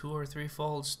 pick 2 or 3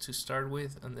 folds to start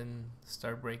with and then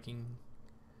start breaking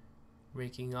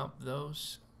up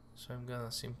those. So I'm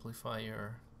gonna simplify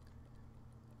your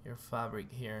fabric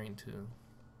here into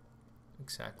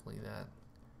exactly that.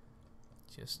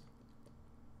 Just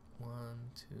 1,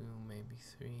 2, maybe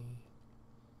 3.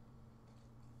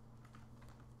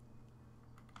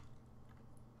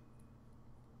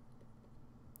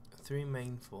 Three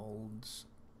main folds,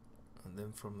 and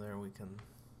then from there we can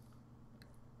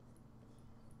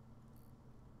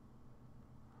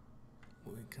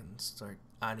start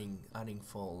adding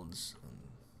folds and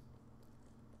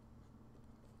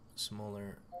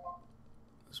smaller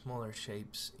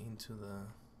shapes into the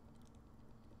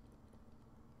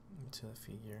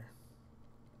figure.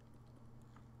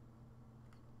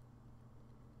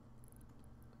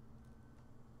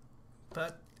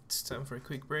 But it's time for a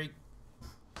quick break.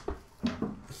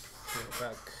 We're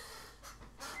back.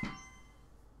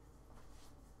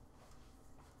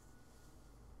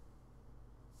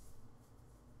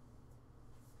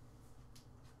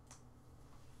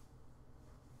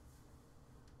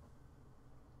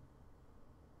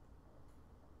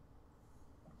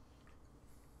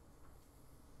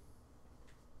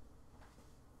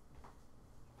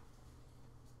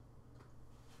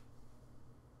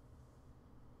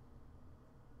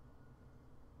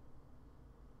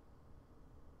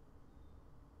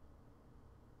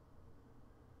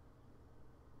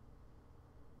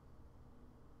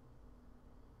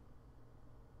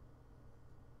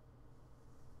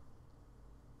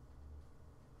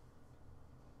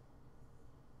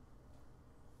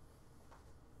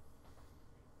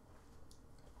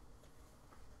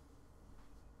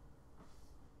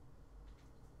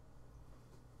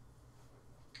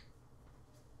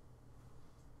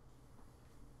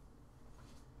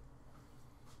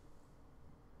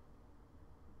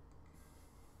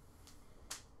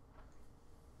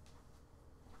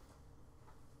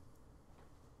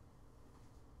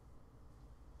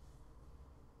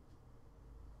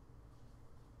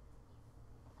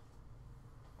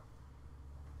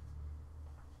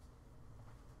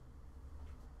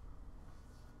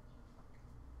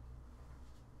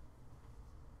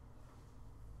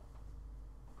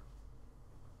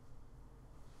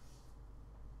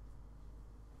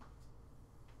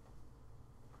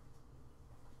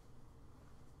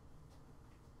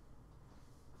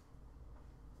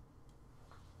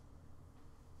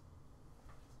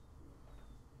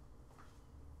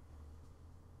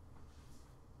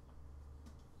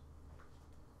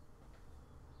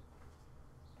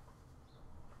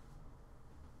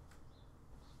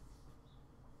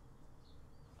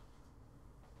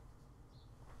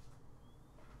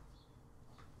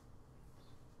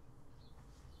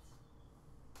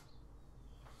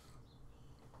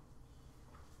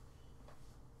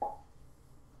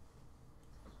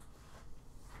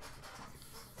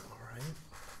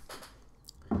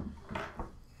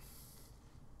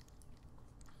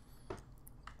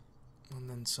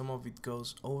 And some of it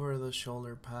goes over the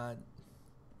shoulder pad.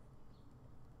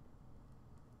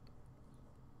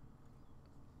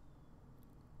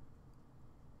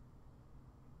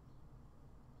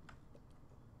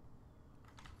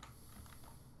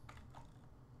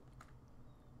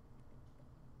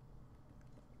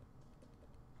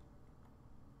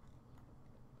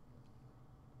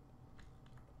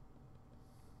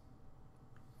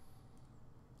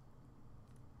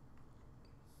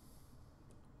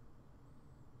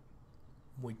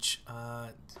 which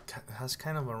has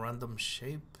kind of a random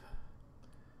shape.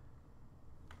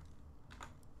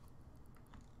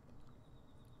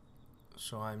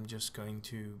 So I'm just going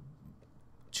to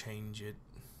change it.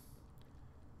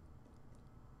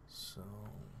 So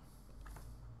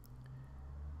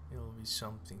it'll be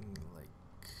something like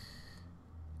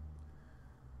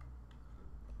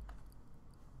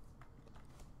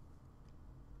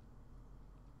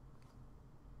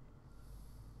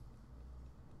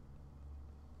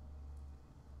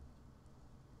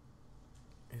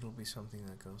it'll be something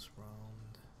that goes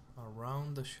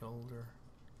around the shoulder.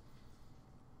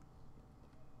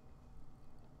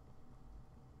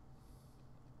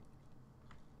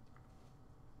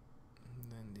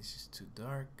 And then this is too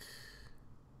dark.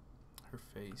 Her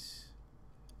face.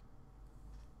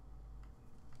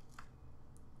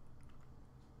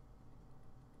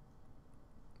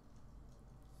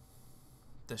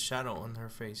 The shadow on her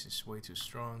face is way too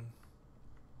strong.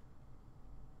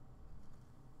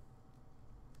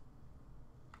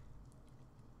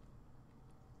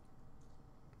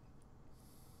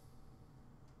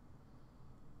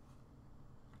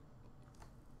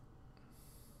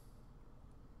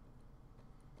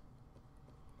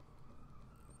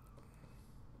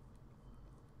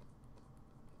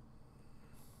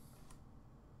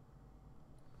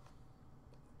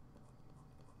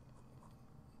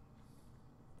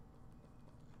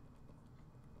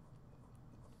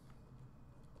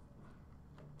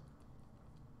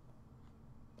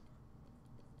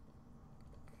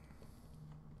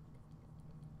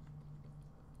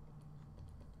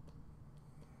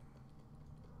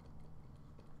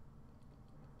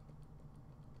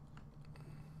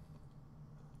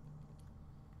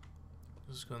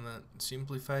 Just gonna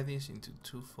simplify this into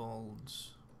 2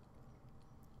 folds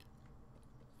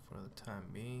for the time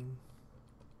being.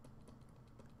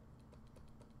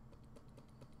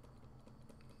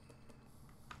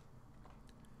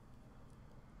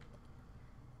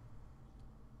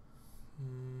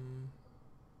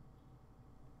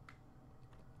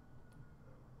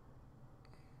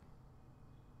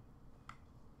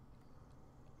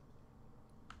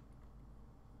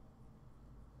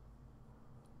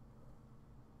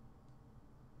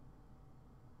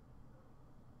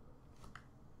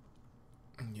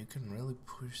 You can really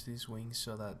push these wings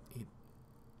so that it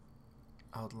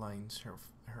outlines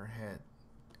her head,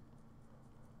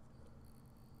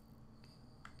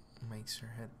 makes her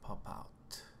head pop out.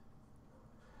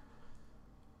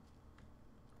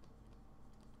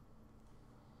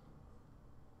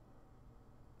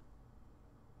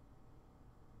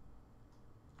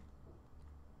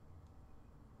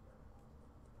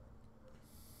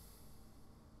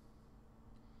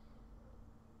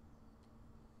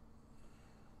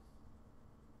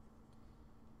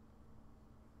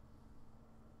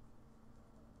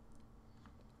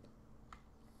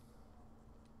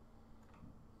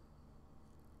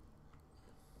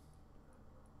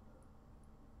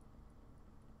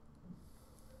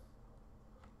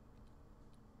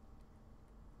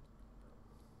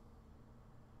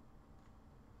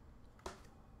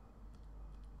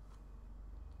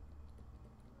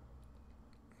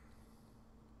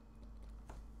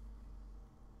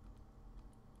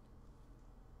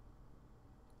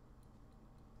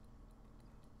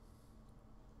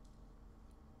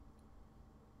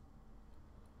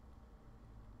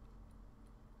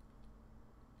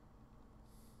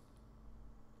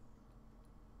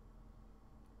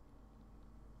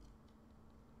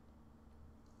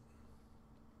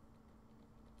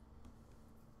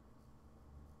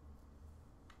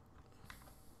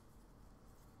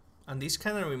 And this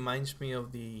kind of reminds me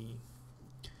of the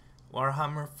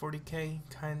Warhammer 40k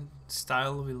kind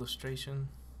style of illustration,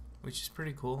 which is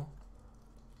pretty cool.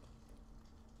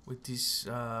 With these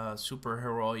super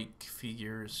heroic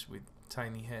figures with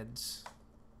tiny heads.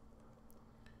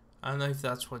 I don't know if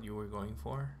that's what you were going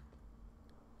for.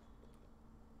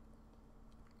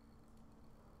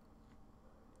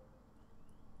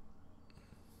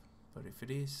 But if it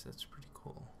is, that's pretty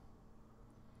cool.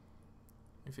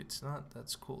 If it's not,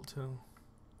 that's cool too.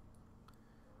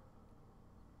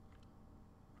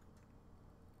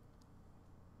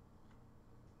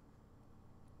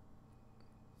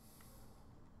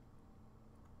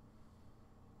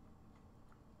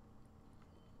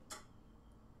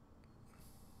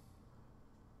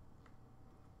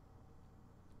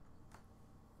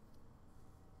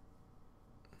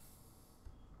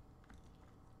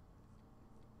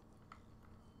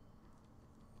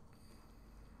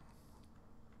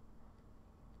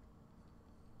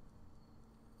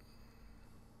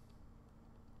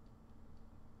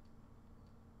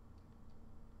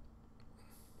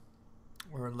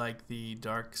 like the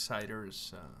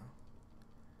Darksiders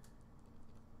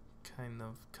kind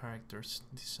of characters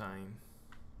design.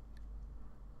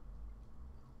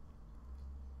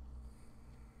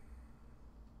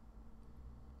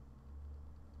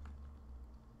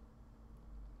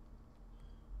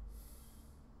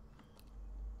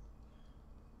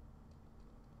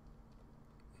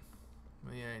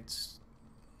 But yeah, it's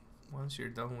once you're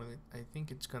done with it, I think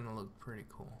it's gonna look pretty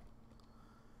cool.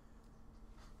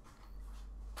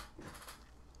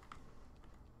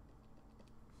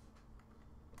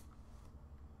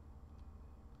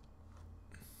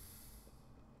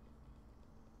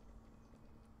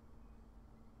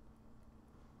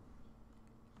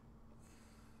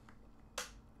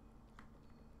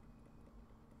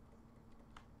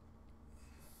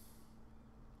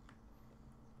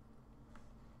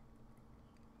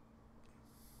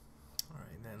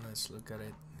 Alright, then let's look at it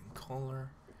in color.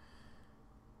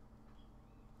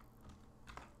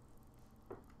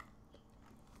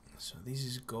 So this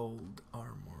is gold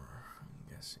armor,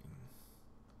 I'm guessing.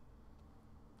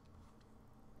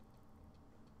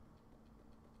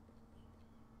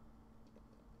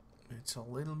 It's a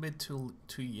little bit too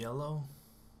yellow.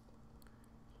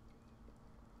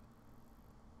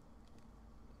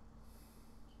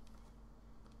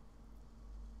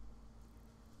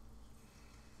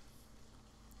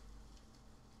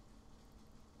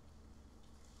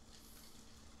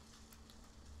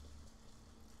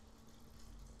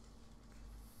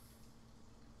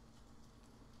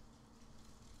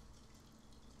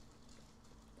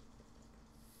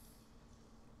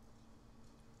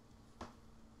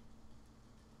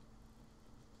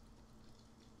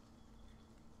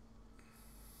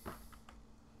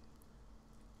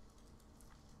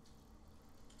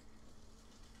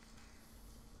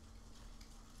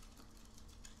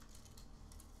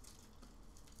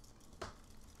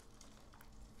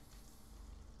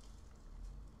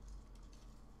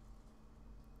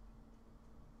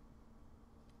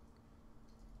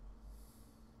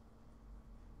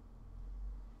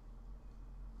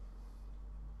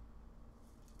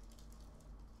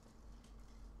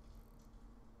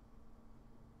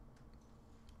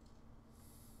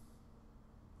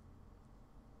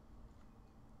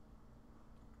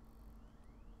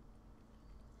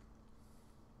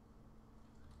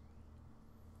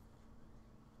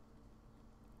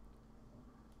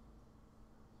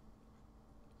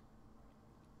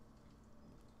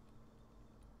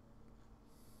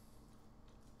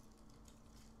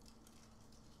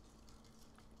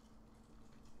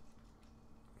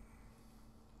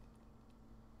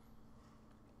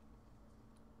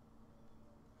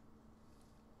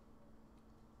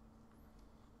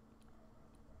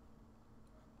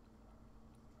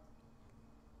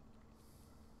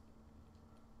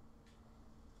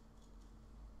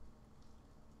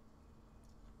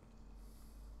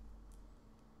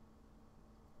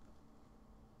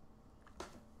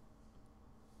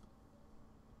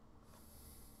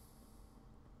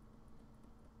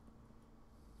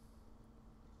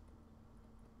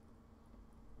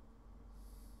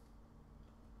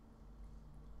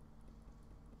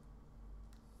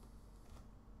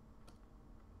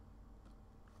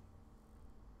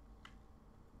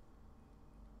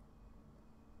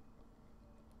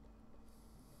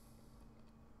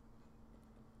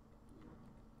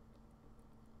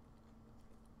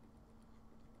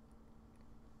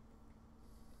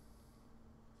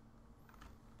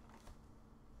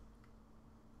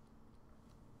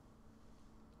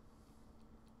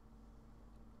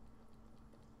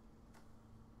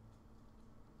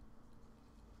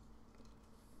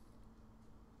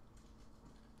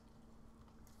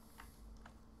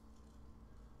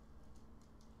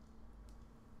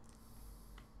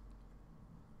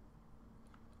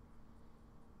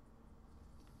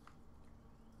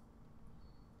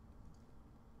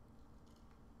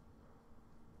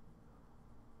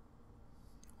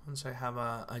 Once I have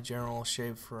a general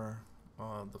shape for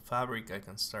the fabric, I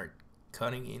can start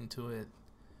cutting into it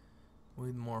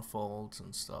with more folds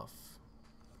and stuff.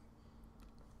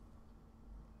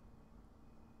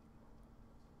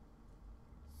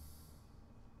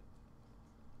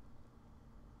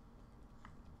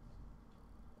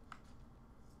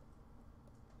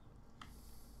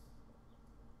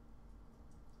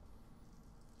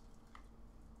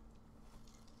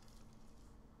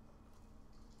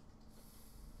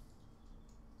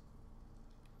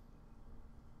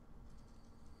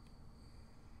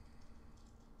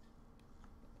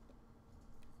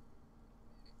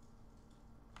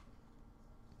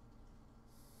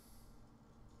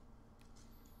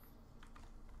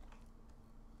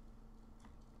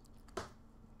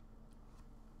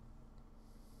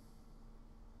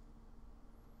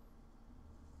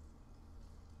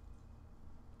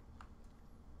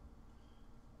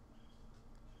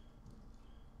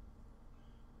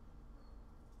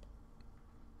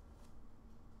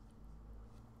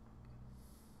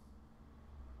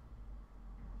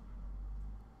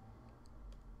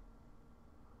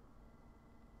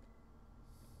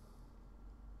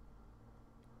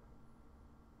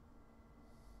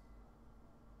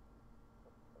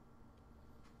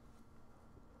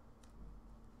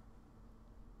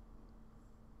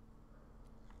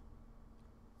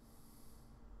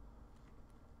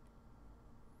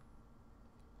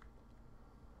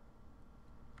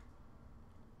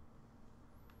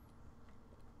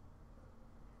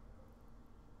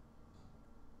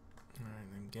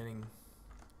 getting,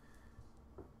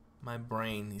 my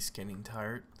brain is getting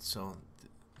tired. So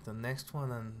the next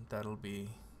one, and that'll be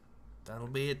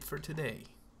it for today.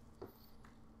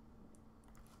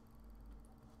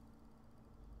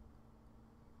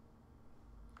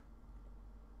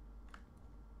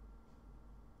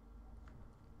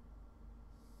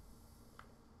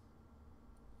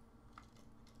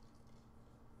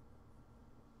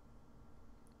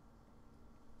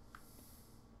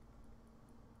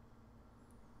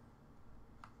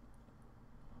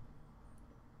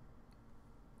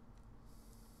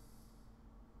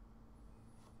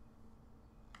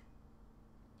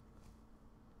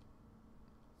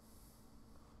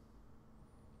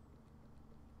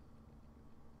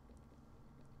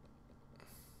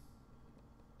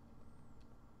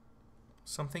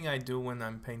 Something I do when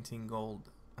I'm painting gold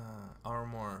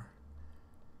armor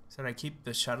is that I keep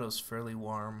the shadows fairly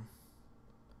warm.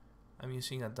 I'm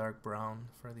using a dark brown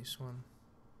for this one.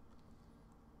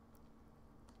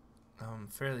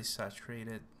 Fairly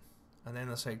saturated, and then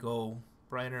as I go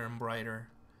brighter and brighter,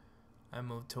 I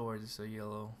move towards the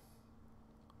yellow.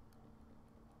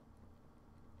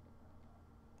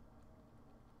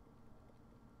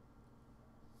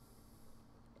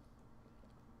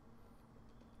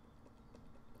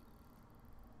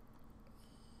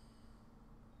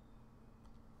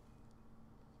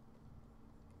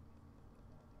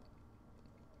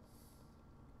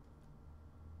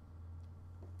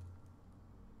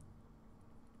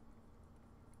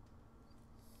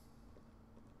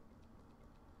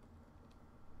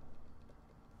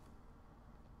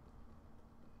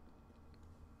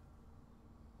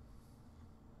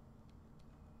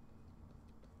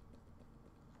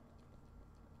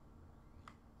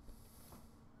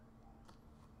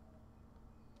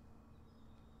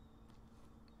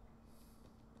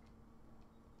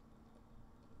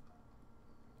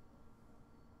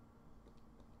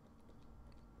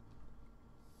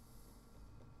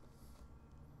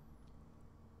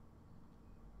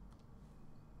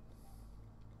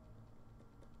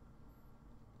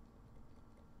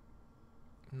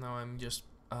 Now I'm just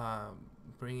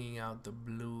bringing out the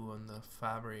blue on the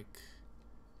fabric.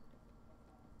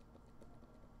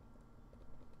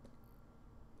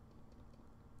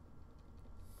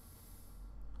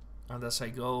 And as I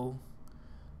go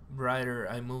brighter,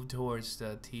 I move towards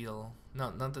the teal.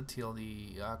 Not the teal,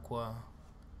 the aqua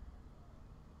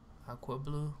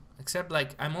blue. Except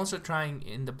like I'm also trying,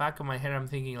 in the back of my head I'm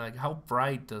thinking like, how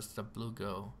bright does the blue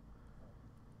go?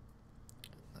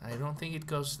 I don't think it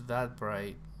goes that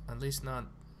bright, at least not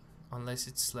unless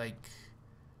it's like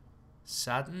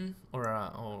satin or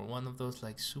one of those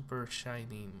like super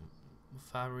shiny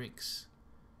fabrics.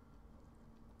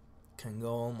 Can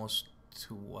go almost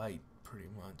to white pretty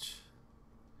much.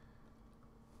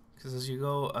 Because as you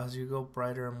go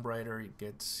brighter and brighter, it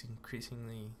gets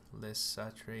increasingly less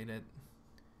saturated.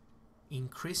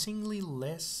 Increasingly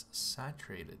less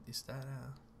saturated. Is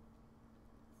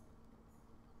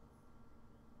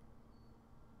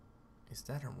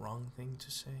that a wrong thing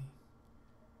to say?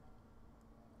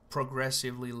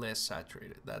 Progressively less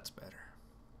saturated. That's better.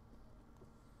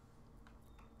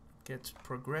 Gets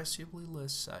progressively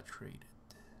less saturated.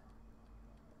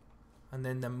 And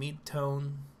then the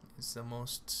mid-tone is the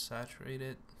most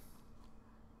saturated.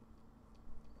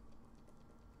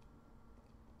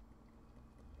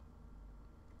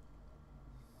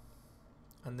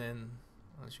 And then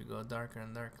as you go darker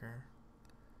and darker,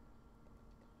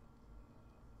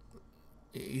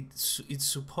 it's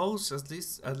supposed, at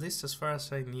least as far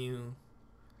as I knew,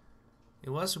 it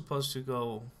was supposed to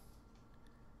go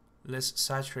less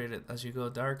saturated as you go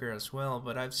darker as well,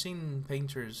 but I've seen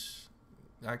painters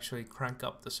actually crank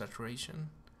up the saturation,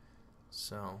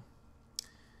 so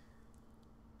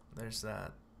there's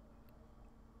that.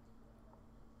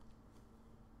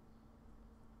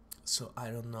 So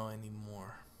I don't know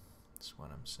anymore, that's what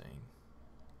I'm saying.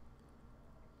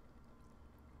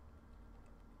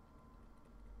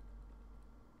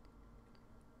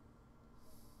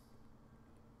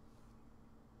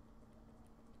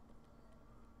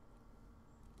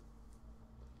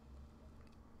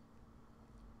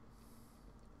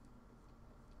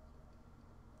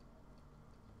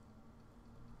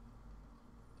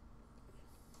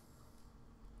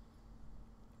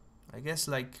 I guess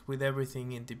like with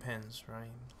everything it depends,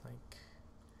 right? Like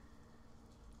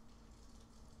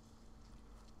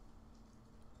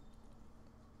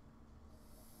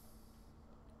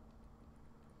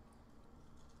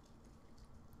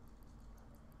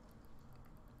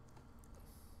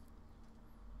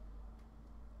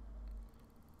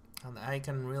and I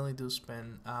can really do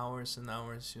spend hours and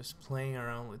hours just playing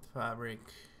around with fabric.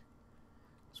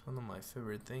 It's one of my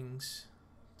favorite things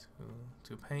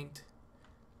to paint,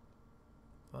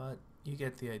 but you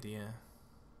get the idea.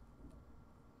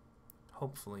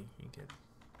 Hopefully you get.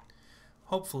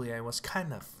 Hopefully I was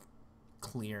kind of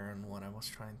clear on what I was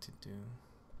trying to do.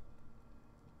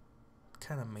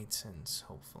 Kind of made sense,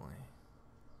 hopefully.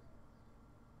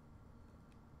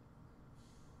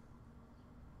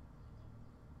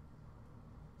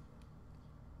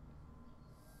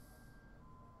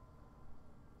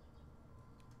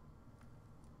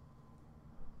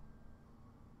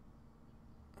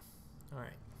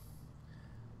 Alright.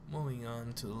 Moving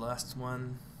on to the last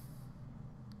one.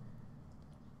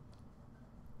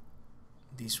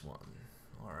 This one.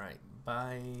 Alright.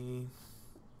 By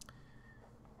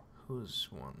whose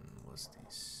one was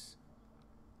this?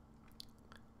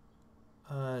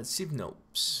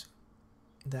 Civnopes.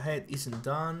 The head isn't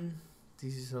done.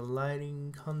 This is a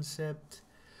lighting concept.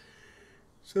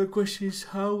 So the question is,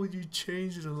 how would you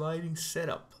change the lighting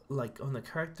setup? Like on the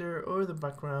character or the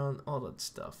background, all that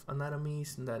stuff. Anatomy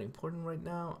isn't that important right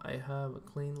now. I have a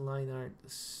clean line art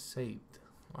saved.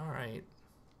 Alright.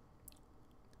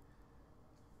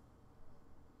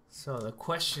 So the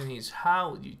question is,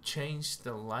 how would you change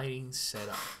the lighting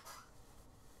setup?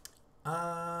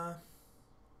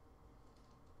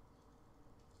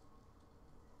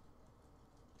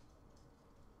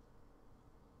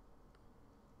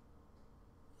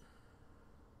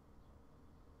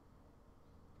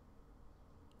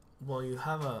 Well, you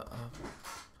have a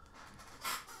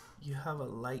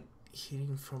light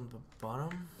hitting from the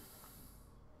bottom,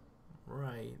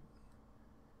 right,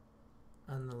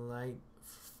 and the light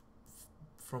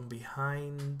from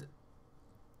behind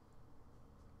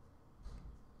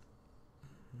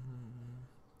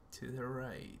to the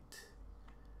right.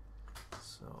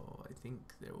 So I think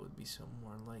there would be some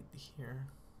more light here.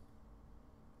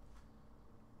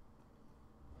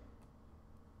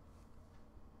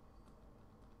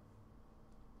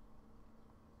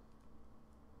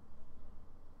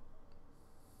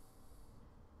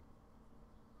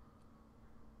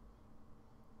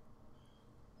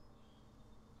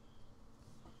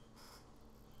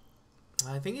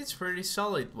 I think it's pretty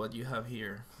solid what you have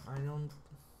here. I don't...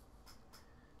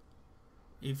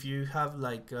 If you have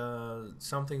like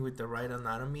something with the right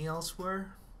anatomy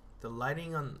elsewhere, the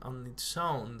lighting on its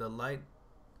own, the light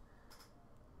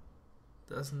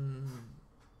doesn't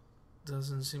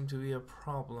seem to be a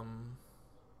problem.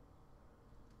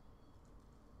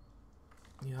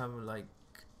 You have like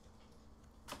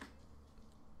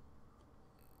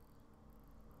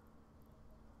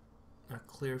a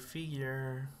clear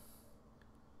figure.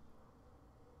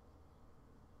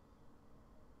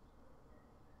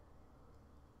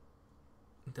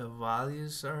 The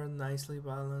values are nicely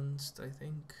balanced, I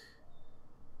think.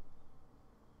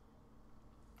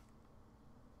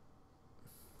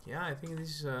 Yeah, I think this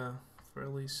is a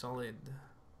fairly solid.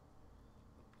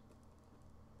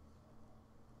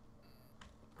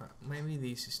 Maybe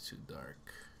this is too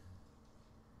dark.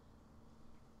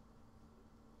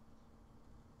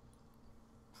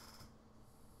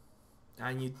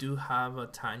 And you do have a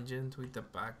tangent with the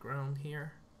background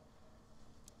here.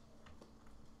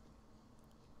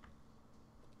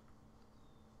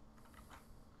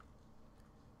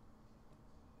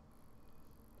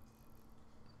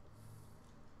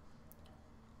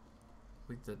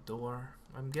 With the door.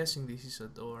 I'm guessing this is a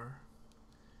door.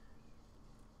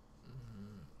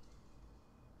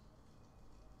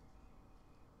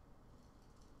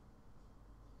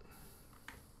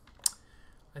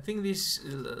 I think this,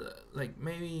 like,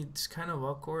 maybe it's kind of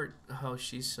awkward how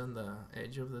she's on the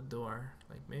edge of the door.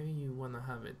 Like, maybe you want to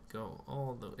have it go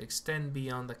all the extend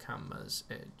beyond the canvas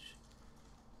edge.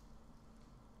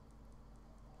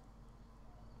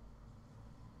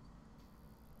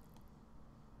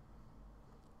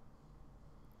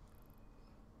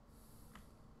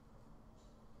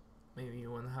 Maybe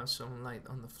you want to have some light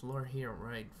on the floor here,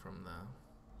 right from the...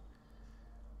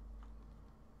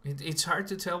 It's hard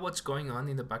to tell what's going on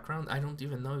in the background. I don't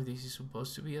even know if this is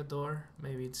supposed to be a door.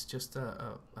 Maybe it's just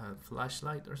a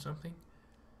flashlight or something.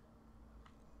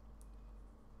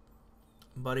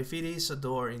 But if it is a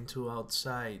door into the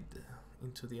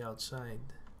outside,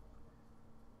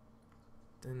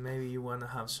 then maybe you want to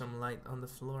have some light on the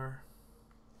floor.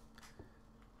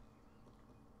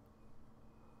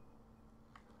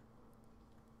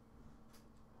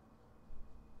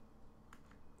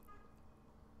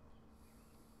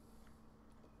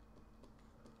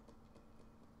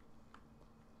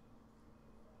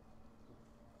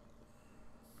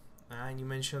 And you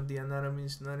mentioned the anatomy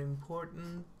is not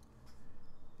important.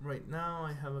 Right now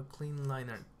I have a clean line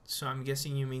art. So I'm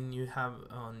guessing you mean you have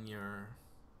on your...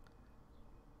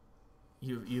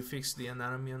 You fixed the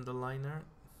anatomy on the line art?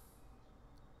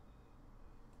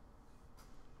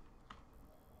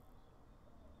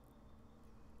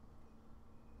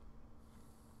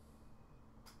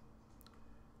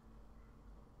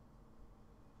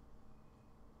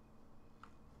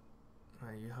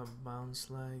 You have bounce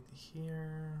light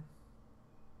here.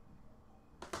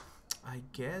 I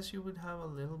guess you would have a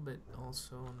little bit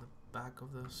also on the back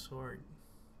of the sword.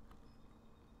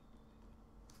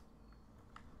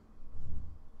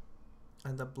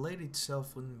 And the blade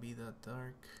itself wouldn't be that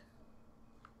dark.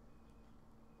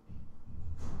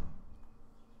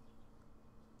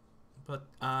 But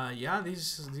yeah,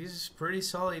 this is pretty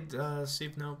solid,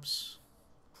 Civnopes.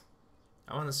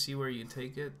 I want to see where you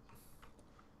take it.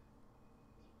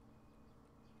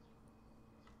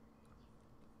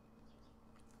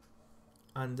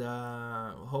 And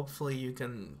hopefully you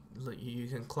can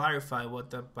clarify what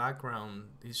the background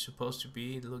is supposed to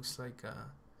be. It looks like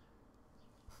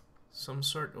some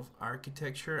sort of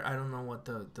architecture. I don't know what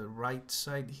the right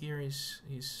side here is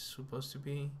supposed to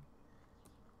be.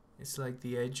 It's like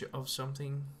the edge of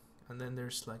something, and then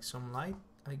there's like some light,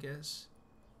 I guess,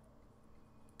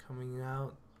 coming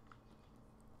out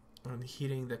and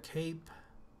hitting the cape.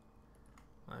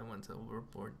 I went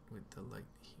overboard with the light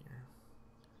here.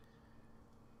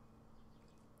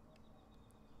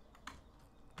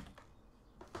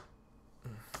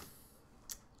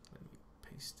 Let me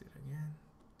paste it again.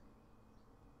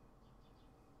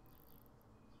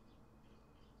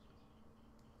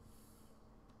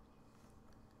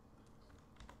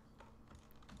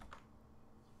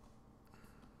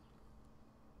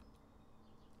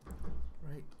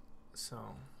 Right, so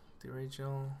the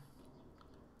original,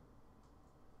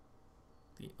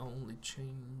 the only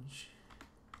change,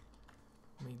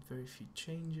 made very few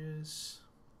changes.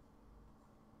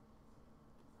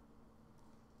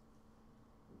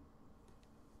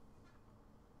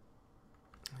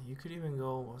 You could even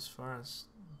go as far as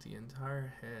the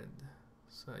entire head,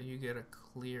 so you get a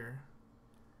clearer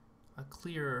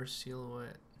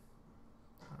silhouette.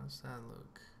 How does that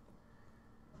look?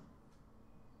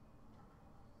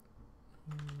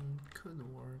 Could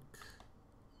work.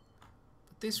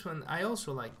 But this one, I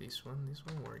also like this one. This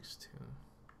one works too.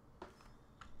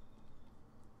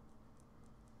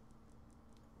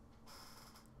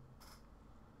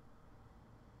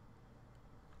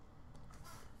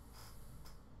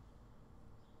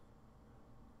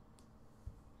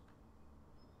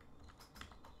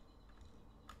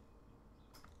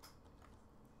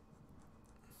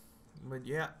 But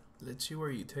yeah, let's see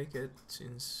where you take it,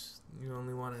 since you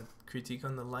only want to critique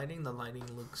on the lighting. The lighting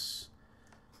looks...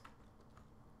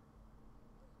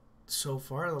 So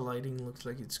far, the lighting looks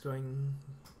like it's going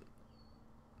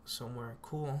somewhere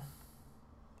cool.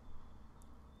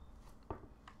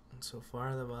 And so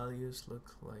far, the values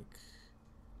look like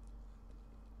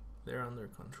they're under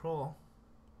control.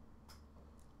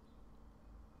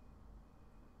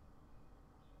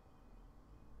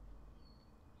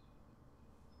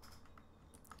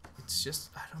 It's just,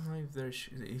 I don't know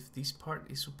if this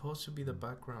part is supposed to be the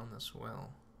background as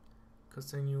well,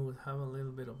 because then you would have a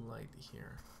little bit of light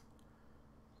here.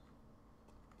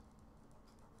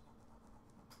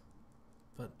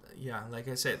 But yeah, like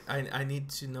I said, I need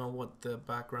to know what the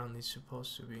background is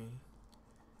supposed to be.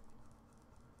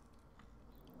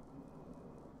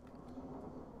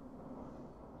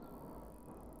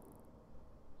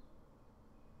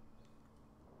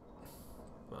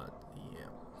 But yeah.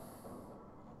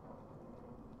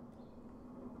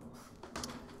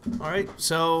 Alright,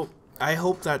 so I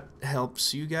hope that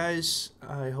helps you guys.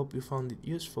 I hope you found it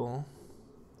useful.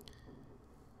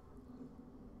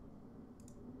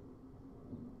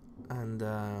 And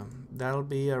that'll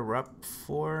be a wrap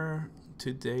for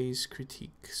today's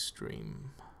critique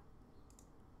stream.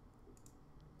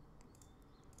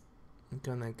 I'm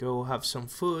gonna go have some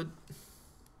food.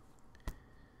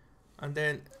 And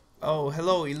then, oh,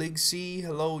 hello Elixir,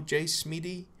 hello Jay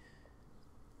Smitty.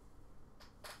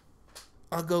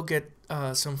 I'll go get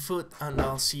some food and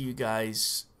I'll see you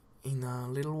guys in a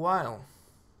little while.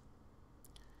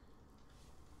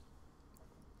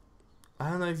 I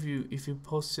don't know if you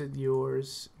posted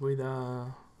yours with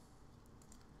an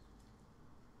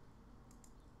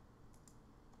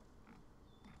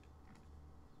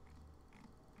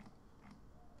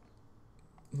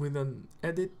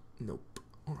edit. Nope.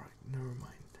 All right, never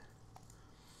mind.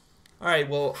 All right,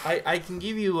 well, I can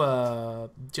give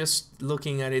you just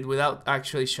looking at it without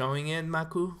actually showing it,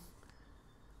 Maku.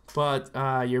 But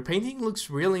your painting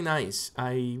looks really nice.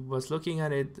 I was looking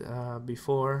at it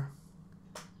before.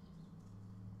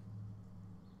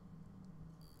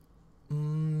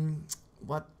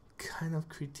 What kind of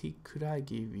critique could I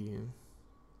give you?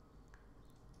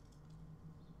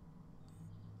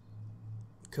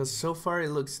 Because so far it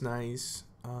looks nice.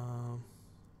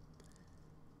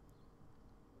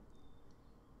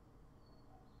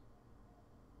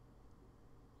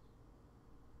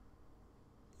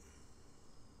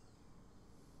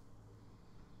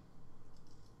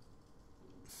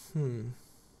 I'm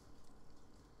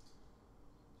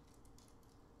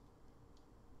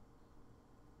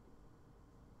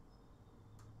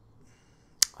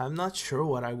not sure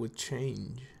what I would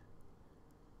change.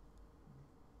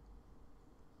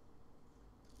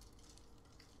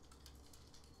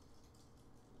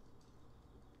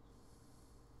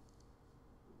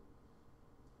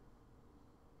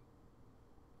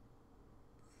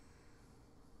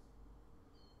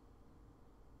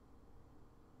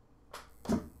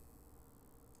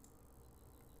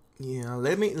 Yeah,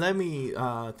 let me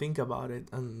think about it,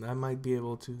 and I might be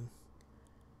able to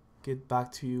get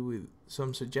back to you with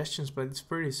some suggestions, but it's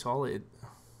pretty solid.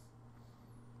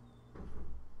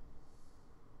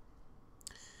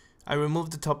 I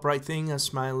removed the top right thing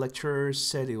as my lecturer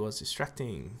said it was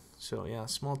distracting. So yeah,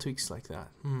 small tweaks like that.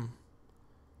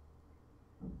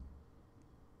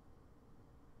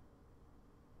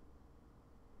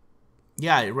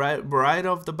 Yeah, right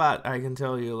off the bat, I can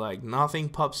tell you, like, nothing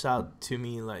pops out to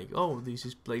me like, oh, this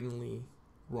is blatantly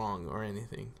wrong or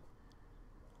anything.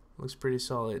 Looks pretty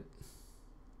solid.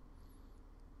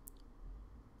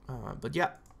 But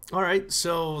yeah, all right.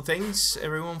 So thanks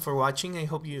everyone for watching. I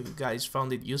hope you guys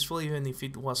found it useful, even if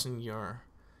it wasn't your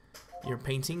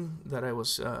painting that I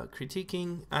was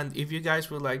critiquing. And if you guys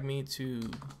would like me to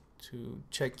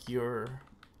check your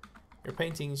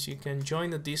paintings, you can join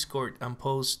the Discord and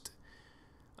post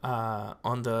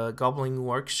on the Goblin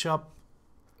Workshop.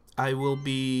 I will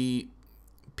be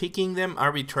picking them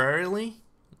arbitrarily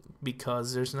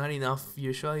because there's not enough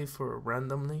usually for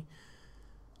randomly.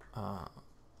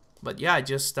 But yeah,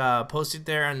 just post it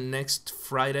there, and next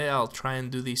Friday I'll try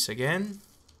and do this again.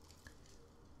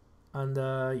 And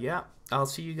yeah, I'll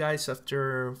see you guys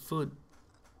after food.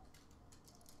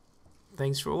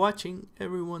 Thanks for watching,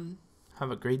 everyone.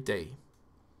 Have a great day.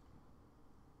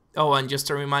 Oh, and just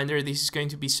a reminder, this is going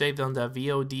to be saved on the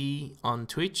VOD on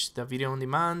Twitch, the video on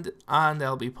demand, and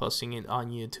I'll be posting it on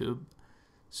YouTube.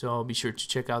 So be sure to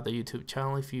check out the YouTube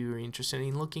channel if you're interested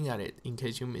in looking at it, in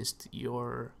case you missed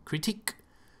your critique.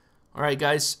 Alright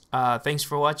guys, thanks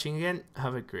for watching again.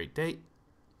 Have a great day.